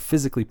actor who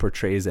physically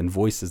portrays and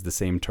voices the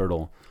same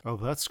turtle. Oh,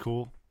 that's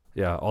cool.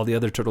 Yeah, all the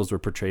other turtles were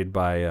portrayed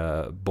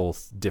by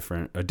both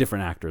different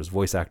actors,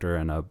 voice actor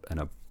and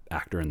a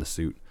actor in the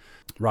suit.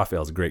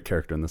 Raphael's a great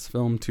character in this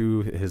film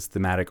too, his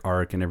thematic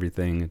arc and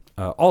everything.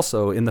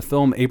 Also, in the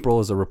film, April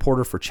is a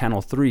reporter for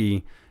Channel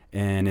 3,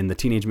 and in the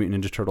Teenage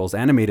Mutant Ninja Turtles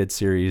animated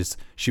series,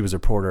 she was a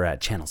reporter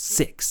at Channel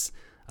 6.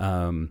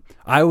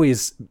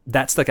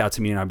 That stuck out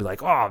to me, and I'd be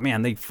like, oh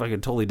man, they fucking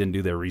totally didn't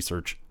do their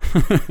research.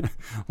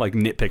 Like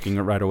nitpicking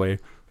it right away.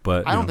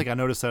 But I don't think I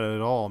noticed that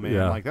at all, man.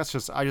 Yeah. Like I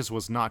just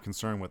was not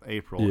concerned with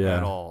April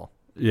at all.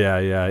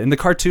 Yeah. In the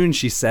cartoon,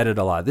 she said it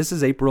a lot. This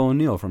is April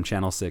O'Neil from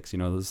Channel 6.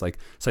 It's like,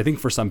 so I think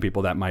for some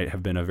people that might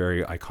have been a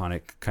very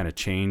iconic kind of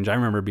change. I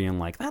remember being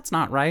like, that's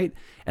not right.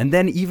 And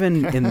then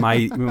even in my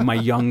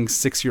young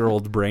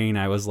 6-year-old brain,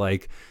 I was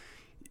like,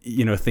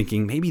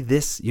 thinking maybe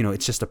this,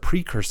 it's just a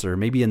precursor.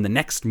 Maybe in the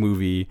next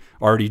movie,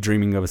 already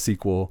dreaming of a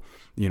sequel,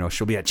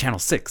 she'll be at Channel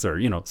 6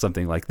 or,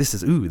 something like this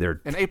is,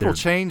 And April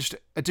changed,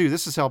 dude,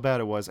 this is how bad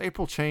it was.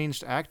 April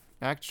changed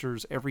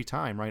actors every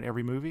time, right?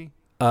 Every movie?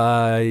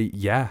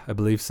 Yeah, I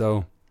believe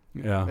so.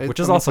 Yeah, which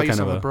is also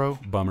kind of a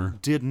bummer.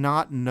 Did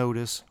not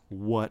notice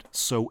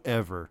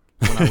whatsoever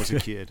when I was a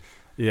kid.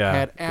 Yeah.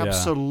 Had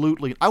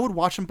absolutely, I would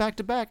watch them back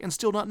to back and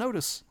still not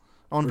notice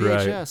on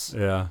VHS.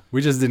 Right. Yeah.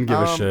 We just didn't give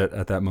a shit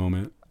at that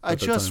moment. I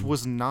just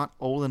was not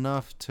old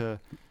enough to,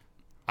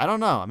 I don't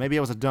know. Maybe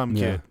I was a dumb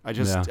kid. I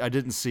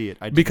didn't see it.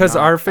 Because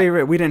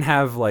we didn't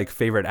have like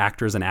favorite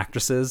actors and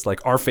actresses.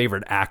 Like our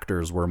favorite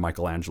actors were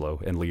Michelangelo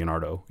and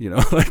Leonardo,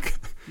 like.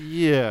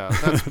 Yeah,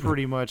 that's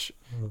pretty much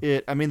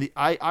it. I mean,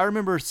 I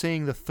remember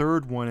seeing the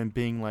third one and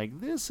being like,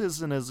 this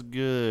isn't as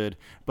good,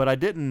 but I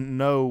didn't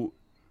know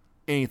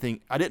anything.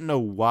 I didn't know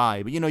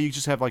why, but you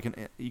just have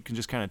you can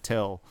just kind of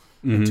tell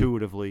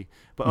intuitively.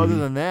 But other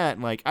than that,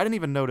 like I didn't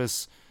even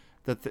notice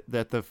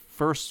that the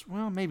first,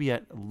 well, maybe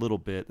a little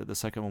bit that the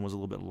second one was a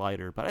little bit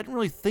lighter, but I didn't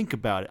really think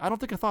about it. I don't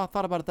think I thought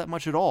about it that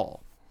much at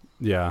all.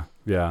 Yeah.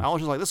 I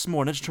was just like, this is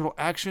more Ninja Turtle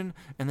action,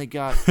 and they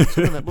got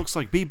something that looks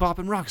like Bebop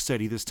and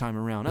Rocksteady this time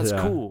around. That's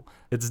cool.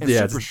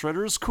 Super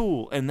Shredder is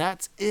cool, and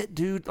that's it,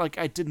 dude. Like,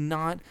 I did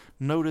not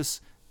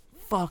notice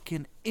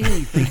fucking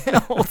anything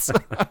else.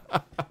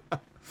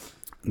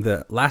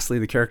 Lastly,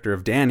 the character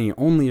of Danny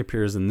only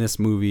appears in this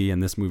movie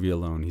and this movie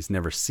alone. He's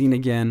never seen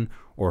again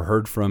or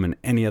heard from in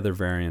any other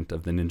variant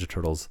of the Ninja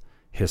Turtles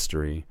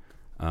history.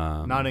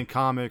 Not in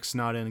comics,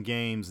 not in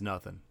games,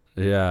 nothing.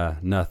 Yeah,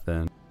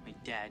 nothing. My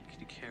dad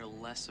could care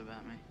less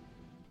about me.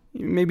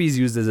 Maybe he's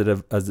used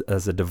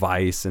as a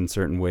device in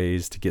certain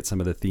ways to get some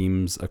of the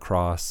themes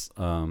across.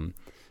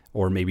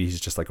 Or maybe he's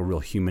just like a real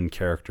human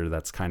character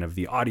that's kind of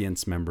the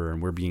audience member,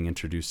 and we're being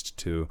introduced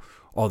to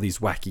all these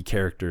wacky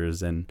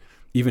characters. And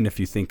even if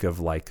you think of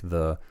like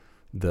the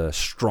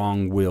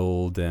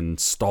strong-willed and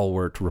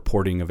stalwart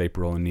reporting of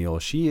April O'Neil,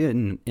 she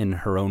in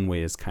her own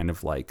way is kind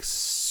of like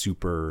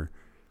super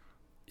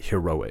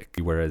heroic,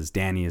 whereas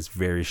Danny is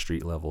very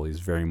street level. He's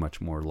very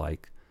much more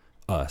like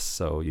us.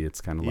 So it's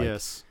kind of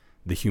like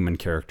the human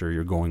character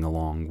you're going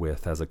along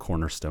with as a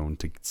cornerstone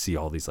to see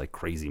all these like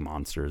crazy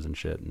monsters and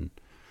shit, and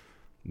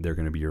they're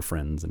going to be your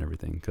friends and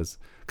everything. Because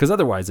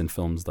otherwise in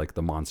films, like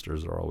the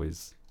monsters are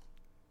always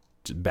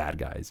bad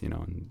guys,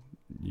 and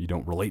you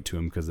don't relate to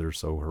them because they're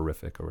so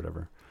horrific or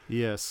whatever.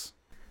 Yes.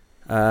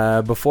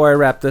 Before I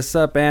wrap this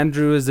up,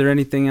 Andrew, is there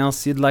anything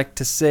else you'd like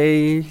to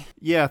say?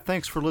 Yeah,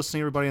 thanks for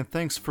listening, everybody, and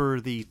thanks for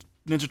the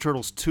Ninja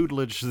Turtles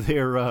tutelage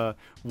there,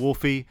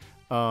 Wolfie.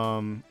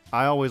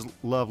 I always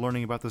love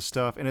learning about this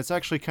stuff, and it's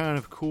actually kind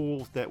of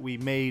cool that we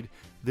made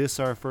this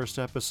our first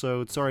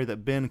episode. Sorry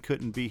that Ben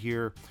couldn't be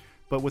here,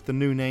 but with the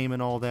new name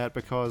and all that,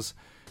 because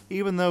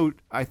even though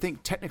I think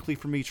technically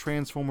for me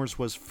Transformers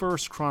was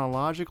first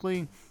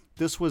chronologically,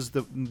 this was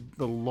the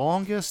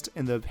longest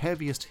and the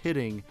heaviest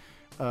hitting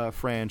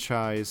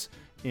franchise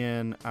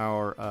in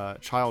our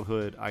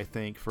childhood, I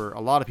think, for a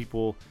lot of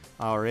people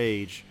our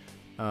age.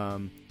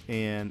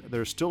 And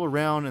they're still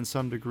around in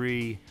some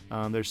degree.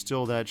 There's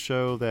still that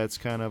show that's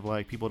kind of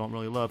like people don't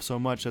really love so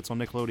much. That's on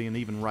Nickelodeon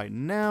even right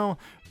now.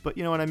 But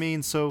you know what I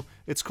mean? So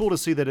it's cool to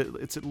see that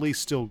it's at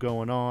least still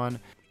going on.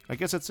 I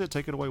guess that's it.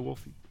 Take it away,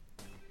 Wolfie.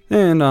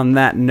 And on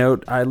that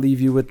note, I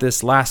leave you with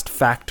this last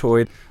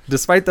factoid.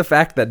 Despite the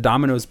fact that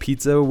Domino's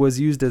Pizza was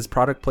used as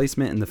product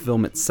placement in the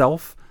film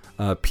itself,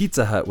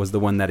 Pizza Hut was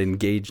the one that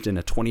engaged in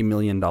a $20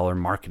 million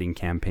marketing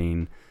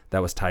campaign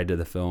that was tied to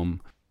the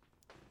film.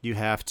 You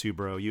have to,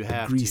 bro. You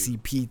have to. Greasy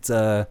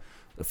pizza,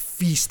 a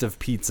feast of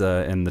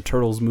pizza, and the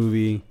Turtles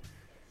movie.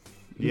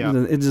 Yeah.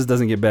 It just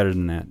doesn't get better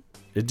than that.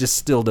 It just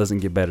still doesn't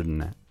get better than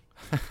that.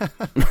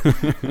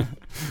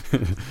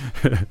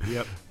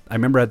 Yep. I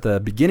remember at the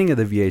beginning of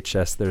the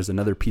VHS, there's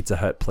another Pizza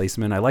Hut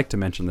placement. I like to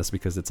mention this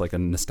because it's like a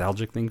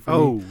nostalgic thing for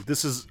me.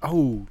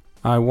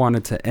 I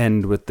wanted to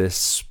end with this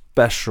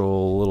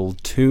special little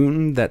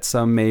tune that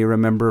some may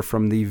remember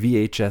from the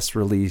VHS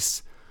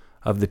release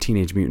of the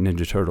Teenage Mutant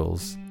Ninja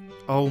Turtles.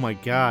 Oh my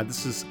God,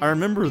 I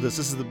remember this.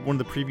 This is one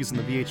of the previews in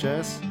the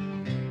VHS.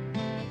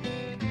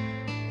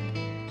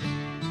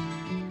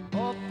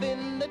 Off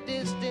in the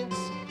distance,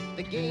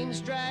 the game's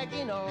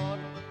dragging on.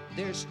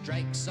 There's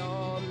strikes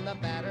on the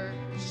batter,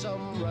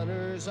 some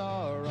runners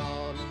are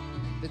on.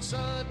 Then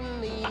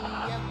suddenly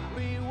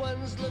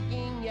everyone's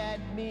looking at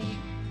me.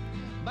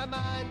 My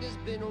mind has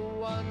been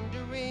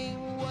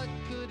wondering, what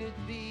could it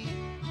be?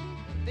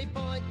 They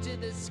point to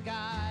the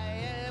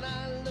sky and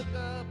I look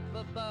up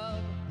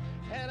above,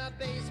 and a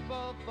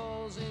baseball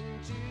falls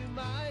into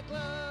my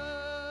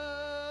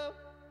glove.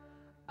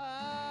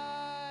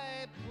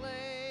 I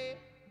play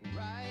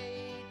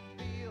right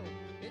field.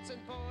 It's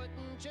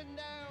important you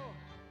know.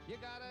 You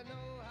gotta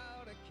know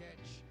how to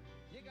catch.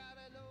 You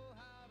gotta know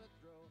how to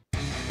throw.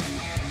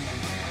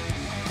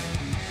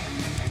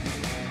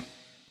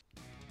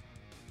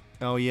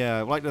 Oh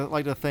yeah, I'd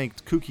like to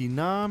thank Kooky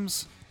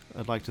Noms.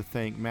 I'd like to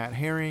thank Matt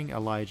Herring,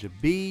 Elijah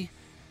B,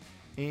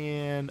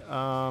 and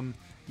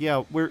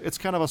yeah, it's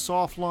kind of a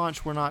soft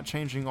launch. We're not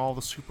changing all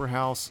the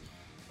Superhouse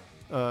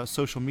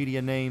social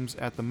media names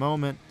at the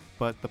moment,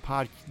 but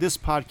this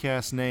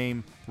podcast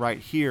name right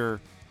here,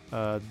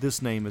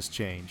 this name has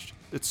changed.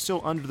 It's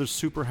still under the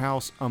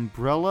Superhouse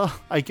umbrella,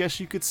 I guess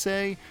you could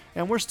say,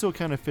 and we're still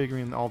kind of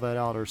figuring all that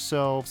out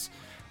ourselves.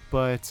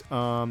 But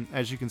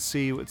as you can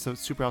see, it's a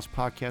Superhouse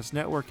Podcast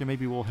Network, and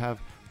maybe we'll have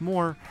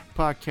more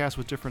podcasts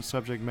with different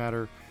subject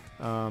matter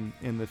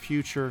in the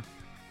future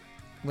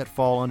that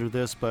fall under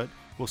this, but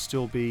we'll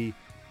still be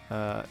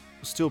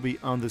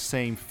on the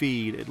same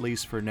feed, at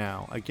least for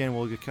now. Again,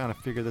 we'll kind of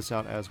figure this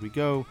out as we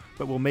go,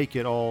 but we'll make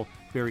it all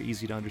very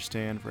easy to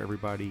understand for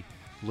everybody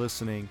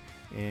listening,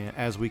 and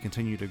as we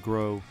continue to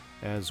grow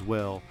as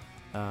well.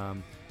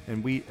 And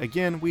we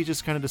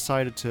just kind of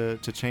decided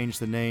to change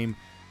the name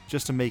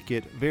just to make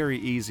it very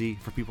easy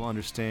for people to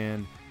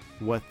understand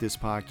what this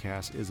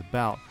podcast is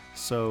about.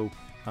 So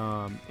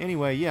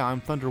anyway, yeah,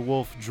 I'm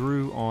Thunderwolf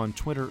Drew on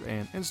Twitter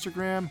and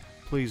Instagram.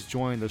 Please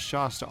join the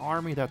Shasta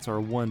Army. That's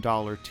our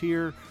 $1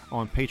 tier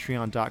on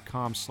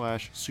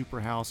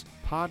patreon.com/Superhouse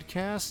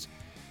Podcast.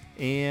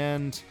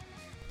 And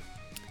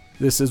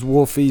this is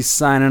Wolfie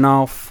signing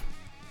off.